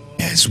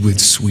as with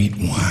sweet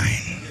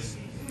wine.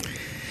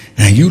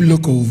 Now you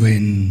look over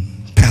in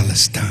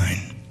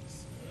Palestine,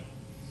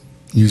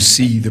 you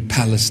see the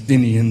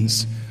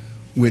Palestinians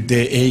with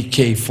their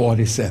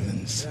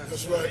AK-47s.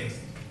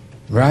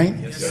 Right?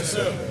 Yes,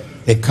 sir.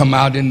 They come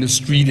out in the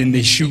street and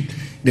they shoot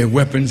their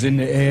weapons in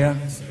the air.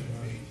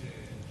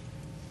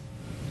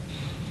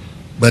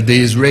 But the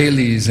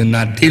Israelis are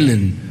not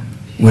dealing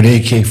with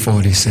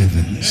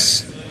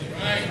AK-47s.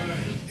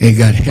 They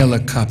got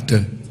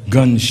helicopter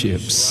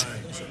gunships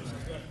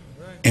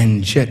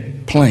and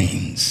jet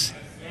planes.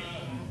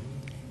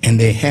 And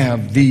they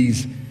have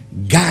these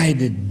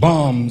guided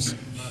bombs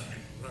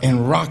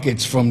and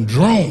rockets from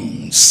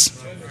drones.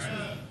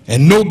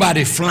 And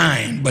nobody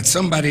flying, but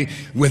somebody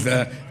with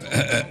a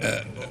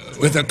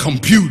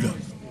computer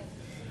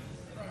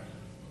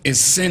is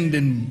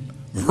sending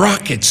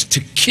rockets to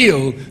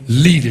kill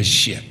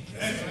leadership.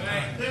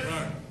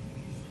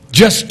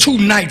 Just 2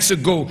 nights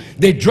ago,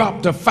 they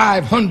dropped a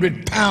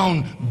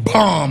 500-pound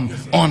bomb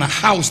on a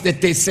house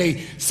that they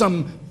say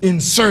some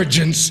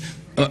insurgents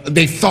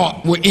they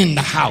thought were in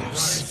the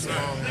house.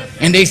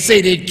 And they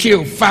say they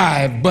killed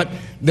 5, but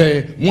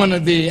one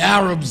of the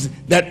Arabs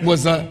that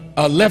was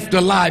left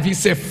alive, he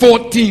said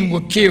 14 were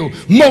killed,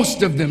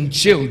 most of them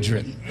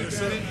children.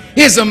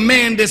 Here's a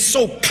man that's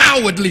so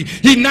cowardly,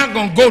 he's not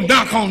going to go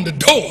knock on the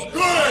door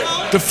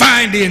to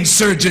find the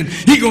insurgent.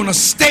 He's going to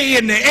stay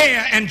in the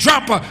air and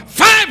drop a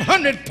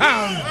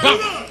 500-pound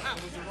bomb.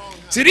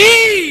 See,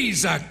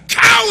 these are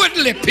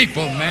cowardly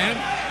people, man.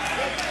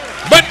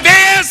 But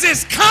theirs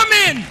is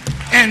coming,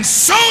 and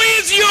so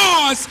is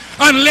yours,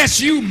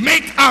 unless you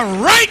make a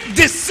right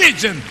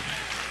decision.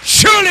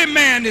 Surely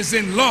man is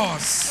in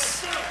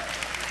loss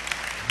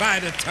by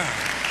the time.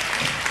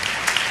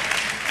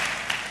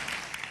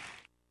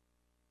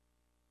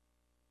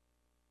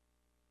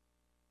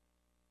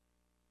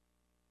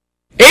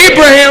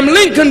 Abraham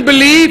Lincoln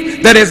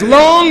believed that as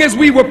long as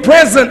we were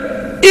present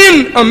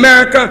in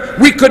America,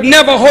 we could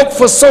never hope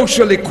for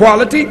social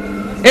equality,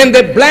 and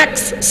that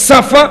blacks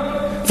suffer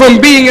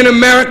from being in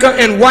America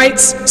and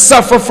whites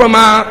suffer from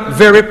our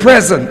very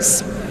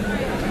presence.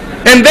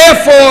 And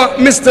therefore,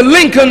 Mr.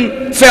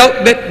 Lincoln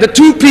felt that the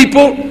two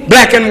people,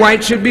 black and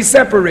white, should be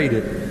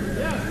separated.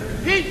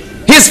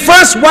 His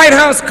first White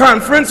House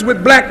conference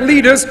with black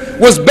leaders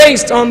was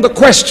based on the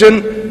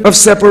question of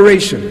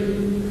separation.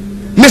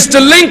 Mr.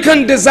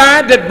 Lincoln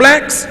desired that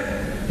blacks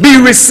be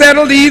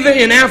resettled either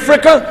in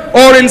Africa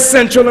or in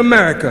Central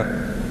America.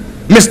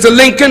 Mr.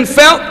 Lincoln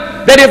felt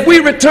that if we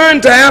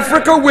returned to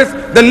Africa with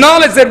the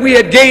knowledge that we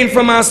had gained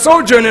from our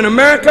sojourn in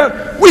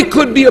America, we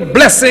could be a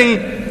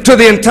blessing to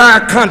the entire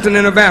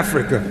continent of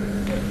Africa.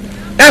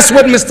 That's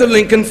what Mr.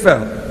 Lincoln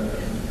felt.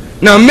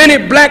 Now, many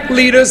black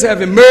leaders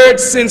have emerged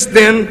since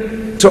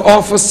then to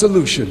offer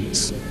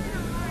solutions.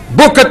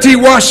 Booker T.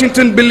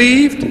 Washington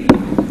believed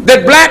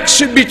that blacks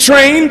should be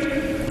trained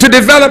to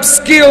develop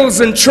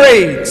skills and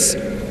trades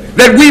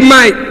that we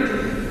might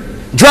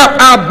drop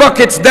our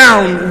buckets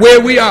down where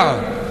we are.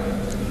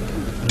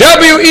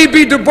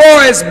 W.E.B. Du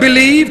Bois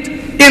believed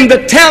in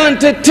the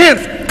talented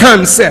 10th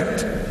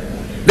concept,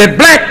 that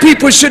black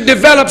people should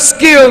develop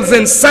skills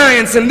in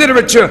science and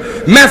literature,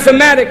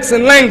 mathematics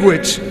and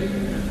language.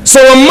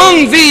 So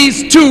among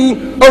these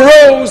two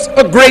arose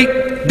a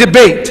great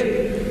debate.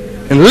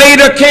 And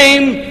later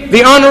came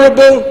the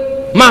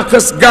Honorable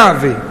Marcus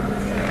Garvey.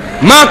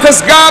 Marcus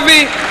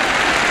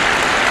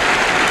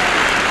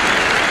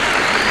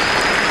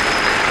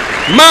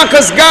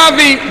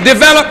Garvey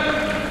developed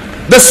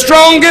the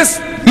strongest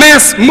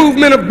mass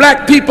movement of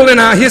black people in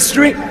our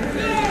history,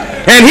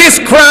 and his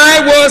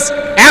cry was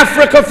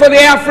Africa for the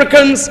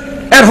Africans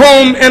at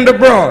home and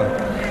abroad.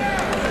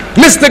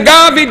 Mr.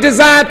 Garvey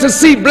desired to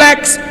see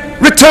blacks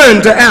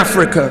return to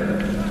Africa.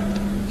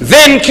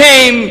 Then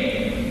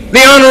came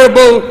the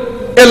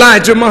Honorable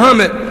Elijah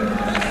Muhammad,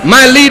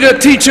 my leader,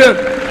 teacher,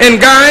 and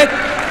guide,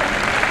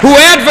 who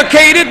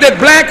advocated that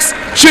blacks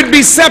should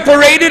be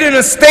separated in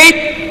a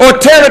state or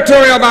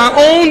territory of our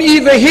own,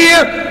 either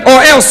here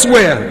or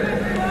elsewhere,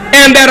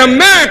 and that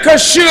America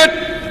should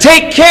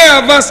take care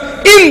of us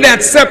in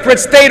that separate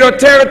state or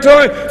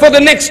territory for the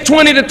next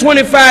 20 to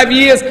 25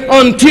 years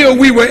until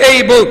we were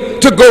able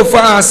to go for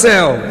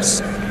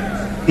ourselves.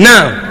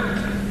 Now,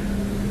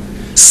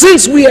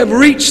 since we have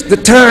reached the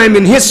time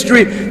in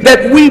history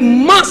that we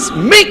must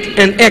make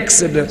an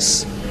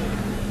exodus,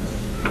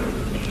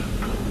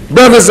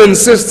 brothers and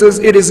sisters,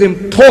 it is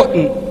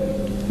important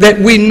that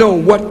we know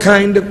what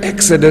kind of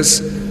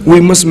exodus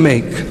we must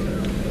make.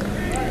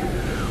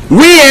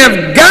 We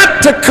have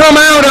got to come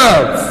out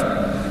of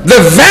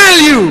the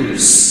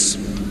values,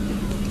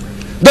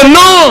 the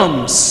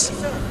norms,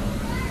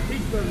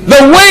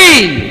 the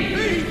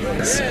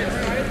ways.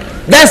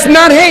 That's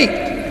not hate.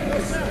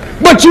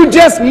 But you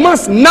just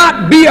must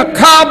not be a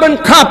carbon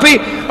copy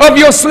of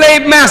your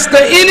slave master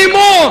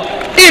anymore.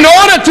 In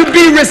order to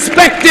be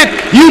respected,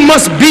 you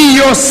must be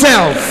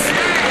yourself.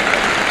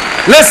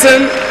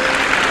 Listen.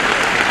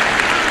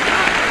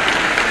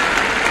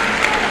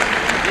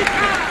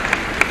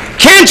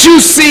 Can't you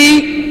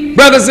see,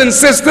 brothers and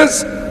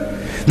sisters,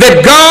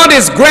 that God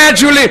is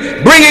gradually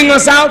bringing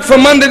us out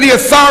from under the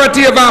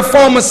authority of our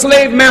former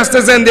slave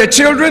masters and their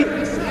children?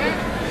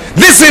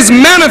 This is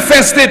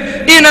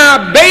manifested in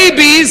our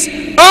babies'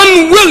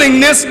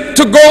 unwillingness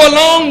to go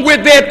along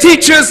with their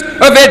teachers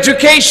of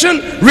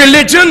education,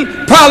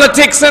 religion,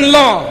 politics, and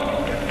law.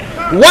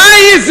 Why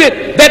is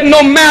it that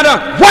no matter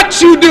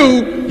what you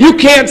do, you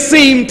can't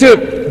seem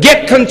to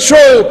get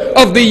control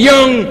of the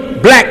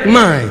young black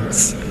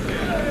minds?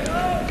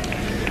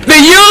 The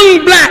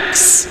young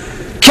blacks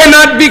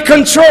cannot be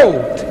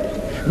controlled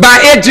by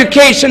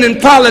education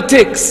and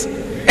politics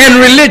and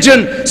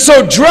religion,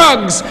 so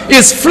drugs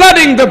is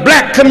flooding the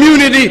black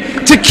community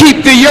to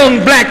keep the young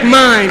black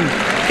mind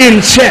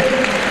in check.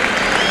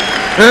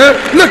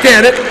 Look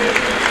at it.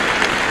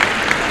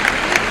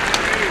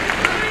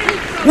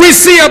 We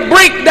see a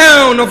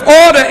breakdown of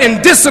order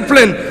and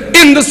discipline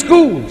in the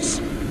schools,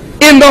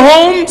 in the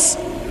homes,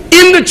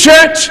 in the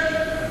church,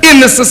 in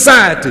the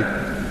society.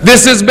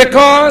 This is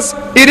because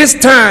it is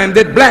time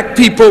that black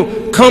people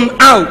come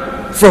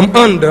out from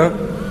under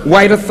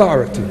white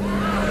authority.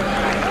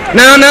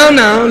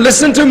 Now,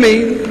 listen to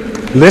me.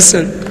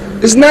 Listen.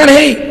 It's not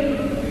hate.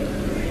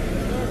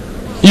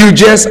 You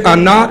just are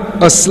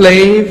not a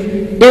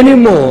slave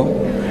anymore.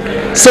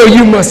 So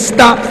you must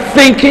stop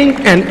thinking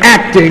and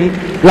acting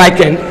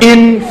like an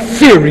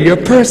inferior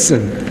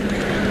person.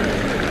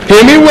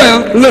 Hear me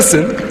well.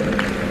 Listen.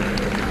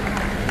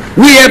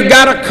 We have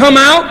got to come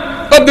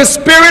out of the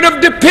spirit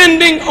of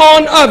depending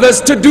on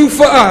others to do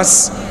for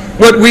us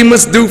what we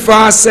must do for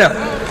ourselves.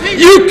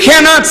 You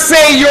cannot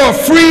say you're a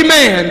free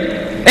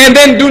man and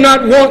then do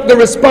not want the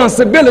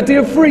responsibility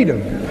of freedom.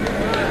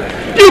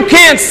 You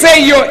can't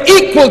say you're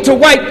equal to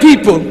white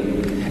people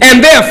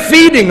and they're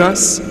feeding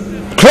us,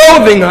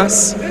 clothing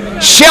us,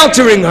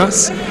 sheltering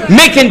us,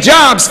 making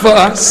jobs for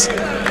us.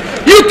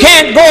 You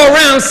can't go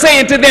around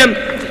saying to them,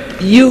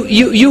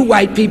 you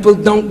white people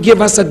don't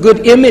give us a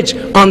good image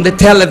on the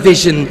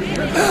television.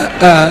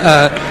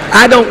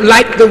 I don't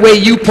like the way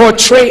you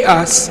portray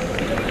us.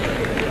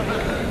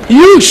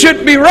 You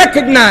should be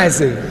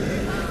recognizing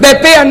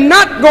that they are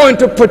not going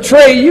to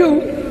portray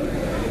you.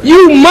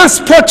 You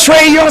must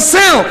portray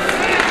yourself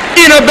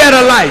in a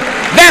better light.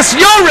 That's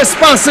your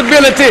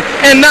responsibility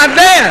and not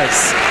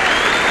theirs.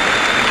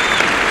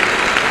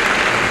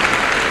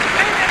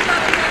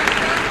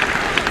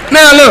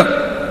 Now look,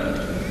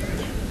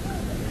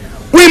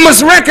 we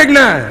must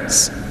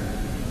recognize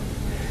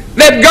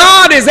that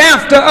God is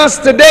after us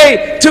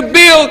today to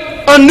build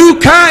a new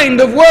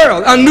kind of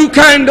world, a new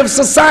kind of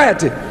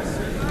society.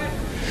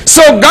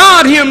 So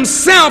God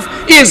himself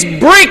is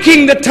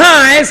breaking the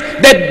ties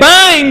that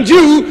bind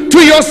you to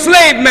your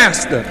slave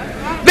master.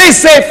 They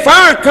say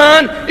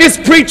Farrakhan is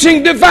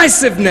preaching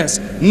divisiveness.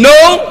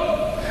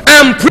 No,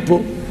 I'm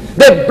preaching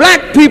that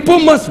black people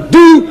must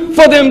do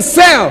for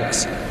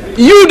themselves.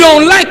 You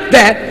don't like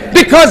that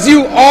because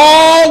you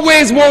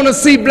always want to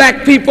see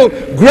black people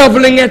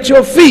groveling at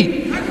your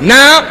feet.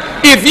 Now,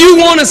 if you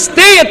want to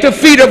stay at the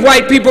feet of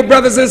white people,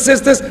 brothers and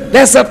sisters,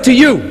 that's up to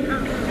you.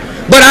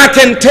 But I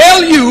can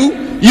tell you,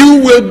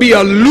 you will be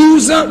a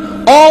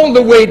loser all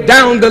the way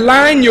down the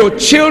line. Your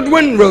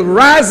children will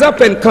rise up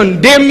and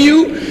condemn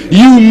you.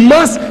 You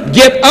must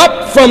get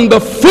up from the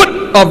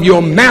foot of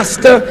your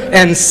master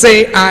and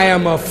say, I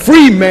am a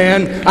free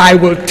man. I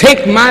will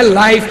take my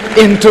life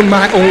into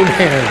my own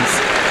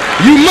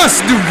hands. You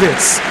must do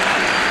this.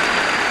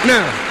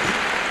 Now,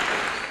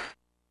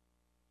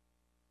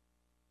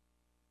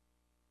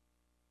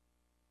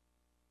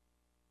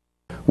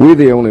 we're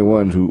the only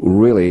ones who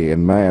really,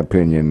 in my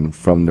opinion,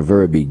 from the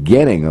very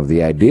beginning of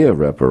the idea of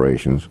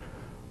reparations,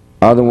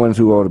 are the ones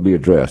who ought to be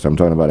addressed. I'm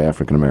talking about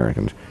African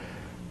Americans.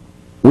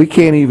 We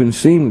can't even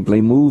seemingly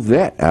move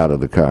that out of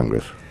the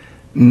Congress.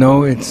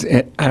 No,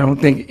 I don't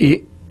think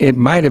it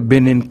might have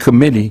been in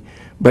committee,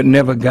 but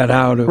never got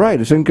out of. Right,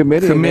 it's in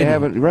committee. And they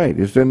haven't, right,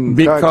 it's in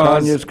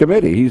Tanya's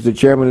committee. He's the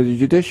chairman of the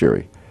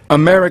judiciary.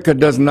 America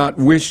does not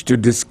wish to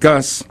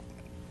discuss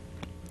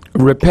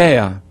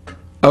repair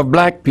of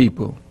black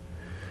people.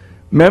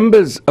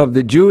 Members of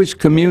the Jewish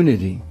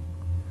community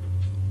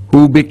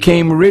who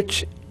became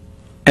rich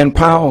and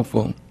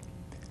powerful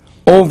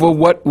over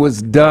what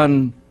was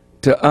done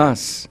to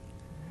us,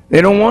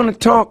 they don't want to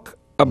talk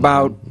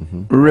about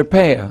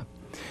repair.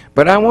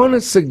 But I want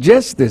to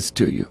suggest this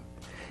to you.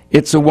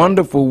 It's a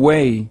wonderful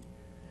way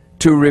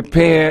to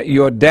repair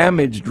your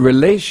damaged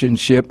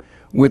relationship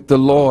with the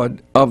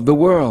Lord of the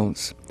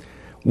worlds.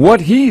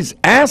 What he's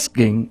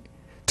asking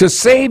to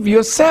save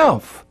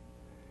yourself,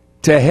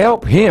 to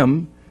help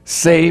him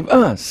save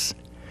us.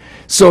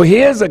 So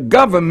here's a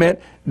government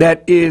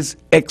that is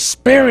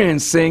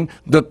experiencing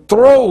the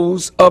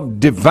throes of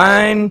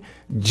divine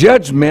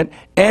judgment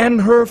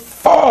and her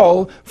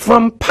fall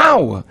from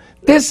power.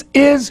 This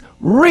is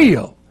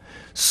real.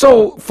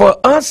 So for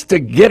us to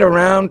get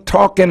around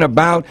talking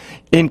about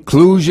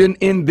inclusion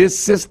in this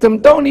system,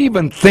 don't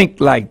even think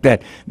like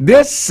that.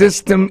 This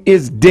system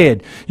is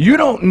dead. You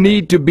don't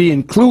need to be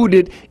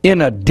included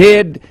in a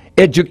dead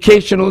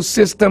educational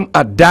system,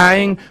 a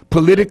dying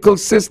political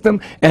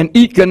system, an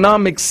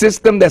economic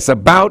system that's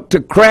about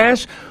to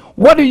crash.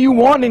 What do you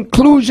want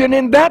inclusion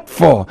in that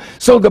for?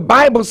 So the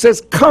Bible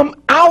says, come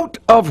out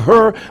of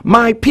her,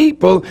 my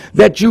people,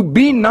 that you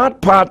be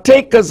not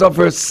partakers of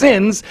her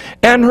sins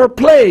and her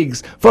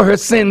plagues, for her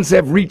sins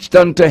have reached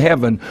unto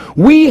heaven.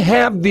 We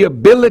have the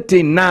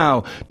ability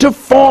now to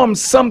form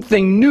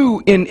something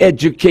new in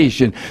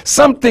education,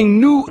 something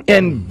new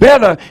and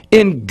better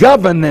in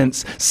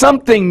governance,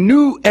 something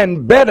new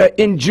and better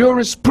in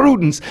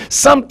jurisprudence,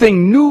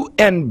 something new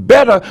and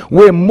better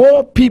where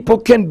more people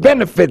can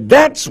benefit.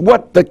 That's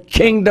what the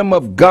kingdom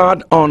of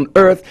God on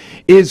earth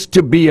is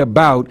to be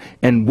about.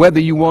 And whether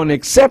you want to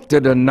accept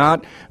it or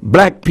not,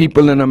 black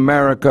people in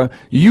America,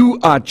 you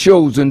are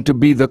chosen to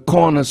be the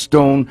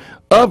cornerstone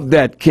of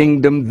that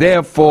kingdom.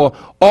 Therefore,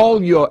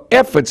 all your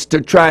efforts to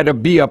try to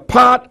be a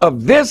part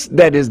of this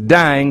that is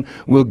dying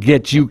will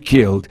get you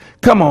killed.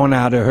 Come on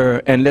out of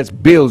her and let's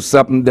build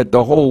something that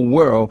the whole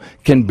world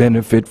can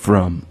benefit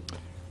from.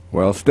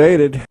 Well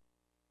stated.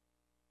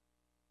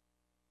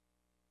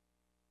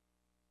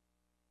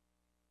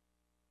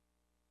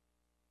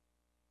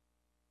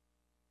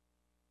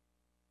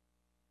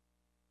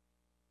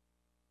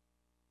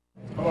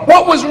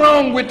 What was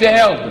wrong with the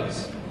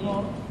elders?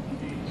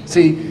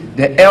 See,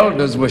 the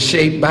elders were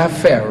shaped by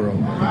Pharaoh.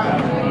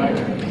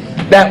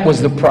 That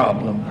was the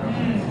problem.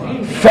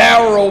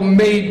 Pharaoh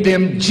made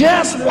them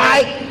just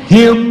like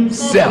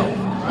himself.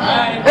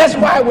 That's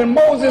why when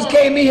Moses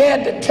came, he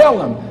had to tell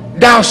them,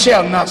 Thou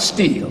shalt not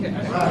steal.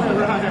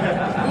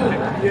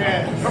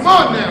 Come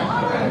on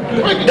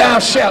now. Thou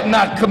shalt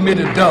not commit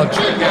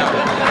adultery.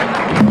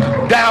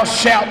 Thou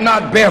shalt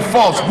not bear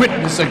false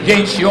witness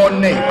against your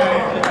neighbor.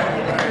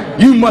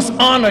 You must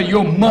honor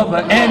your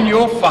mother and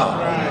your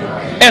father.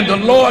 And the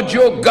Lord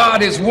your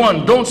God is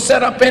one. Don't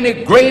set up any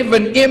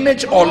graven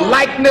image or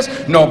likeness,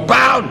 nor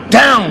bow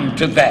down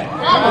to that.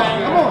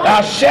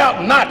 Thou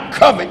shalt not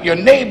covet your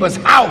neighbor's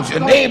house,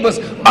 your neighbor's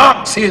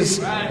ox, his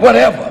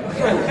whatever.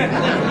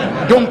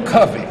 Don't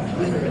covet.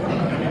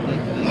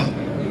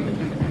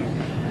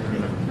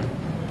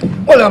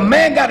 Well, a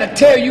man got to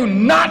tell you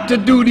not to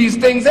do these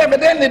things.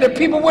 Evidently, the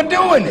people were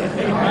doing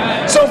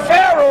it. So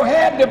Pharaoh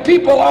had the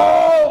people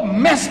all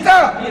messed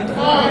up.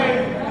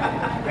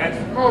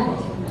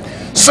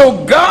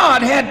 So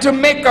God had to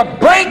make a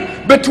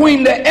break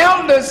between the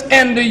elders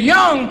and the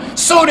young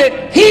so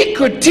that he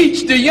could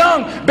teach the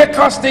young,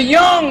 because the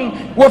young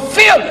were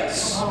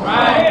fearless.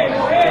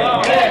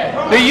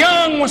 The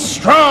young were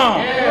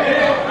strong.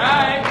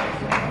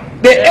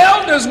 The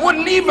elders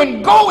wouldn't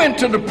even go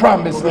into the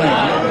promised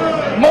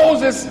land.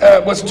 Moses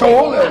was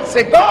told,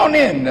 say, go on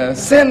in,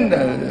 send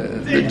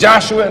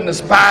Joshua and the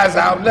spies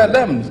out, let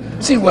them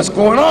see what's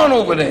going on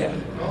over there.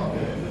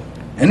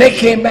 And they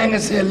came back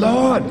and said,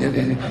 Lord,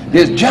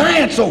 there's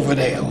giants over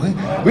there.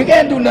 We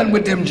can't do nothing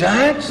with them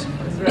giants.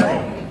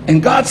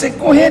 And God said,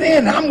 go ahead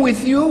in, I'm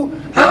with you.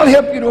 I'll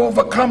help you to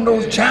overcome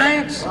those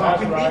giants.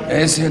 And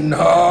they said, no,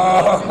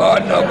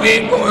 we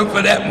ain't going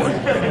for that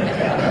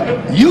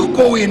one. You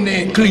go in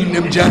there and clean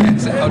them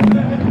giants out.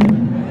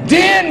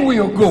 Then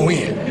we'll go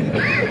in.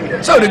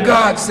 So the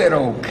God said,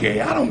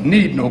 okay, I don't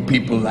need no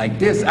people like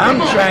this. I'm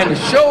trying to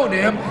show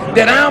them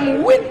that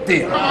I'm with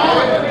them.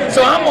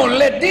 So I'm going to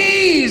let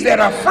these that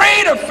are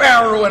afraid of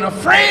Pharaoh and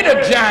afraid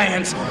of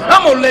giants,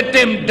 I'm going to let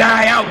them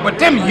die out. But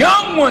them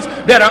young ones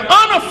that are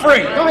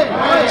unafraid,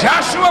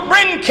 Joshua,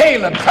 bring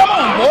Caleb. Come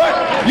on, boy.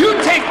 You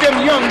take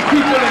them young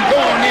people and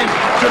go on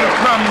into the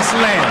promised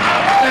land.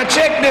 Now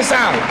check this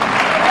out.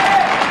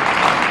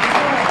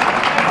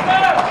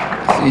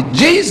 See,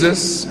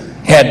 Jesus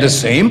had the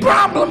same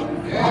problem.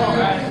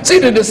 See,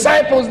 the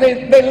disciples,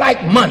 they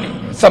like money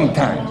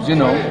sometimes, you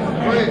know.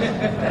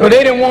 So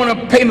they didn't want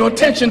to pay no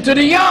attention to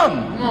the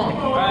young.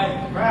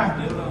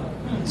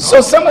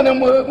 So some of them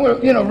were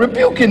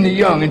rebuking the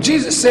young. And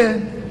Jesus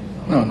said,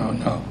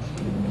 no.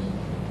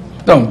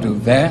 Don't do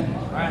that.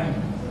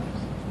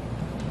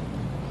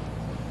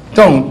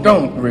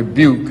 Don't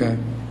rebuke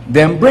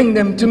them. Bring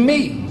them to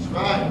me.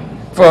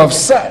 For of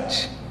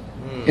such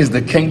is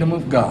the kingdom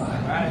of God.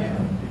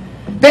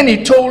 Then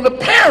he told the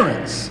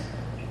parents,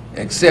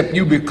 except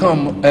you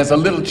become as a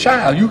little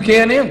child, you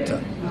can't enter.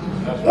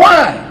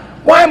 Why?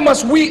 Why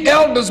must we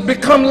elders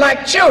become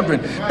like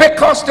children?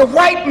 Because the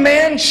white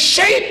man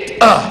shaped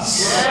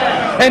us.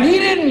 And he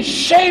didn't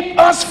shape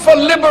us for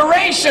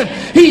liberation.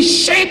 He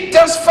shaped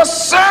us for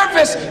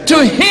service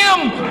to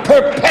him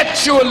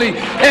perpetually.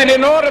 And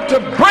in order to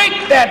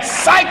break that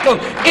cycle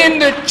in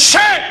the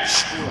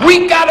church,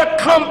 we got to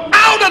come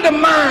out of the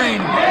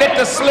mind that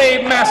the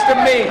slave master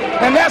made.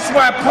 And that's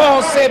why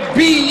Paul said,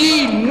 be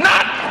ye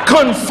not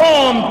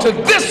conformed to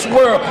this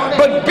world,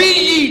 but be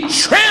ye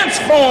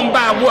transformed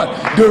by what?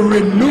 The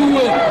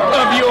renewal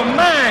of your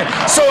mind.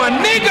 So a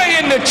nigger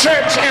in the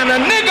church and a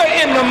nigger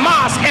in the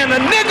mosque and a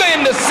nigger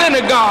in the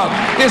synagogue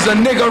is a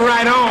nigger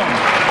right on.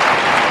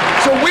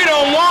 So we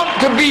don't want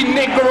to be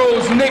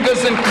Negroes,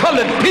 niggers, and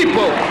colored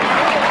people.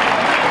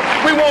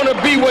 We want to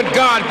be what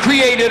God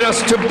created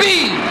us to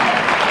be.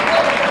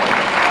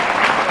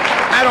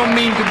 I don't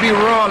mean to be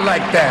raw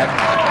like that.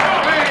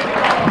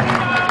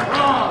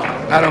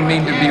 I don't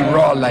mean to be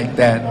raw like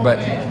that, but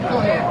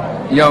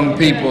young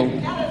people,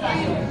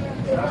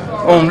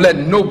 don't let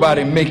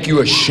nobody make you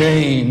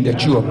ashamed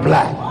that you are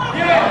black.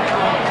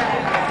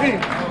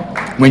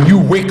 When you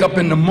wake up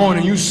in the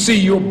morning, you see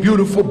your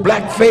beautiful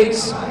black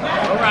face,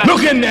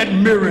 look in that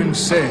mirror and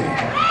say,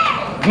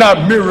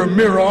 not mirror,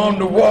 mirror on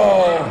the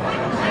wall,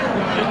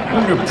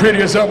 you're the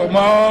prettiest of them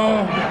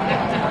all.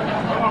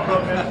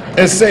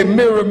 And say,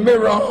 mirror,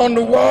 mirror on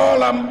the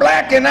wall, I'm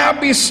black and I'll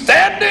be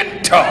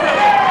standing tall.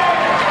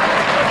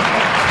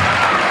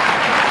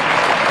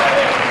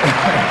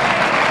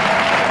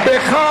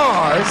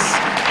 Because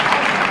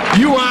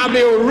you are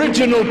the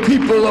original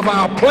people of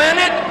our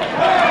planet.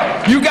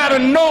 You got to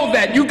know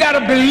that. You got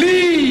to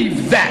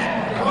believe that.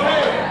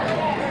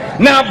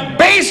 Now,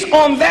 based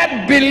on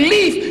that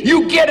belief,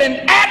 you get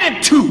an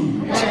attitude.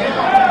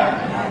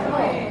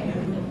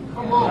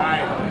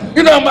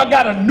 You know, I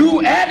got a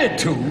new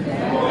attitude.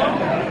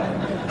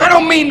 I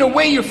don't mean the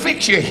way you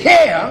fix your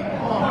hair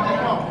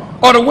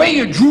or the way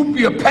you droop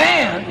your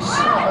pants.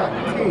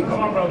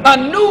 A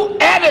new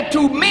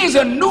attitude means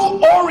a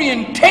new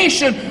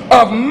orientation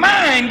of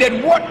mind, that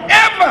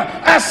whatever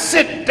I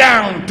sit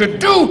down to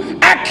do,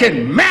 I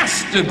can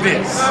master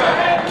this.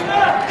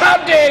 How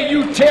dare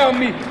you tell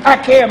me I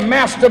can't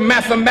master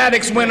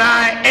mathematics when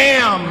I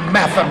am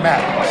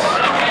mathematics?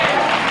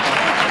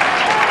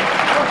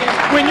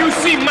 When you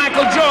see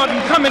Michael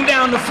Jordan coming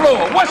down the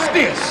floor, what's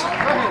this?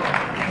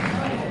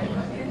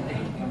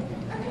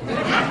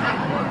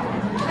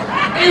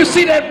 you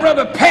see that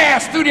brother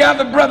pass through the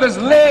other brother's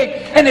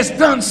leg, and it's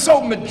done so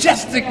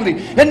majestically,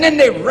 and then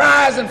they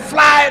rise and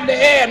fly in the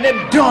air and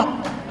then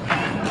dump.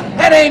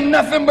 That ain't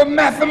nothing but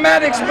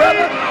mathematics,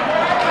 brother.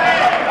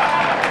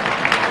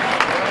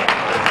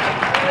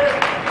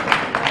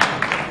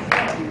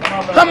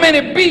 How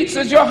many beats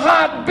is your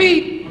heart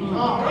beat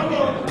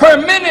per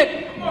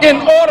minute in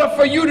order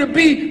for you to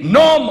be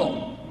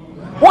normal?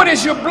 What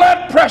is your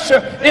blood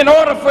pressure in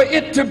order for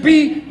it to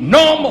be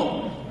normal?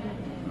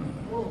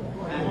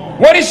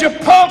 What is your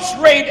pulse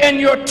rate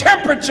and your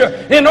temperature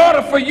in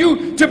order for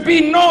you to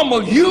be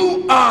normal?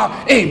 You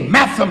are a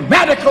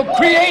mathematical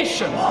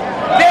creation.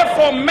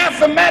 Therefore,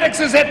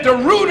 mathematics is at the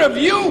root of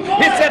you.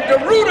 It's at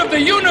the root of the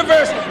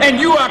universe, and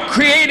you are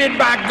created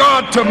by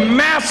God to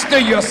master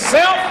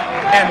yourself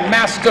and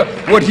master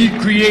what he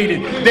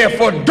created.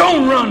 Therefore,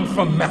 don't run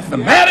from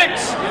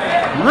mathematics.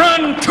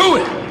 Run to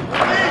it.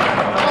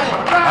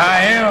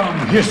 I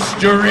am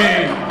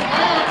history.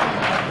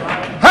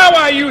 How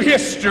are you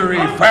history,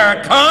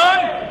 Farrakhan?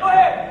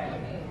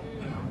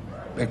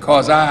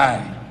 Because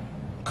I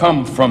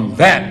come from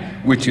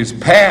that which is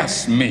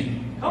past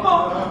me.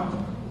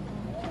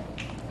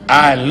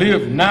 I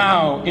live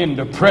now in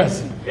the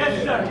present.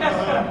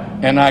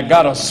 And I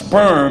got a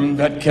sperm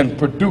that can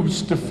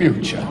produce the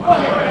future.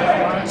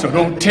 So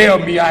don't tell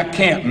me I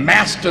can't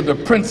master the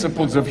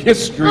principles of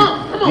history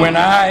when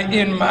I,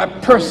 in my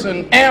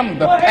person, am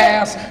the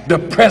past, the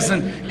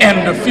present,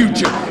 and the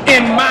future.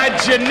 In my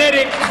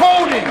genetic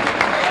coding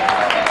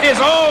is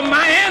all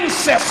my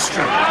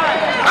ancestry.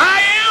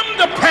 I am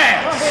the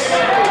past.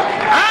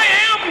 I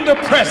am the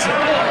present.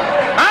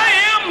 I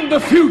am the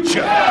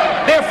future.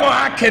 Therefore,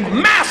 I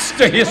can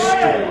master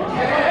history.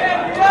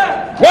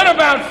 What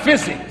about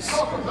physics?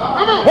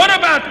 What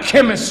about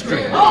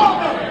chemistry?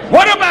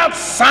 What about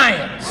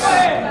science?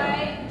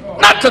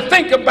 Not to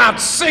think about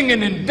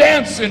singing and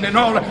dancing and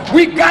all that.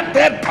 We got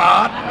that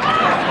part.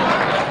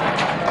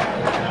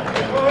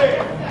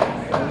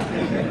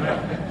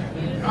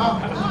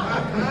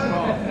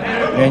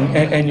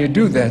 And you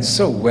do that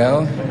so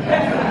well.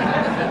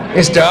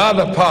 It's the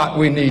other part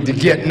we need to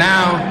get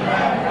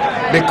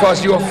now,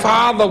 because your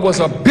father was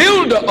a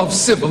builder of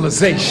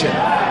civilization.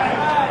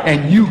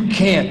 And you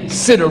can't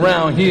sit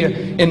around here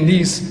in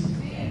these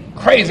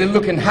crazy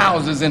looking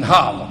houses in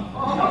Harlem.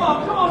 Come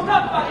on,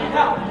 stop fucking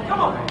house. Come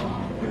on.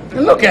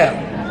 And look at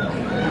them.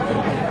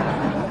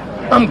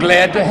 I'm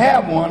glad to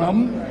have one of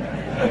them,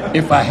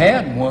 if I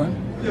had one.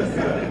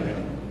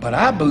 But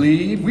I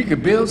believe we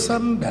could build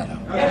something better.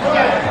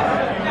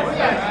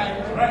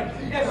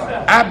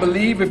 I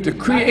believe if the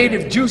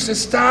creative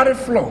juices started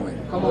flowing,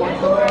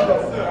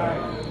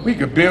 we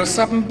could build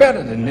something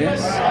better than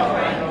this.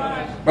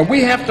 But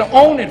we have to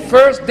own it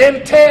first,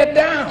 then tear it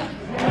down.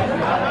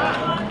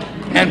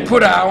 And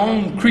put our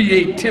own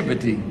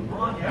creativity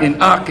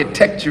in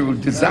architectural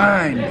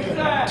design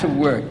to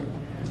work.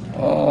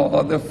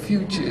 Oh, the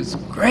future is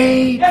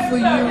great for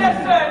you.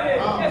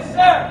 Yes,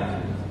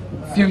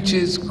 sir. Future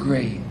is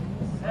great.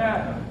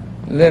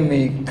 Let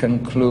me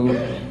conclude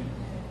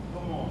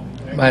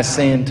by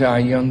saying to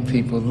our young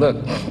people, look,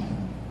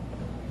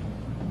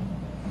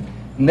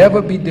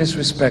 never be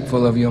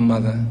disrespectful of your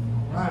mother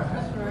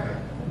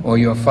or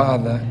your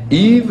father,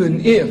 even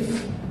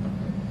if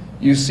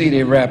you see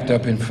they wrapped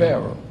up in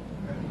Pharaoh.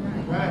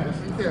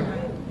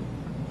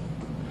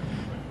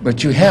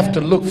 But you have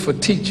to look for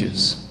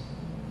teachers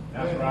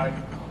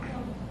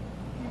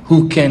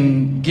who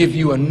can give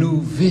you a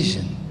new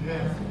vision.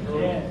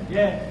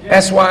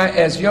 That's why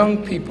as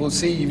young people,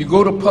 see, if you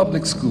go to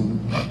public school,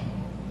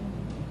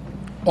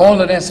 all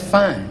of that's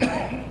fine.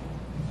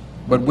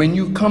 But when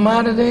you come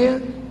out of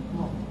there,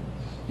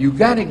 you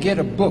got to get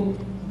a book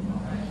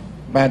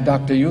by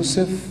Dr.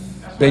 Yusuf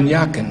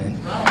Ben-Yakinen.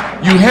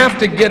 You have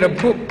to get a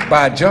book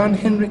by John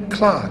Henry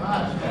Clark.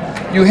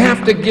 You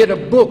have to get a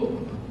book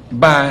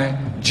by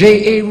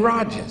J.A.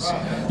 Rogers.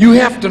 You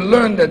have to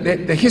learn that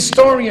the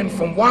historian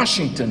from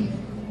Washington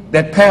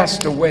that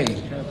passed away,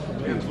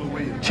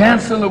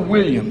 Chancellor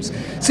Williams.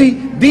 See,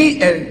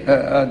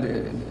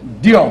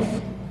 Diop,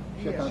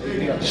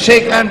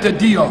 Sheikh Anta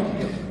Diop.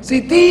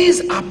 See,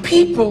 these are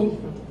people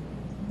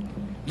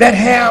that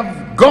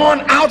have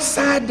gone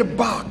outside the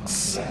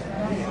box.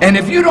 And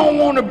if you don't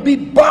want to be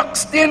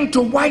boxed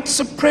into white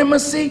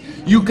supremacy,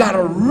 you got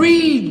to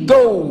read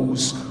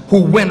those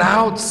who went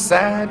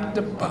outside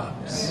the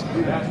box.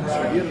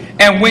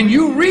 And when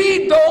you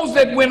read those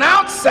that went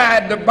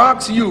outside the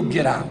box, you'll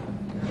get out.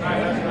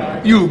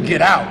 You'll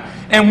get out.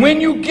 And when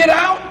you get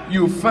out,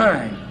 you'll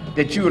find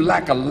that you're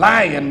like a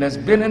lion that's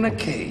been in a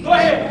cage.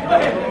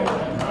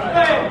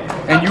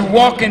 And you're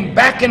walking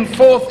back and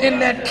forth in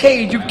that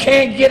cage. You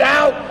can't get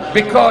out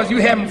because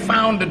you haven't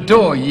found the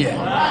door yet.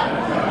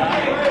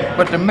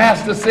 But the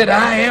master said,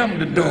 I am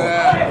the door.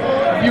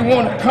 If you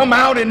want to come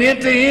out and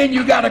enter in,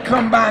 you got to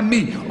come by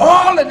me.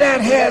 All of that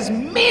has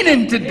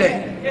meaning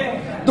today.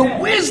 The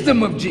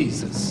wisdom of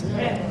Jesus,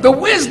 the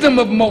wisdom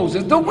of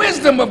Moses, the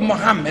wisdom of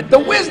Muhammad, the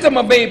wisdom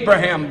of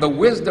Abraham, the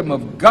wisdom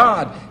of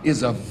God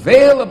is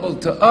available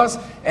to us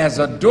as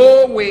a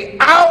doorway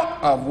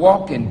out of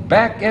walking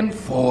back and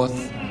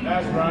forth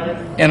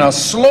in a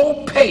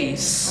slow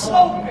pace.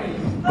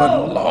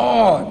 But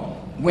Lord,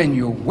 when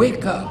you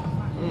wake up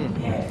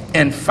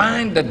and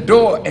find the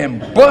door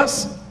and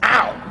bust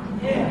out,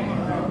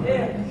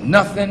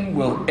 nothing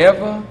will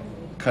ever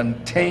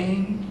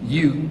contain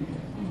you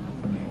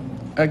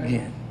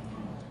again.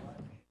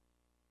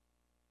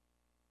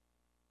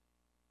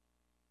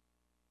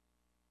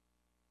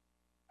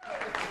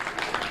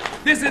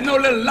 This is no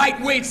little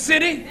lightweight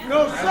city.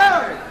 No,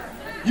 sir.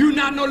 You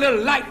not no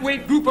little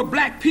lightweight group of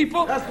black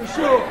people. That's for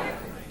sure.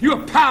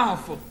 You're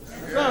powerful.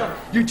 Sir.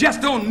 You just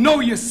don't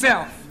know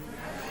yourself.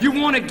 You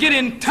want to get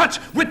in touch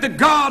with the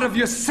God of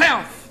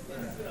yourself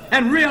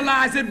and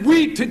realize that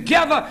we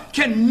together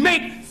can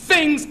make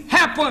things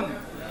happen.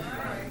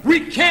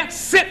 We can't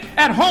sit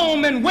at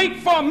home and wait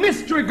for a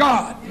mystery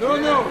God. No,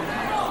 no.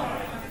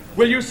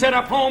 Will you sit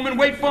up home and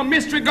wait for a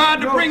mystery God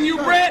to bring you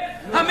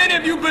bread? How many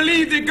of you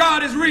believe that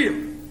God is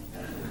real?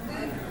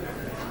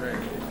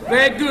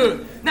 Very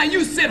good. Now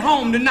you sit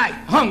home tonight,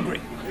 hungry,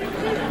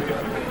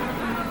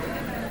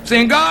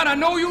 saying, God, I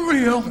know you're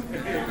real.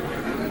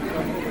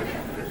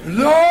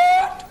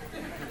 Lord,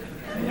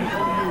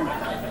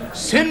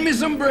 send me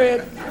some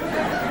bread.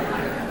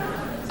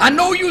 I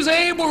know you're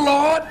able,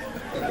 Lord.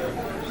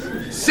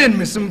 Send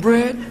me some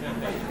bread.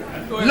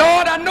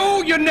 Lord, I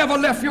know you never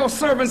left your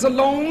servants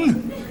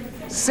alone.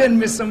 Send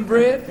me some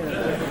bread.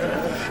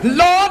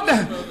 Lord,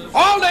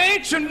 all the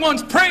ancient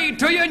ones prayed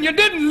to you and you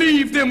didn't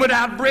leave them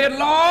without bread.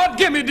 Lord,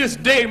 give me this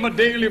day my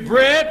daily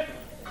bread.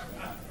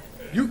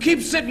 You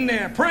keep sitting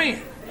there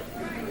praying.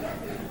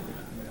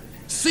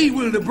 See,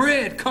 will the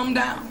bread come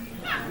down?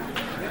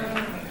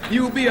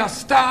 You'll be a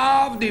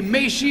starved,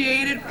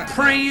 emaciated,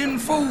 praying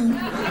fool.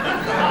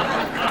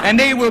 And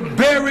they will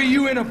bury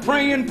you in a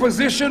praying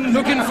position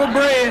looking for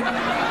bread.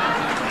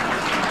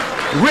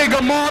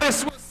 Rigor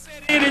mortis will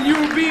set in and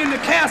you'll be in the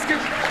casket.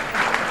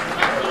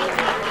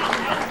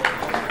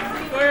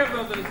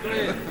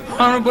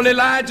 Honorable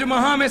Elijah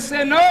Muhammad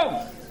said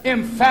no,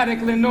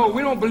 emphatically no.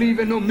 We don't believe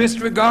in no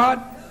mystery God.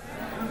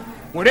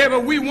 Whatever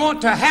we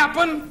want to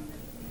happen,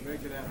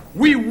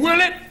 we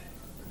will it,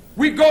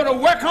 we go to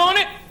work on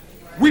it,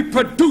 we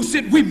produce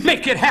it, we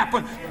make it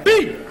happen.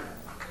 Be.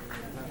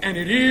 And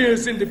it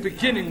is in the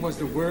beginning was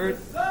the word.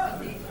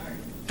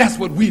 That's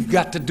what we've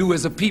got to do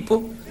as a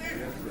people.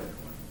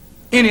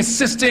 Any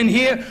sister in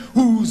here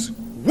who's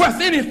worth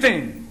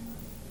anything,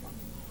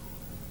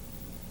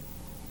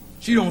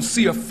 she don't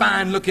see a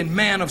fine-looking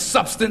man of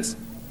substance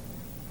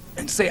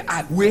and say,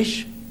 I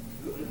wish,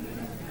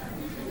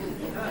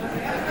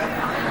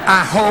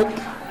 I hope,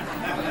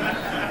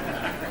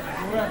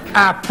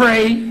 I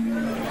pray.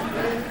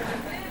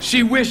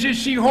 She wishes,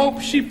 she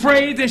hopes, she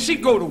prays, and she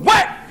go to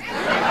work.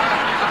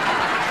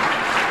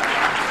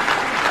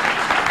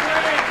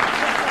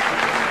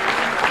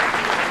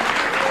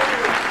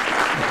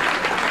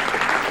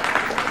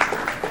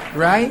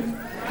 Right?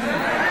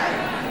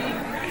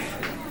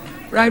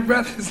 Right,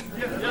 brothers?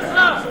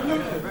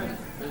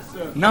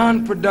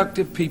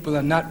 Non-productive people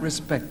are not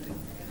respected.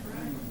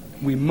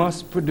 We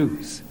must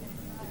produce.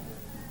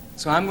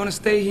 So I'm going to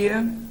stay here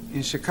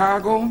in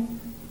Chicago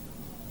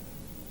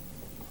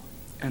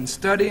and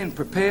study and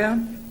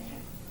prepare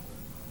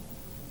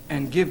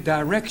and give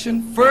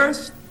direction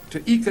first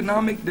to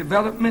economic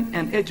development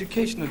and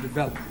educational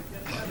development.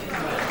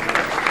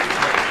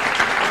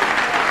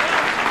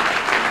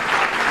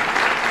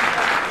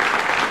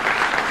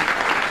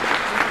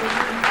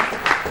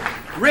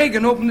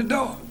 Reagan opened the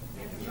door.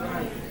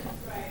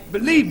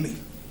 Believe me.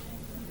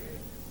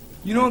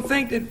 You don't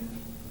think that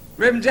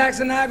Reverend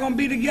Jackson and I are going to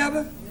be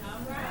together?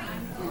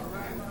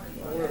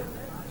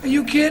 Are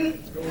you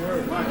kidding?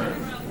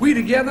 We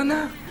together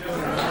now.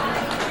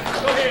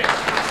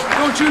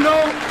 Don't you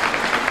know?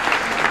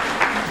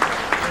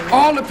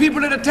 All the people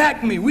that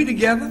attacked me, we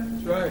together.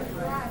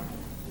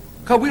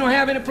 Because we don't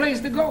have any place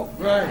to go.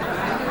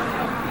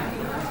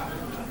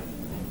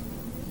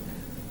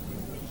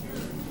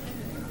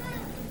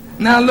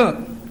 Now look,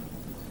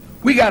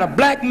 we got a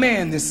black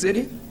man in this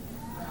city.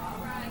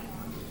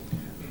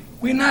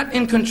 We're not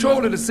in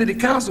control of the city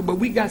council, but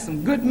we got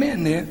some good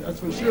men there. That's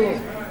for sure.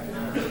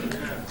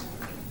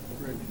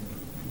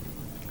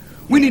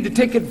 We need to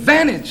take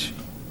advantage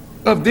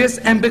of this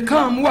and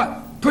become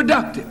what?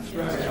 Productive.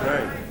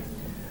 Right.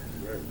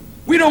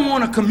 We don't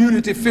want a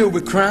community filled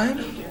with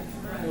crime.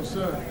 No,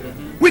 sir.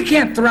 We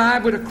can't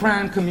thrive with a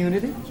crime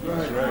community.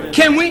 Right.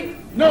 Can we?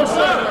 No,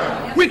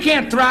 sir. We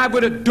can't thrive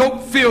with a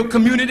dope-filled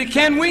community,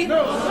 can we?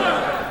 No,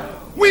 sir.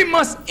 We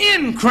must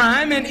end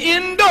crime and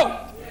end dope.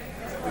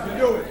 We can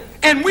do it.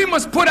 And we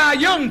must put our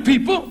young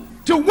people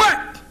to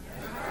work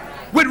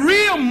with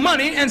real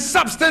money and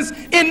substance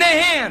in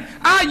their hand.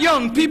 Our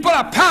young people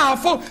are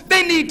powerful.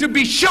 They need to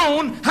be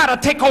shown how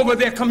to take over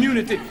their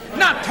community.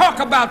 Not talk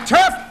about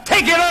turf,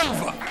 take it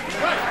over.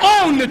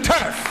 Own the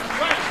turf.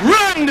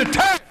 Run the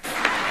turf.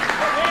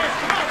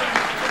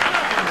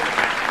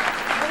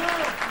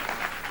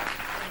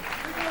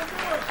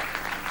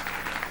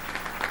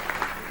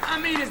 I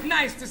mean, it's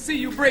nice to see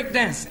you break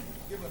dancing.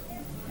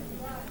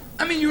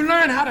 I mean, you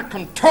learn how to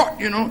contort,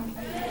 you know.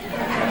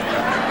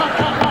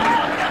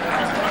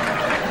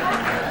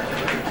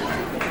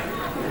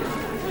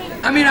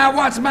 I mean, I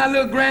watch my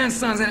little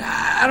grandsons, and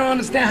I don't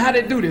understand how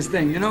they do this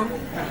thing, you know?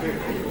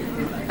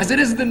 I said,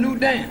 this is the new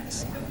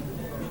dance.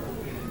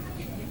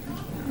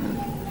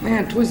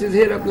 Man, twist his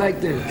head up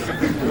like this.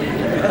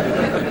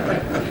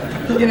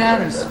 He get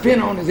out and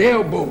spin on his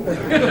elbow.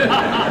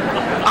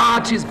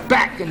 Arch his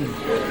back and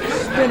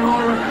spin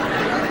all around.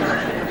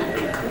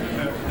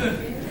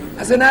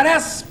 I said, now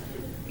that's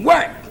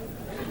work.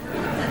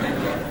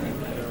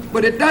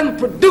 But it doesn't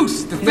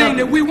produce the thing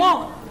that we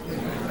want.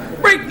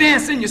 Break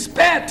dance in your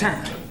spare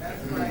time.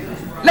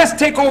 Let's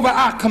take over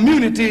our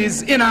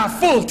communities in our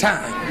full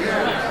time.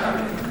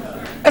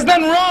 There's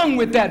nothing wrong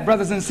with that,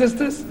 brothers and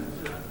sisters.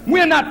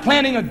 We're not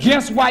planning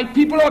against white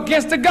people or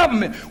against the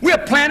government. We're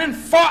planning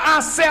for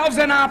ourselves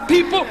and our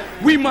people.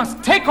 We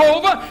must take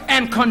over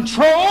and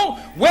control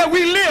where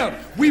we live.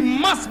 We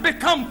must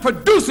become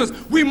producers.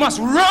 We must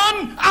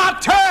run our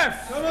turf.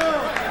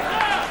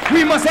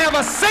 We must have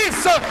a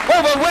say-so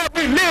over where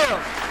we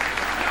live.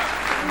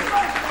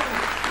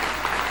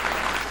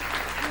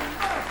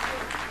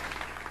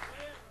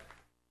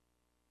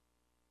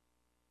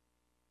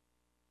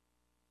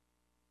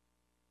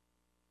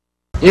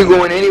 You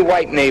go in any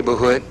white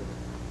neighborhood,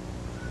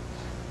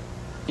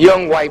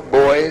 young white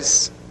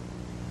boys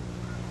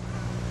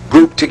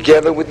group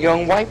together with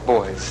young white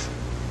boys.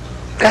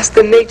 That's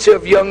the nature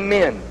of young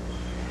men.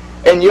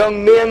 And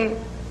young men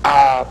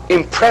are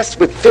impressed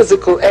with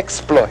physical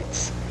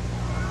exploits.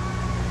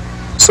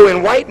 So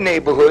in white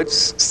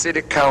neighborhoods,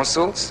 city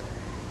councils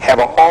have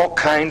all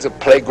kinds of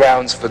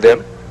playgrounds for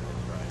them.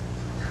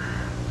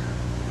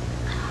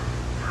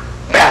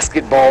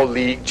 Basketball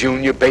league,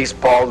 junior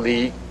baseball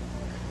league,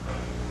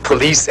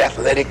 police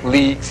athletic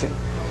leagues.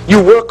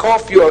 You work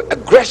off your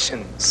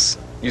aggressions,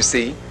 you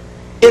see,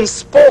 in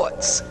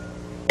sports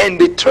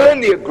and they turn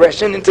the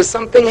aggression into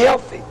something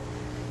healthy.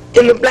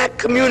 In the black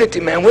community,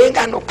 man, we ain't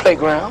got no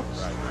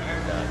playgrounds.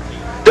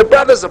 The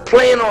brothers are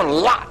playing on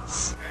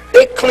lots.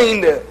 They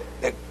clean the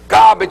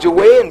garbage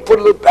away and put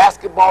a little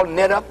basketball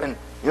net up and,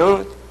 you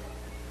know,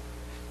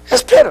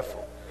 that's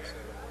pitiful.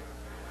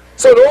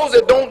 So those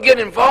that don't get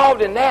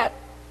involved in that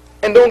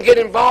and don't get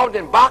involved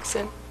in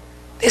boxing,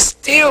 they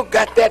still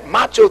got that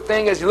macho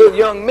thing as little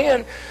young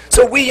men.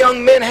 So we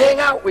young men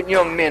hang out with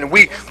young men.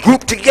 We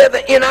group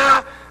together in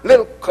our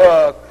little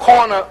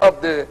corner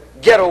of the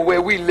ghetto where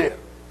we live.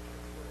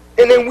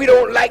 And then we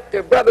don't like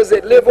the brothers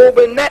that live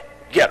over in that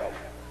ghetto,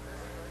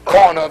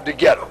 corner of the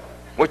ghetto.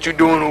 What you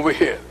doing over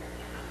here?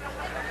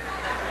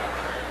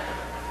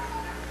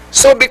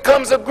 So it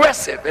becomes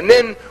aggressive, and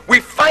then we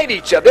fight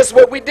each other. That's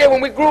what we did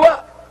when we grew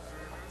up.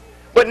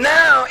 But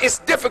now it's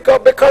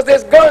difficult because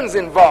there's guns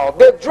involved,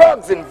 there's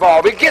drugs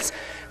involved. It gets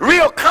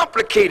real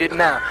complicated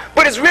now.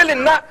 But it's really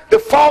not the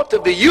fault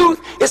of the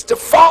youth, it's the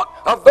fault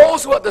of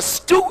those who are the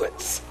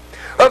stewards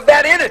of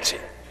that energy.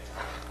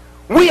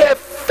 We have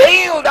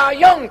failed our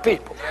young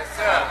people. Yes,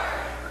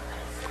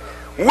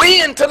 sir.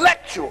 We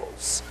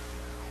intellectuals,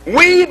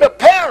 we the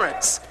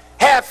parents,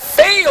 have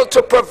failed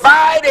to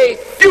provide a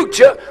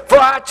future for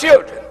our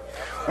children.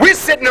 We're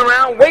sitting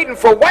around waiting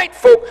for white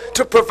folk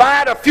to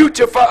provide a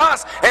future for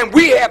us, and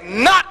we have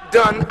not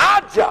done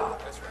our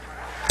job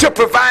to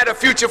provide a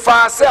future for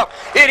ourselves.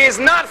 It is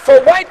not for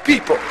white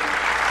people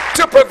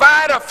to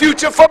provide a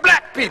future for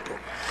black people.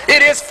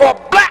 It is for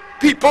black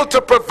people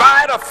to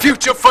provide a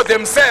future for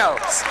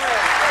themselves.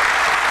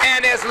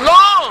 And as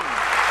long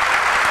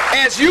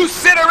as you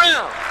sit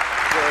around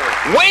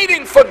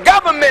waiting for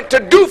government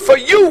to do for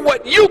you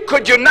what you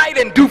could unite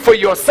and do for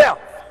yourself,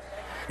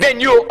 then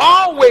you'll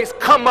always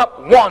come up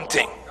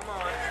wanting.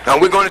 Now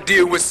we're going to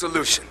deal with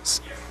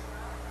solutions.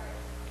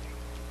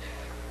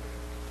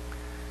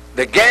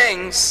 The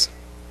gangs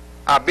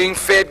are being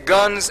fed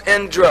guns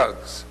and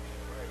drugs.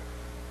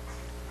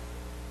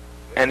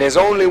 And there's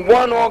only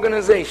one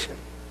organization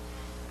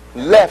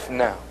left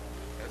now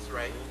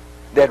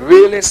that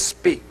really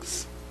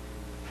speaks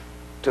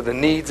to the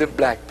needs of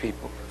black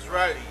people. That's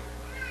right.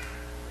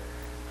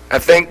 I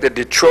think the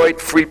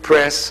Detroit Free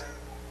Press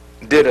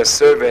did a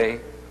survey,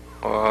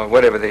 or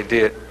whatever they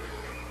did,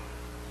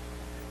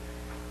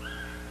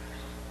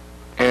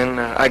 and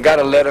I got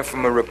a letter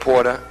from a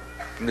reporter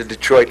from the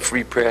Detroit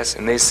Free Press,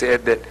 and they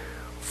said that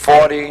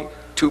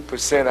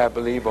 42%, I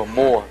believe, or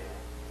more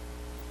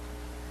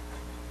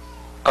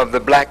of the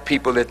black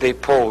people that they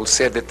polled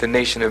said that the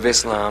Nation of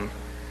Islam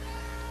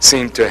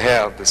seemed to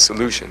have the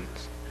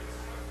solutions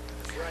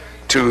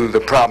to the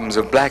problems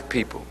of black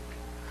people.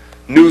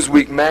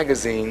 Newsweek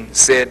magazine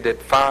said that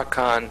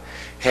Farrakhan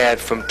had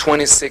from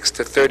 26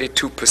 to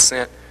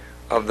 32%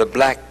 of the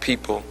black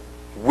people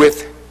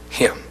with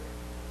him.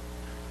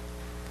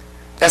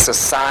 That's a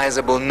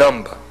sizable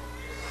number.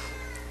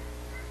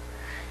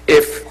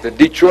 If the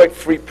Detroit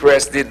Free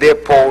Press did their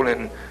poll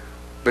and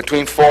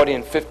between 40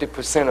 and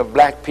 50% of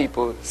black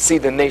people see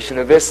the Nation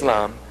of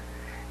Islam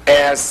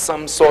as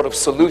some sort of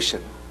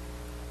solution,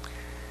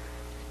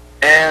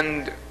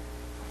 and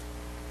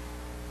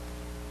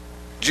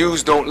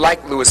Jews don't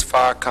like Louis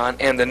Farrakhan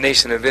and the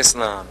Nation of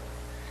Islam,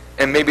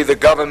 and maybe the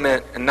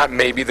government, and not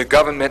maybe, the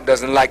government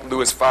doesn't like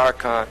Louis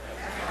Farrakhan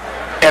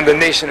and the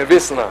Nation of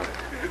Islam,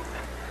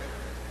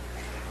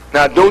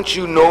 Now, don't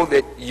you know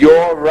that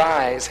your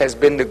rise has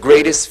been the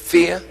greatest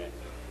fear?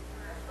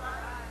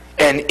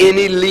 And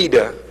any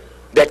leader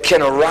that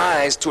can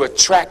arise to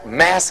attract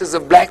masses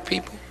of black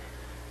people,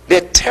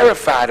 they're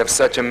terrified of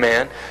such a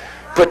man,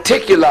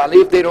 particularly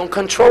if they don't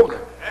control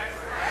him.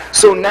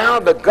 So now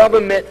the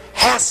government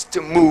has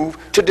to move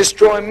to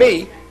destroy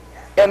me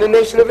and the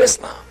Nation of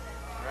Islam.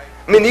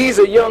 I mean, these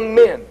are young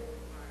men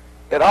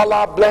that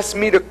Allah blessed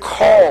me to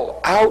call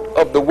out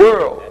of the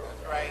world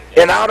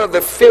and out of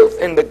the filth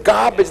and the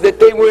garbage that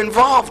they were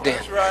involved in.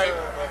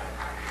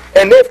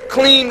 And they've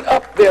cleaned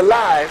up their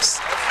lives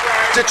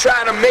to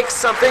try to make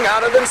something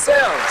out of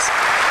themselves.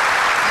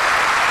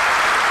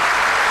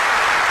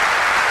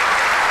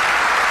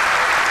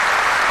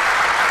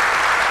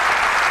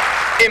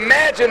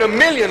 Imagine 1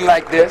 million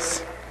like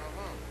this.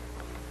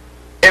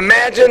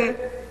 Imagine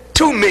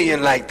 2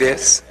 million like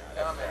this.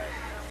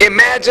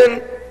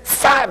 Imagine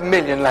 5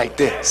 million like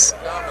this.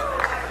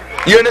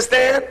 You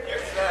understand?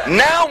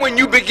 Now when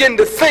you begin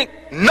to think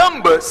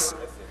numbers,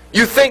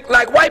 you think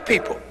like white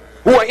people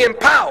who are in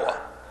power.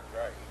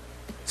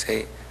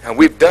 See, and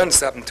we've done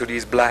something to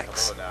these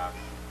blacks,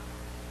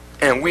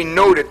 and we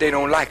know that they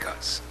don't like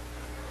us.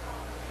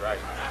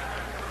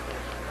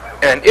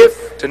 And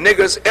if the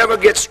niggas ever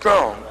get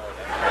strong,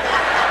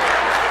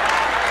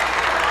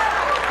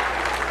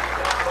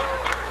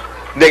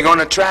 they're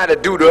gonna try to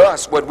do to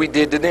us what we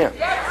did to them.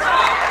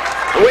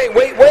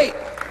 Wait.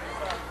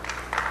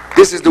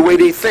 This is the way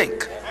they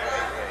think.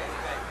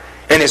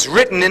 And it's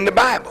written in the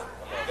Bible.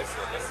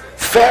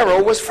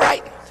 Pharaoh was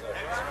frightened.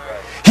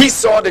 He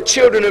saw the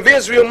children of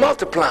Israel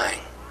multiplying.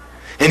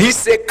 And he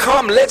said,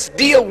 come, let's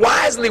deal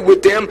wisely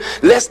with them,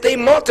 lest they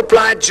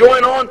multiply,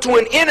 join on to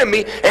an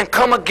enemy, and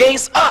come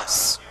against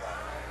us.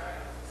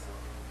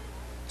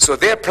 So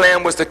their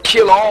plan was to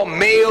kill all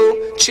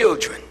male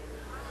children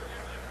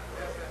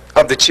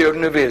of the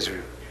children of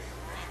Israel.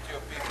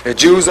 The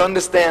Jews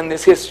understand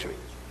this history.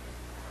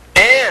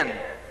 And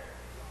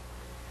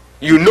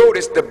you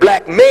notice the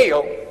black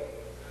male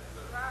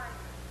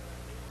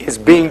is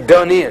being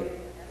done in.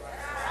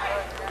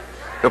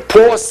 The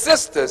poor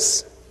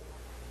sisters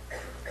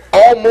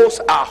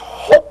almost are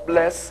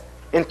hopeless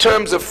in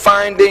terms of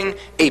finding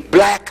a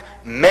black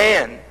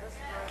man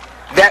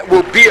that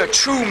will be a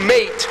true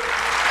mate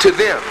to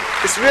them.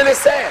 It's really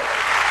sad.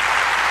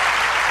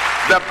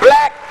 The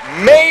black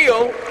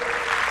male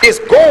is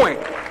going.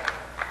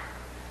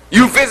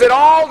 You visit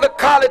all the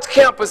college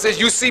campuses,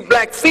 you see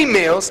black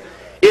females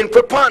in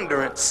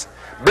preponderance.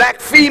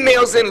 Black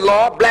females in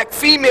law, black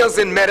females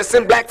in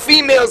medicine, black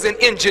females in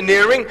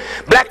engineering,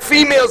 black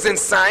females in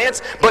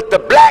science, but the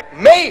black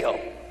male,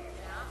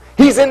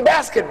 he's in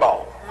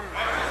basketball,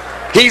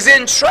 he's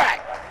in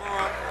track,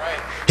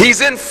 he's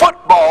in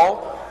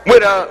football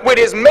with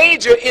his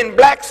major in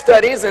black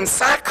studies and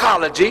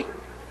psychology.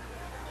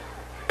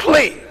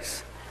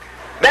 Please,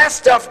 that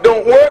stuff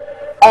don't work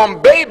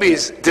on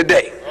babies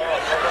today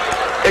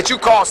that you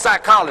call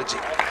psychology.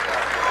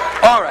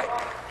 All right.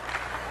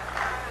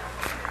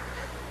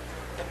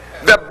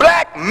 The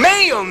black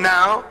male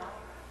now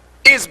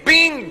is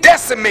being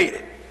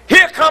decimated.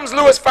 Here comes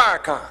Louis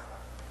Farrakhan.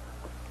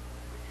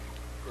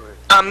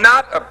 I'm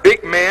not a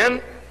big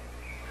man.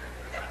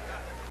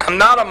 I'm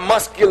not a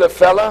muscular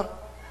fella.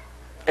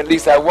 At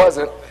least I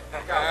wasn't.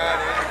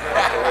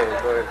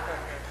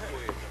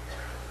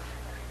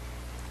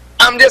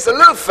 I'm just a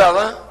little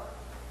fella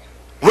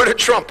with a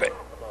trumpet.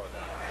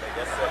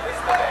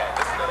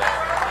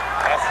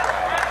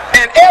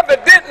 And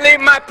evidently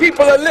my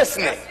people are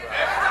listening.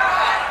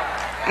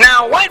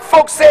 Now white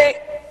folks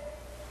say,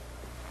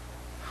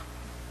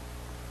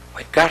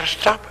 we gotta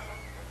stop him,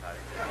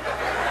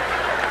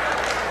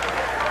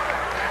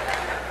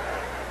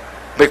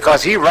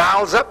 because he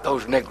riles up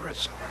those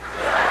niggers.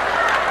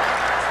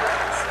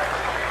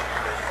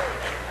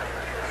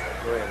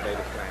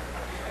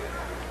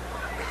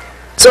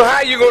 So how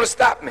are you going to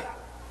stop me?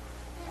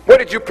 What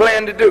did you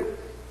plan to do?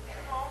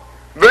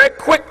 Very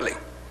quickly.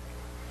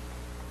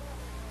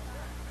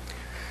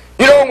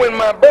 You know, when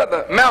my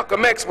brother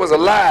Malcolm X was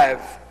alive,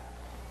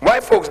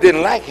 white folks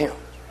didn't like him.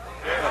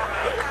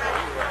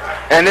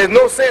 And there's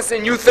no sense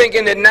in you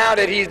thinking that now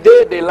that he's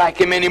dead, they like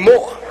him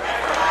anymore.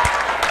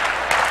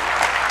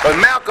 But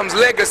Malcolm's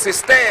legacy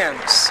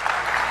stands.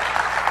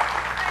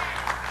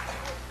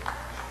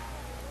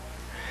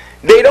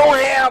 They don't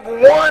have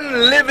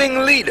one living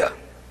leader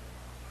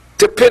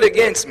to pit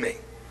against me.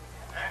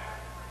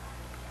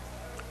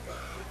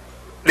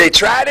 They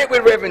tried it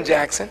with Reverend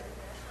Jackson.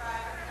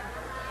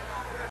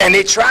 And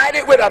they tried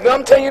it with,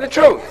 I'm telling you the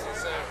truth.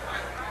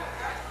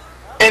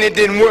 And it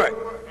didn't work.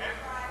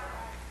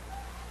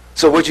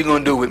 So what you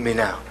gonna do with me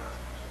now?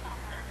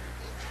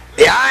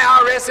 The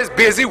IRS is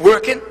busy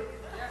working.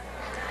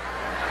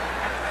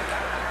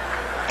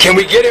 Can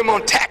we get him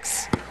on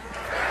tax?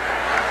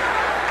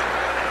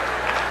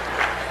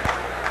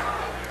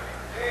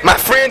 My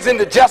friends in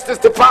the Justice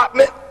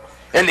Department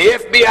and the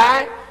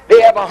FBI,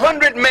 they have a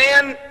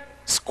 100-man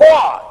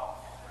squad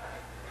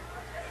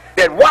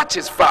that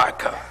watches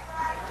Farrakhan.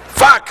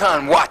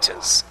 Farrakhan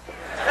watches.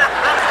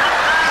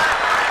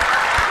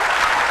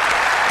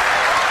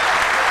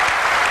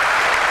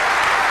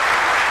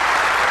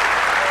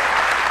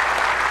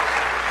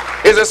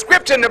 There's a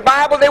scripture in the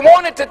Bible, they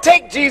wanted to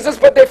take Jesus,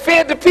 but they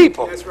feared the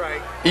people. That's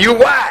right. You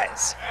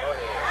wise.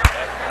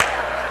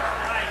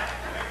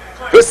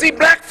 But see,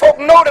 black folk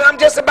know that I'm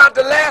just about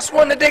the last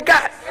one that they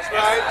got. That's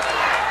right.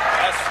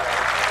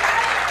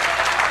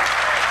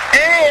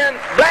 And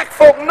black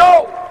folk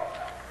know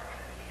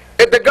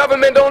that the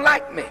government don't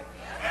like me.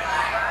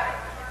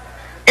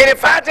 And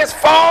if I just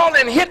fall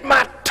and hit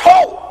my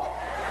toe,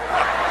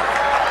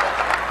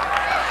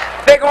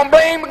 they're going to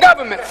blame the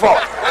government for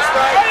it. That's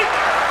right.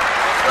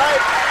 That's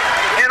right.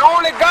 And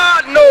only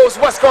God knows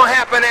what's going to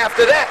happen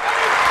after that.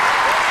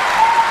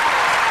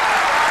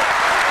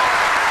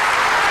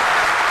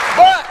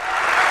 But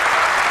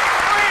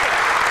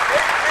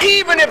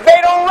even if they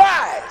don't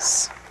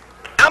rise,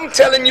 I'm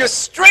telling you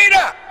straight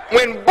up,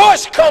 when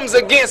Bush comes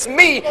against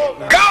me,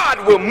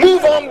 God will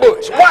move on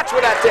Bush. Watch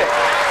what I tell you.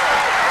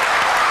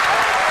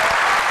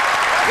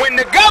 When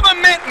the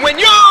government, when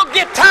y'all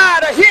get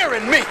tired of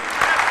hearing me,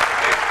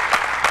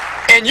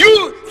 and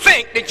you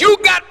think that you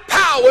got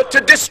power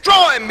to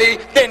destroy me,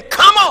 then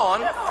come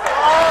on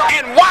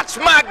and watch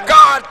my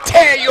God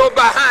tear your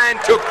behind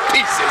to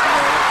pieces.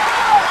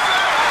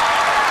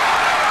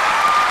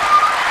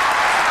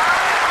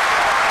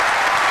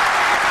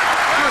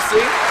 You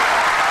see?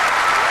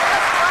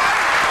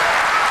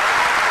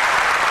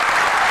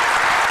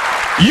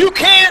 You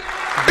can't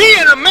be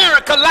in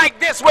America like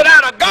this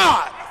without a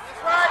God.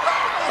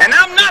 And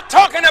I'm not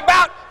talking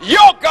about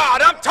your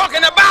God, I'm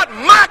talking about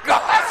my God.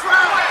 That's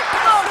right.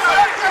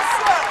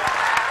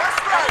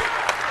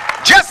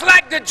 Just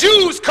like the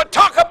Jews could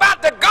talk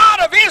about the God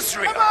of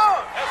Israel,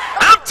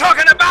 I'm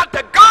talking about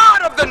the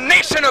God of the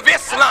Nation of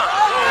Islam.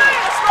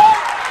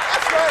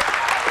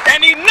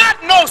 And he's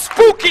not no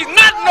spook, he's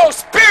not no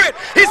spirit,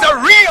 he's a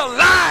real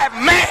live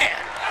man.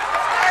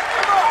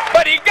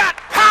 But he got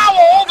power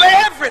over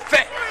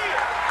everything.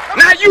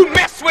 Now you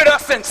mess with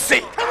us and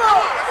see.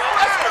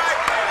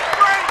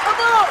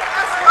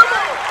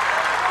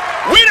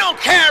 We don't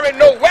carry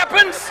no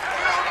weapons.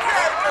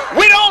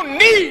 We don't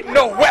need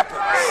no weapons.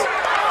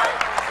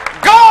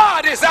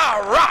 God is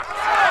our rock.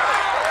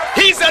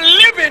 He's a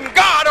living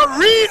God, a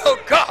real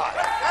God.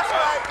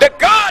 The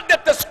God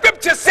that the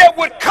scripture said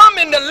would come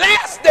in the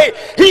last day.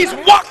 He's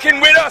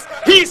walking with us.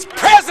 He's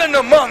present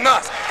among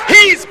us.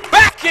 He's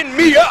backing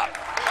me up.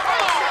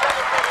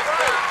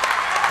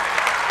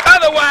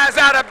 Otherwise,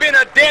 I'd have been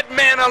a dead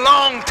man a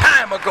long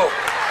time ago.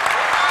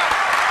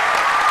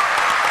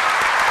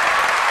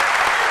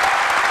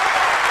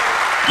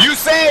 You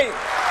say,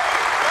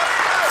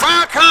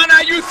 Farrakhan,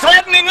 are you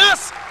threatening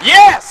us?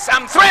 Yes,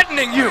 I'm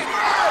threatening you.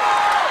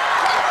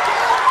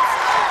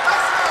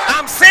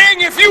 I'm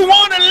saying if you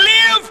want to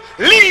live,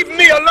 leave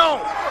me alone.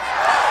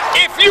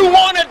 If you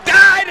want to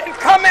die, then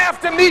come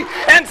after me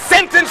and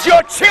sentence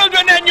your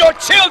children and your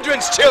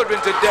children's children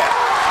to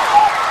death.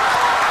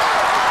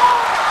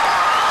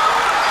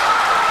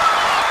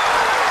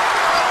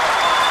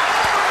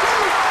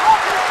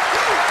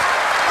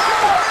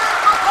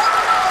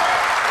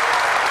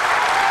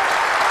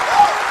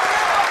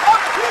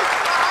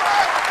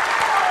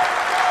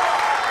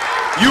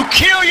 You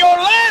kill your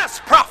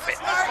last prophet.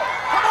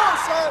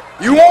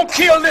 You won't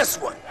kill this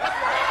one.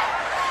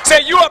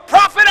 Say, you're a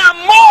prophet,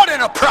 I'm more than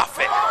a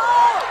prophet.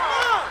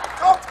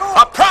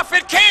 A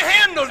prophet can't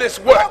handle this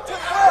work.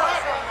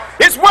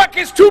 This work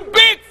is too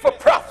big for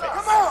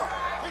prophets.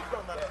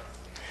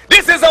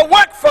 This is a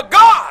work for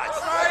God.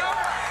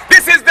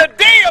 This is the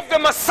day of the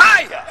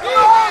Messiah.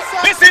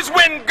 This is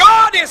when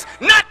God is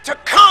not to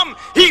come.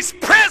 He's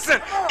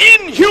present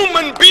in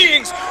human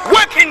beings,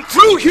 working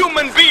through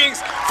human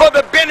beings for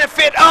the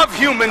benefit of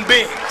human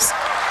beings.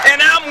 And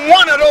I'm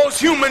one of those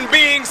human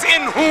beings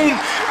in whom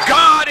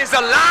God is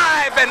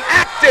alive and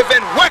active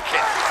and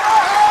working.